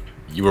and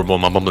you were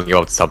mumbling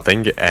about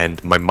something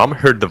and my mom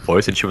heard the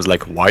voice and she was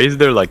like, why is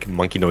there like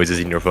monkey noises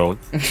in your phone?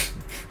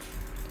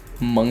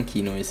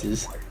 Monkey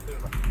noises.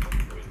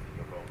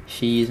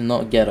 She's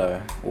not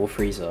ghetto or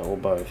freezer or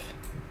both.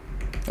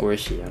 Or is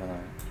she? I don't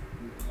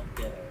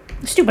know.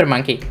 Stupid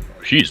monkey.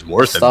 She's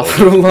worse than Stuff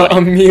both. buddy.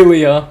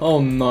 Amelia.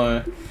 Oh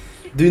no.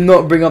 Do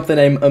not bring up the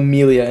name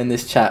Amelia in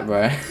this chat,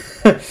 bro.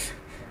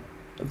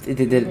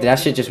 did that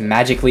shit just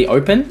magically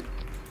open?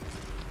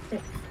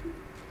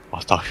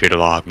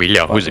 Astaghfirullah,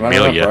 Amelia. Who's Run it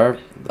up, Amelia?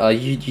 bro.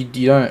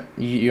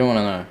 You don't want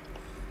to know.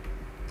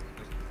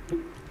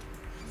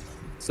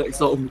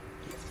 Sex on.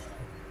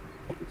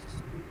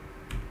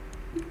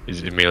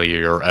 Is Amelia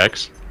your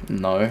ex?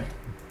 No.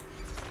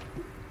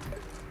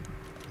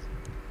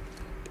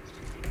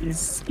 He's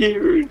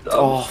scared.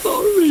 Oh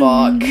sorry.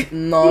 fuck.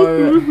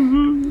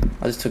 No.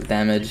 I just took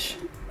damage.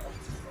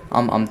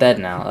 I'm dead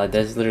now. Like,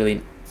 there's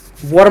literally.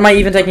 What am I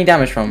even taking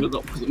damage from?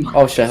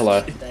 Oh shit.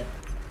 Hello.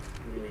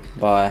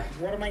 Bye.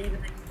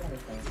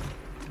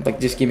 Like,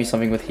 just give me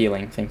something with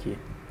healing. Thank you.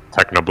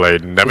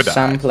 Technoblade never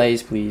Sam died.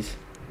 plays, please.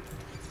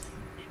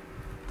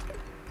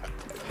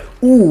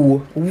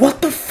 Ooh,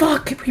 what the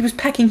fuck? He was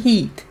packing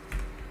heat.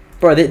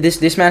 Bro,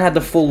 this man had the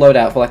full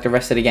loadout for like the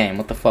rest of the game.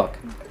 What the fuck?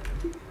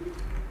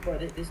 Bro,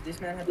 this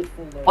man had the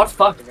full loadout What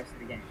fuck? for the rest of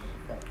the game.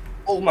 What the fuck?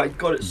 Oh my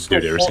god, it's so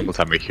Dude, every hot. single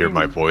time I hear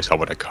my voice, I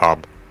wanna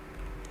come.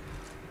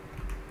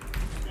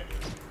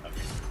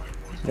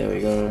 There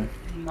we go.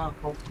 Not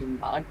fucking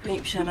bad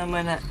peeps in a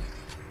minute.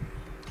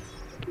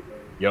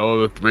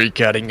 Yo,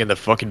 3-catting in the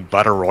fucking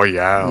battle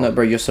royale. No,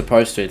 bro, you're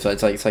supposed to. It's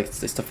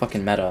the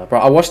fucking meta, bro.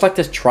 I watched like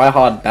this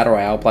try-hard battle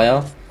royale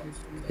player.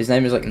 His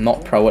name is like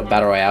not pro at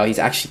battle royale. He's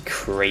actually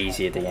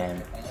crazy at the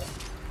game.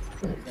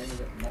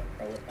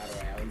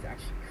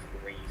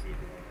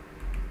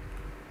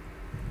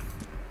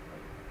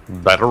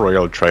 Battle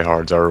royale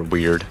tryhards are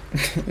weird.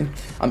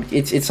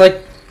 It's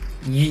like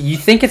you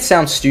think it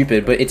sounds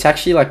stupid, but it's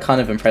actually like kind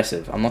of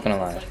impressive. I'm not gonna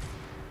lie.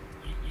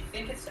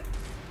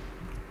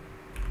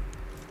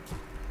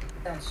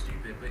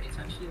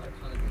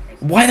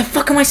 Why the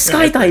fuck am I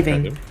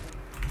skydiving?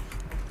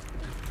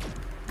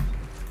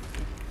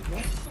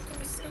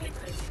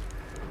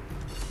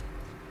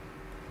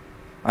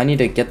 I need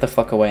to get the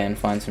fuck away and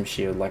find some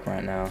shield like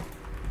right now.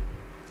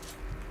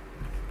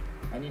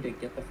 I need to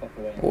get the fuck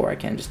away. Or I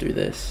can just do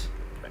this.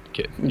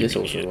 This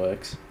also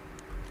works.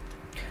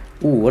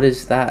 Ooh, what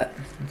is that?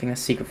 I think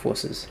that's Secret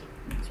Forces.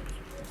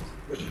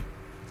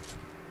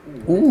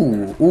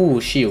 Ooh,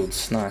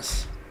 shields,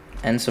 nice.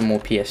 And some more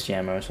PSG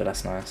ammo, so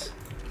that's nice.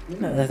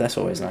 That's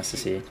always nice to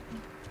see.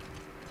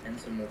 And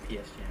some more PSG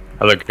ammo.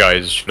 Hello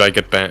guys, should I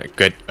get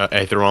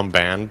Aetheron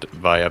banned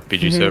via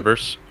PG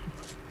servers?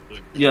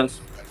 Yes.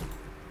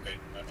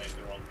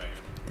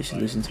 They should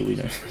listen to we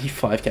don't need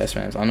 5k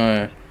spams. I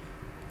know.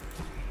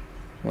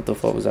 What the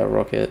fuck was that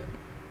rocket?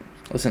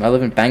 Listen, I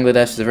live in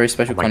Bangladesh. It's a very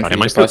special Oh my God, country.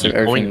 am I The still price of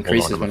everything equaling?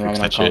 increases Hold on, when I'm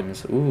gonna Ramadan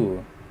fix that comes.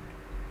 Ooh.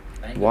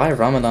 Why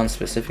Ramadan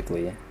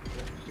specifically?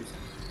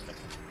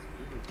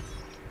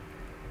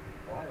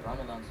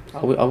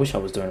 I wish I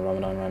was doing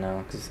Ramadan right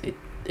now, because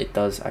it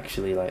does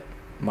actually, like,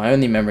 my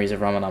only memories of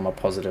Ramadan are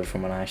positive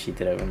from when I actually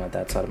did it with my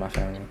dad's side of my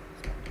family.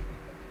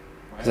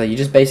 It's like you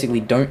just basically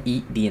don't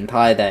eat the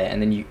entire day,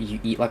 and then you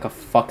eat like a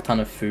fuck ton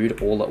of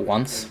food all at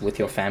once with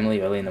your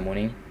family early in the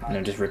morning, and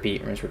then just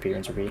repeat, rinse, repeat,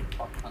 rinse, repeat.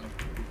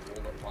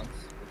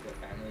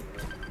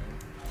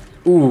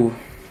 Ooh,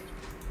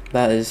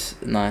 that is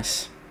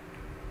nice.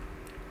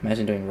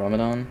 Imagine doing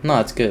Ramadan. No,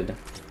 it's good.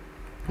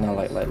 No,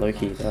 like low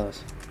key it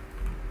does.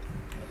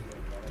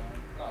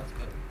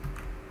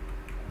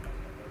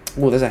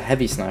 Oh, there's a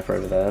heavy sniper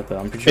over there, but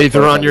I'm pretty sure. Hey,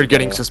 Theron, you're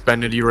getting better.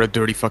 suspended. You're a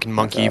dirty fucking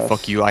monkey. Fuck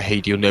Fuck you. I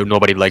hate you. No,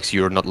 nobody likes you.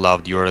 You're not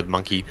loved. You're a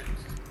monkey.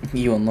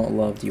 You are not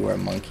loved, you are a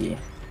monkey.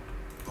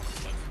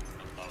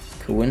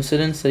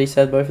 Coincidence that he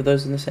said both of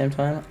those at the same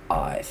time?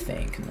 I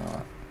think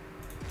not.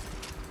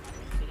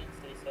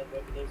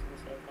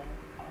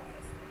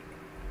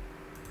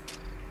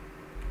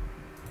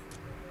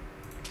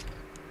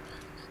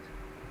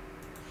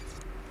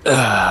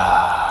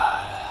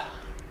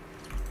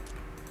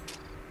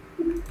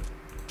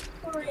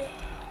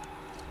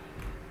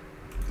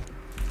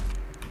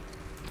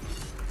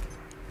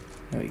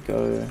 There we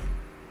go.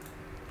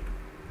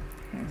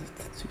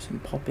 Let's do some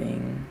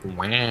popping.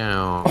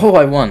 Wow. Oh,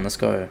 I won. Let's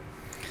go.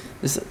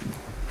 This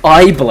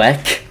I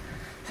black.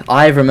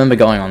 I remember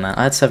going on that.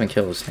 I had 7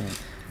 kills.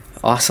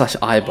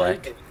 R/I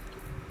black.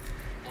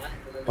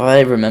 I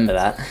remember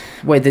that.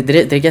 Wait, did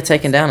it get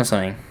taken down or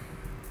something?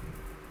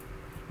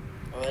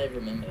 I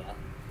remember that.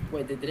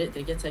 Wait, did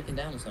it get taken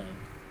down or something?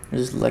 It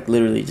was like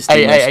literally just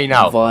the most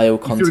now. vile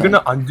If content. you're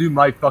gonna undo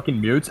my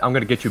fucking mutes, I'm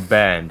gonna get you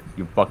banned.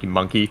 You fucking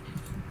monkey.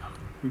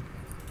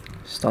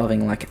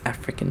 Starving like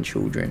African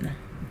children.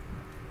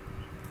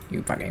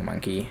 You fucking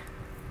monkey.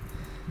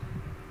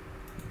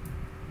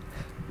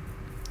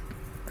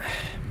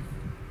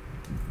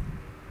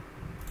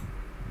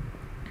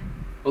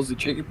 Aussie,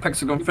 check your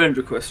Pexagon friend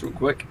request real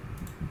quick.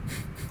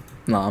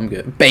 No, I'm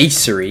good.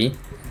 Basery.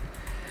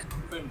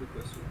 Friend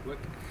request real quick.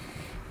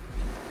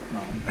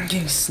 I'm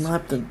getting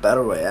sniped in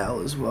Battle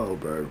Royale as well,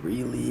 bro.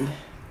 Really?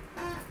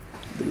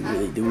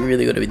 Do we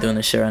really gotta be doing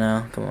this shit right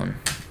now? Come on.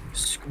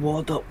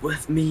 Squad up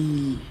with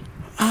me.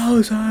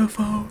 Oh,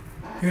 Zofo.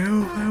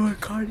 You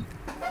card.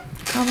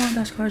 Come on,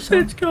 that's Carson.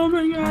 It's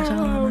coming I saw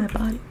on my out.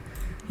 body.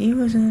 He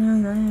was in a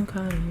lion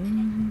card.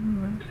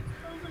 I'm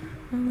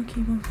gonna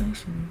keep on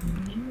flexing.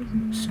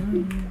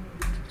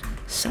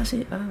 Suss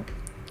it up.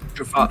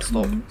 Your fat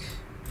stop.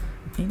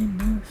 Ain't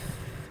enough.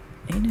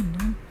 Ain't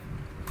enough.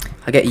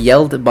 I get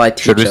yelled by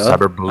Should we teacher.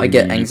 cyberbully I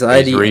get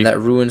anxiety, Basery? and that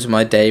ruins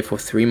my day for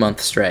 3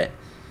 months straight.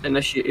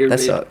 Initiate your That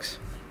raid. sucks.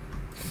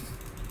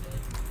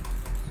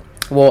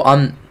 Well,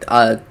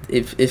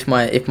 if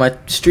my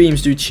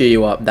streams do cheer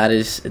you up, that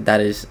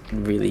is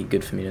really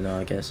good for me to know,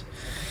 I guess.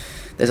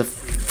 There's a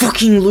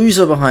fucking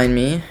loser behind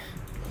me.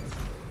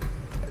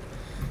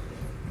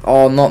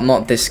 Oh,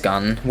 not this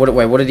gun. Wait,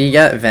 what did he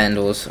get?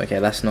 Vandals. Okay,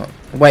 that's not.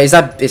 Wait,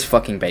 is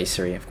fucking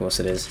basery? Of course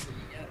it is.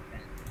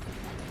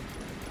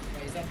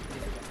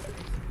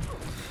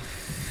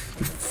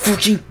 You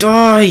fucking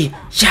die!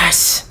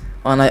 Yes!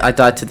 Oh, and I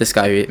died to this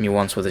guy who hit me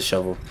once with a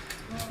shovel.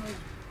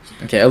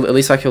 Okay, at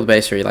least I killed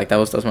basery. Like that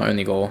was my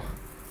only goal.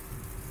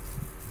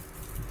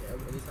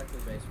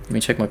 Let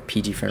me check my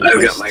PG friend I've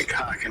request. got my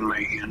cock in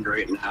my hand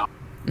right now.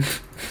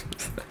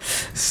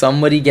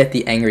 Somebody get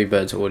the Angry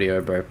Birds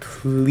audio, bro.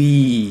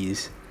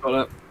 Please.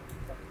 Got it.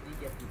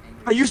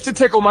 I used to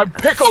tickle my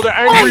pickle to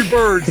Angry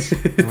Birds.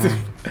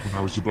 When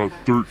I was about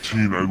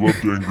 13, I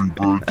loved Angry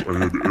Birds. I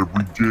had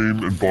every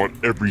game and bought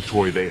every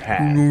toy they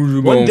had.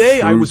 One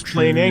day I was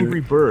playing Angry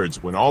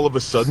Birds when all of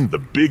a sudden the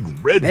big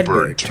red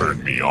bird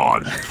turned me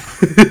on.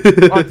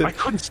 I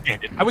couldn't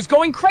stand it. I was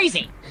going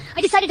crazy.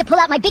 I decided to pull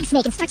out my big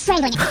snake and start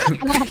strangling it.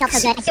 I never have felt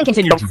so good. I soon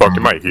continued. What the fuck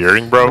am I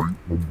hearing, bro?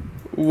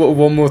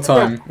 One more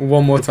time.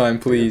 One more time,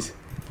 please.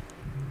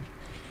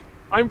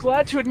 I'm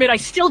glad to admit I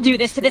still do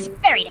this to this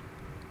very day.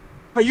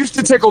 I used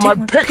to tickle my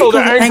pickle to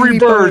Angry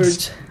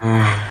Birds.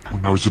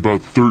 When I was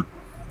about 13,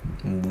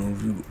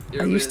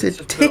 I used to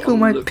tickle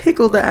my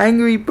pickle to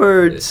Angry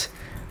Birds.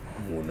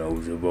 When I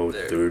was about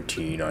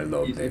 13, I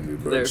loved Angry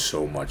Birds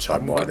so much I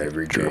bought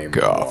every game and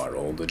bought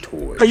all the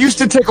toys. I used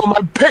to tickle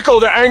my pickle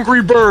to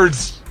Angry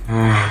Birds.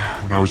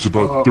 when I was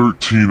about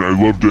 13, I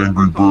loved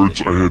Angry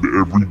Birds. I had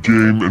every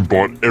game and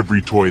bought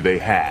Every toy they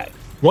had.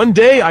 One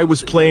day I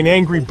was playing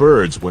Angry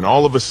Birds when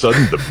all of a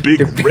sudden the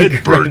big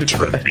red bird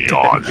turned me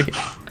on.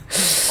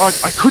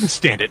 I couldn't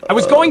stand it. I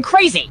was going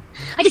crazy.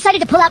 I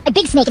decided to pull out my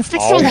big snake and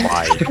start strangling it.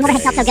 I never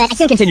have felt so good. I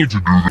soon continued.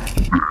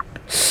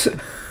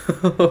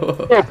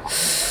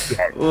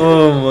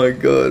 Oh my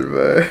god,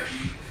 bro.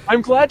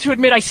 I'm glad to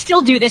admit I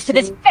still do this to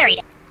this very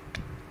day.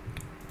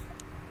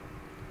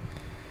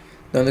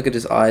 Don't look at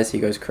his eyes, he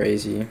goes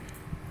crazy.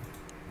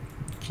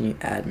 Can you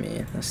add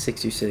me? That's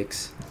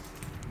 626.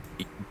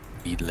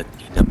 Be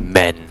Latina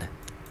men.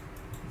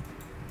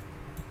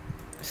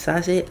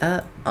 Sassy,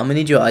 I'm gonna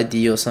need your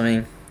ID or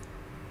something.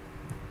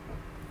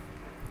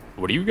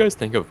 What do you guys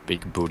think of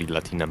big booty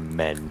Latina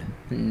men?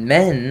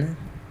 Men?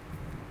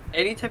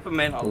 Any type of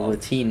man I love.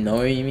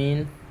 Latino, you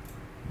mean?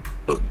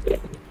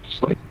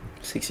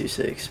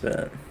 66,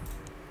 but...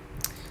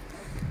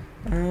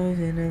 I was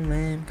in a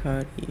lamb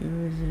cart, he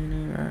was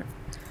in a rock.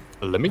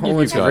 Let me give Oh, you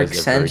it's guys Rick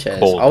a Sanchez. very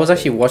cold I was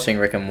actually watching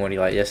Rick and Morty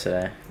like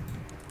yesterday.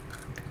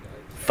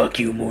 Fuck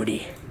you,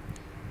 Morty.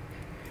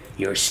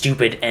 You're a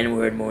stupid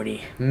N-word,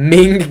 Morty.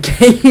 Ming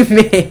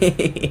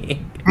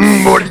Gaming!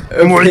 Morty,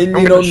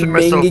 Opinion on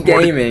Ming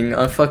Gaming.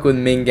 I fuck with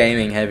Ming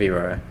Gaming heavy,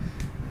 bro.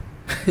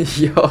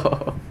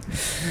 Yo.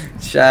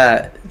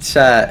 Chat.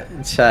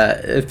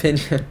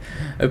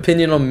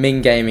 Opinion on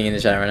Ming Gaming in the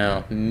chat right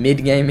now.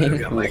 Mid Gaming?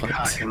 I've got my What?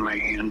 cock in my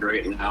hand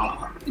right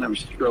now, and I'm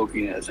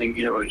stroking it,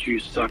 thinking about you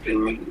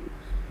sucking me.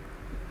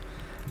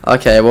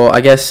 Okay, well,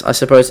 I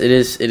suppose it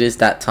is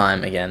that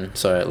time again.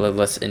 So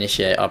let's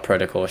initiate our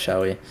protocol,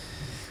 shall we?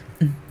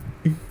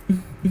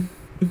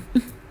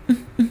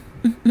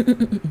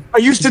 I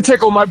used to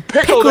tickle my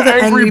pickle to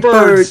Angry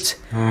Birds.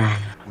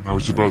 When I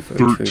was about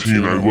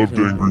 13, I loved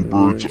Angry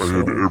Birds. I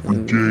had every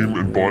game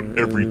and bought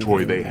every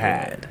toy they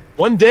had.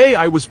 One day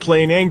I was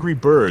playing Angry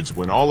Birds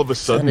when all of a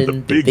sudden the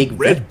big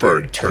red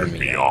bird turned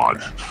me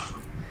on.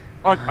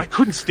 I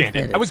couldn't stand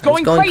it. I was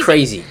going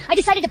crazy. I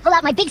decided to pull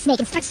out my big snake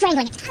and start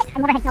strangling it. I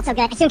never had felt so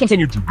good. I soon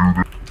continued to do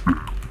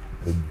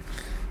this.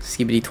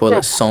 Skibbity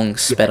Toilet Song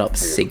sped up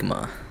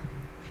Sigma.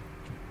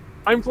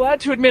 I'm glad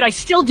to admit I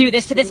still do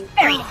this to this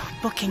very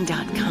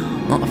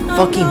Booking.com. Not a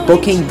fucking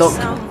booking doc.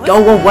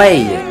 Go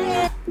away!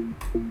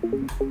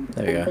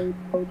 There we go.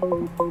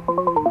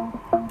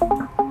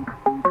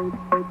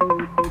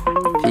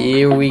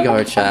 Here we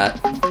go,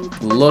 chat.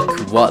 Look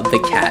what the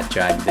cat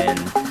dragged in.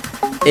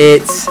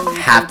 It's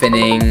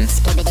happening.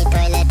 Skibbity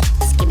toilet.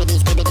 Skibbity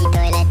skibbity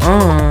toilet.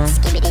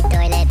 Skibbity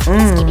toilet.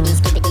 Skibbity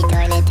skibbity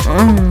toilet.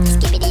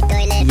 Skibbity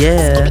toilet.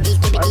 Yeah.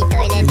 Skibbity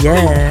toilet.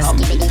 Yeah.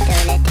 Skibbity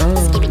toilet.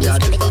 Skibbity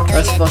skibbity toilet.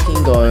 Let's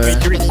fucking go.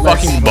 You're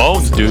fucking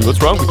bones, dude. What's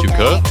wrong with you,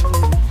 cuz?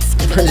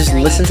 Just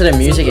listen to the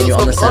music and you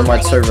understand why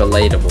it's so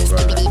relatable, bro.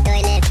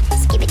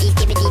 Skibbity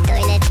skibbity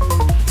toilet.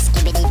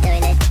 Skibbity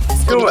toilet.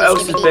 You know what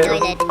else is better?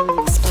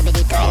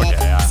 Skibbity toilet.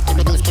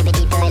 Skibbity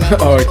skibbity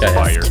toilet. Oh, okay.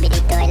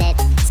 Skibbity toilet.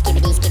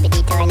 Skibbity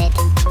skibbity toilet.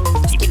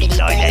 Skibbity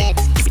toilet.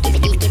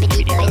 Skibbity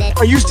skibbity toilet.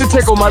 I used to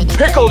tickle my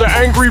pickle to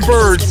Angry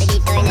Birds.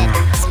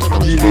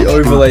 The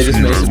overlay just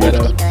makes it better.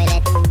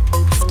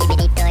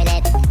 Skibbity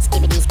toilet.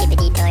 Skibbity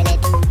skibbity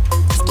toilet.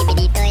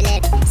 Skibbity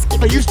toilet.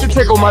 I used to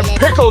tickle my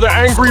pickle to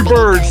Angry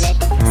Birds.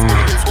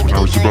 When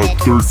I was about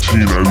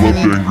 13, I loved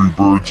Angry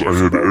Birds. I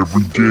had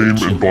every game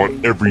and bought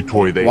every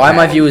toy they Why had.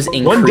 my viewers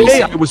increasing? One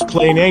day I was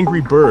playing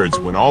Angry Birds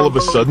when all of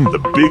a sudden the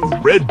big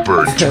red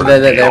bird turned me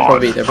they're on.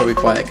 probably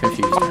quite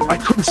confused. I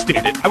couldn't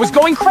stand it. I was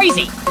going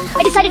crazy.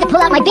 I decided to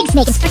pull out my big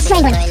snake and start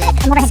strangling it. I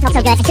never had felt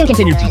so good. I soon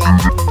continued to do this.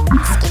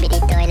 Skibbity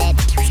toilet.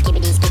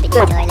 Skibbity skibbity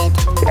toilet.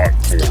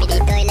 Skibbity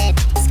toilet.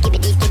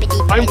 Skibbity skibbity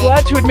toilet. I'm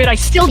glad to admit I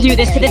still do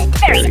this to this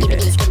very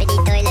Skibbity skibbity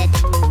toilet.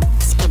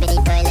 Skibbity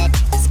toilet.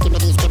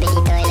 Skibbity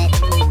skibbity toilet.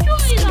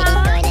 Skibbity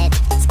toilet.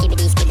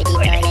 Skibbity skibbity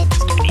toilet.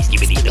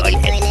 Skibbity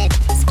toilet.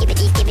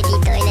 Skibbity skibbity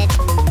toilet.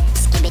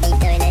 Skibbity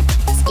toilet.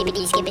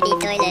 Skibbity skibbity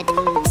toilet.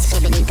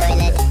 Skibbity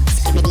toilet.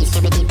 Skibbity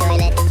skibbity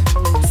toilet.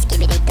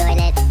 Skibbity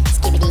toilet.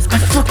 Skibbity skibbity toilet. I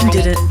fucking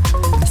did it.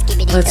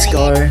 Let's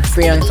go.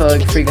 Free Young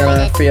Thug, Free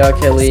Gunner, Free R.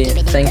 Kelly.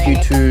 Thank you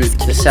to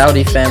the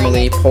Saudi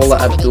family, Paula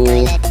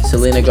Abdul,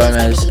 Selena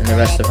Gomez, and the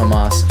rest of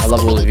Hamas. I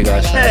love all of you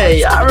guys.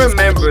 Hey, I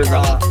remember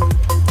that.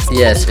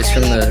 Yes, it's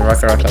from the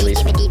Raka Raka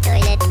Lisa.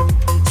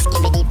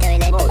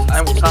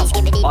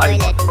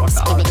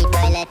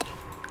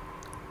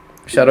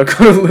 Shadow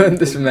gotta learn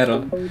this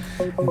meta.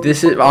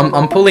 This is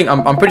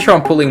I'm pretty sure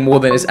I'm pulling more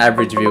than his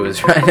average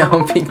viewers right now.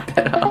 I'm being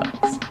better.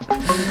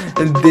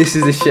 And this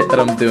is the shit that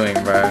I'm doing,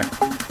 bro.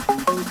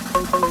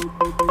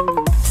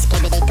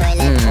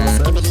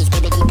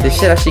 This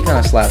shit actually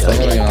kinda slaps, I'm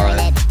not gonna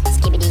lie.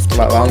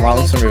 Like,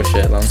 on some real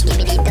shit, on some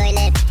real shit.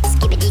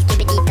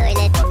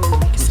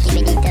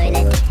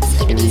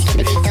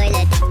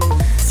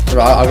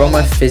 Bro, I got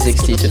my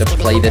physics teacher to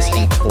play this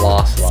in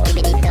class last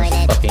week.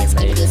 It's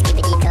fucking amazing.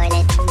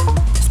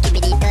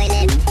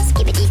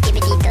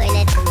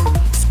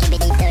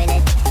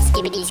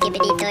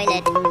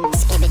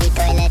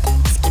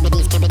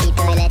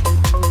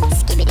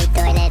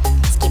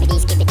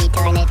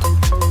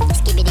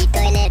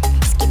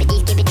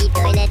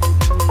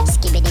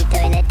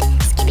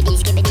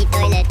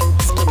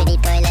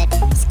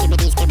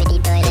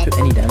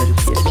 Any damage with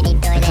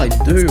PS4? If I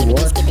do,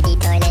 what?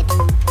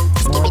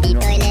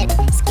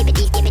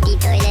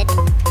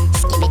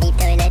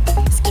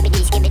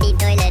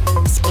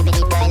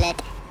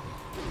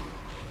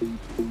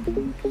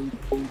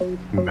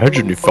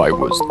 Imagine if I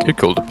was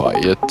tickled by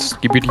it.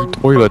 Skibbity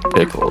toilet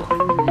pickle.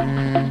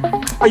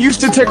 I used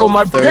to tickle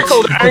my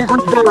pickle to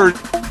Angry Birds.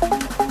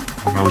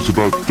 When I was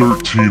about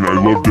 13, I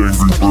loved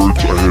Angry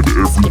Birds. I had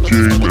every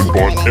game and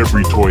bought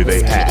every toy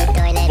they had.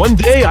 One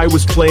day I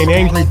was playing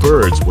Angry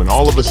Birds when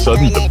all of a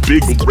sudden the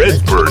big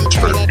red bird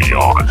turned me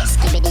on.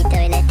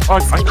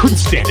 I couldn't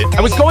stand it.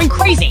 I was going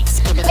crazy.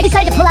 I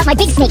decided to pull out my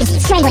big snake and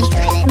strangle it. The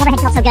overhead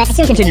felt so good. I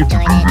soon continued.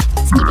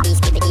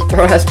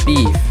 Bro, that's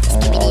beef.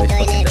 Oh, always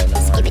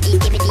fucking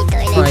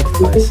dead now. Mike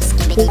Tyson.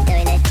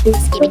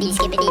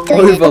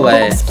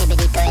 Overlay.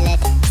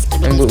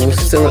 And we're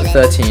still at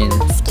 13.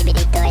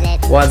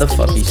 Why the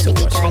fuck are you still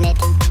watching?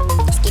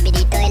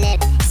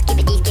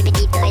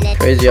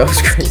 Crazy, I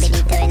was crazy.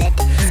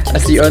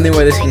 That's the only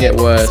way this can get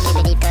worse.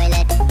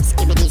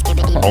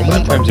 All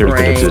that times you're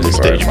gonna do this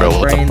stage, bro. My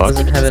What brain the fuck?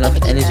 doesn't have enough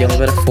energy. I'm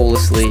about to fall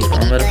asleep.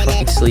 I'm about to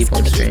fucking sleep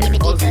on stream.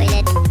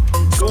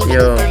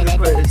 Yo.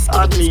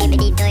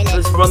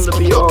 Let's run the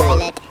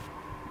BR.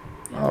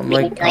 I'm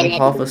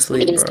half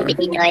asleep, bro.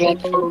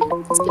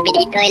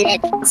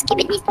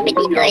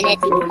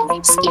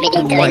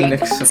 My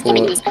neck support.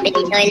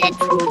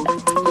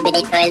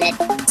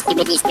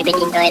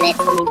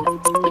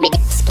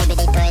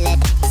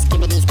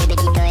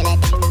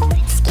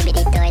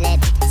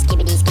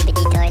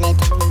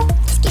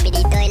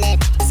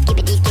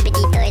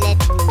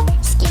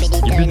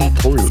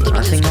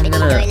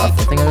 I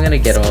think I'm gonna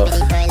get off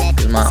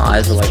because my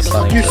eyes are like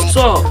starting to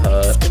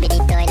hurt.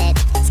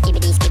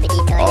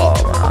 Oh,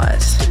 my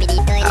eyes.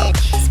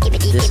 Ouch.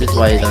 This is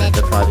why you don't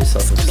deprive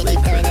yourself of sleep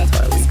for an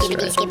entire week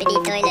straight.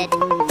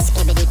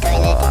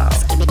 Oh, wow.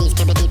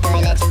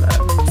 That's bad.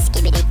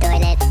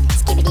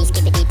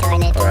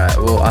 Alright,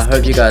 well, I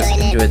hope you guys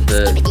enjoyed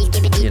the,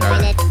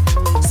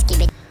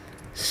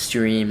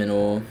 stream and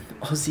all.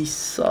 Aussie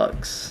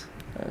sucks.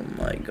 Oh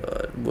my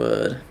god,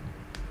 word.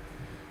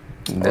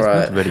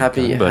 Alright,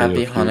 happy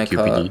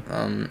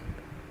Hanukkah.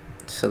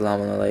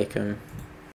 Salam alaikum.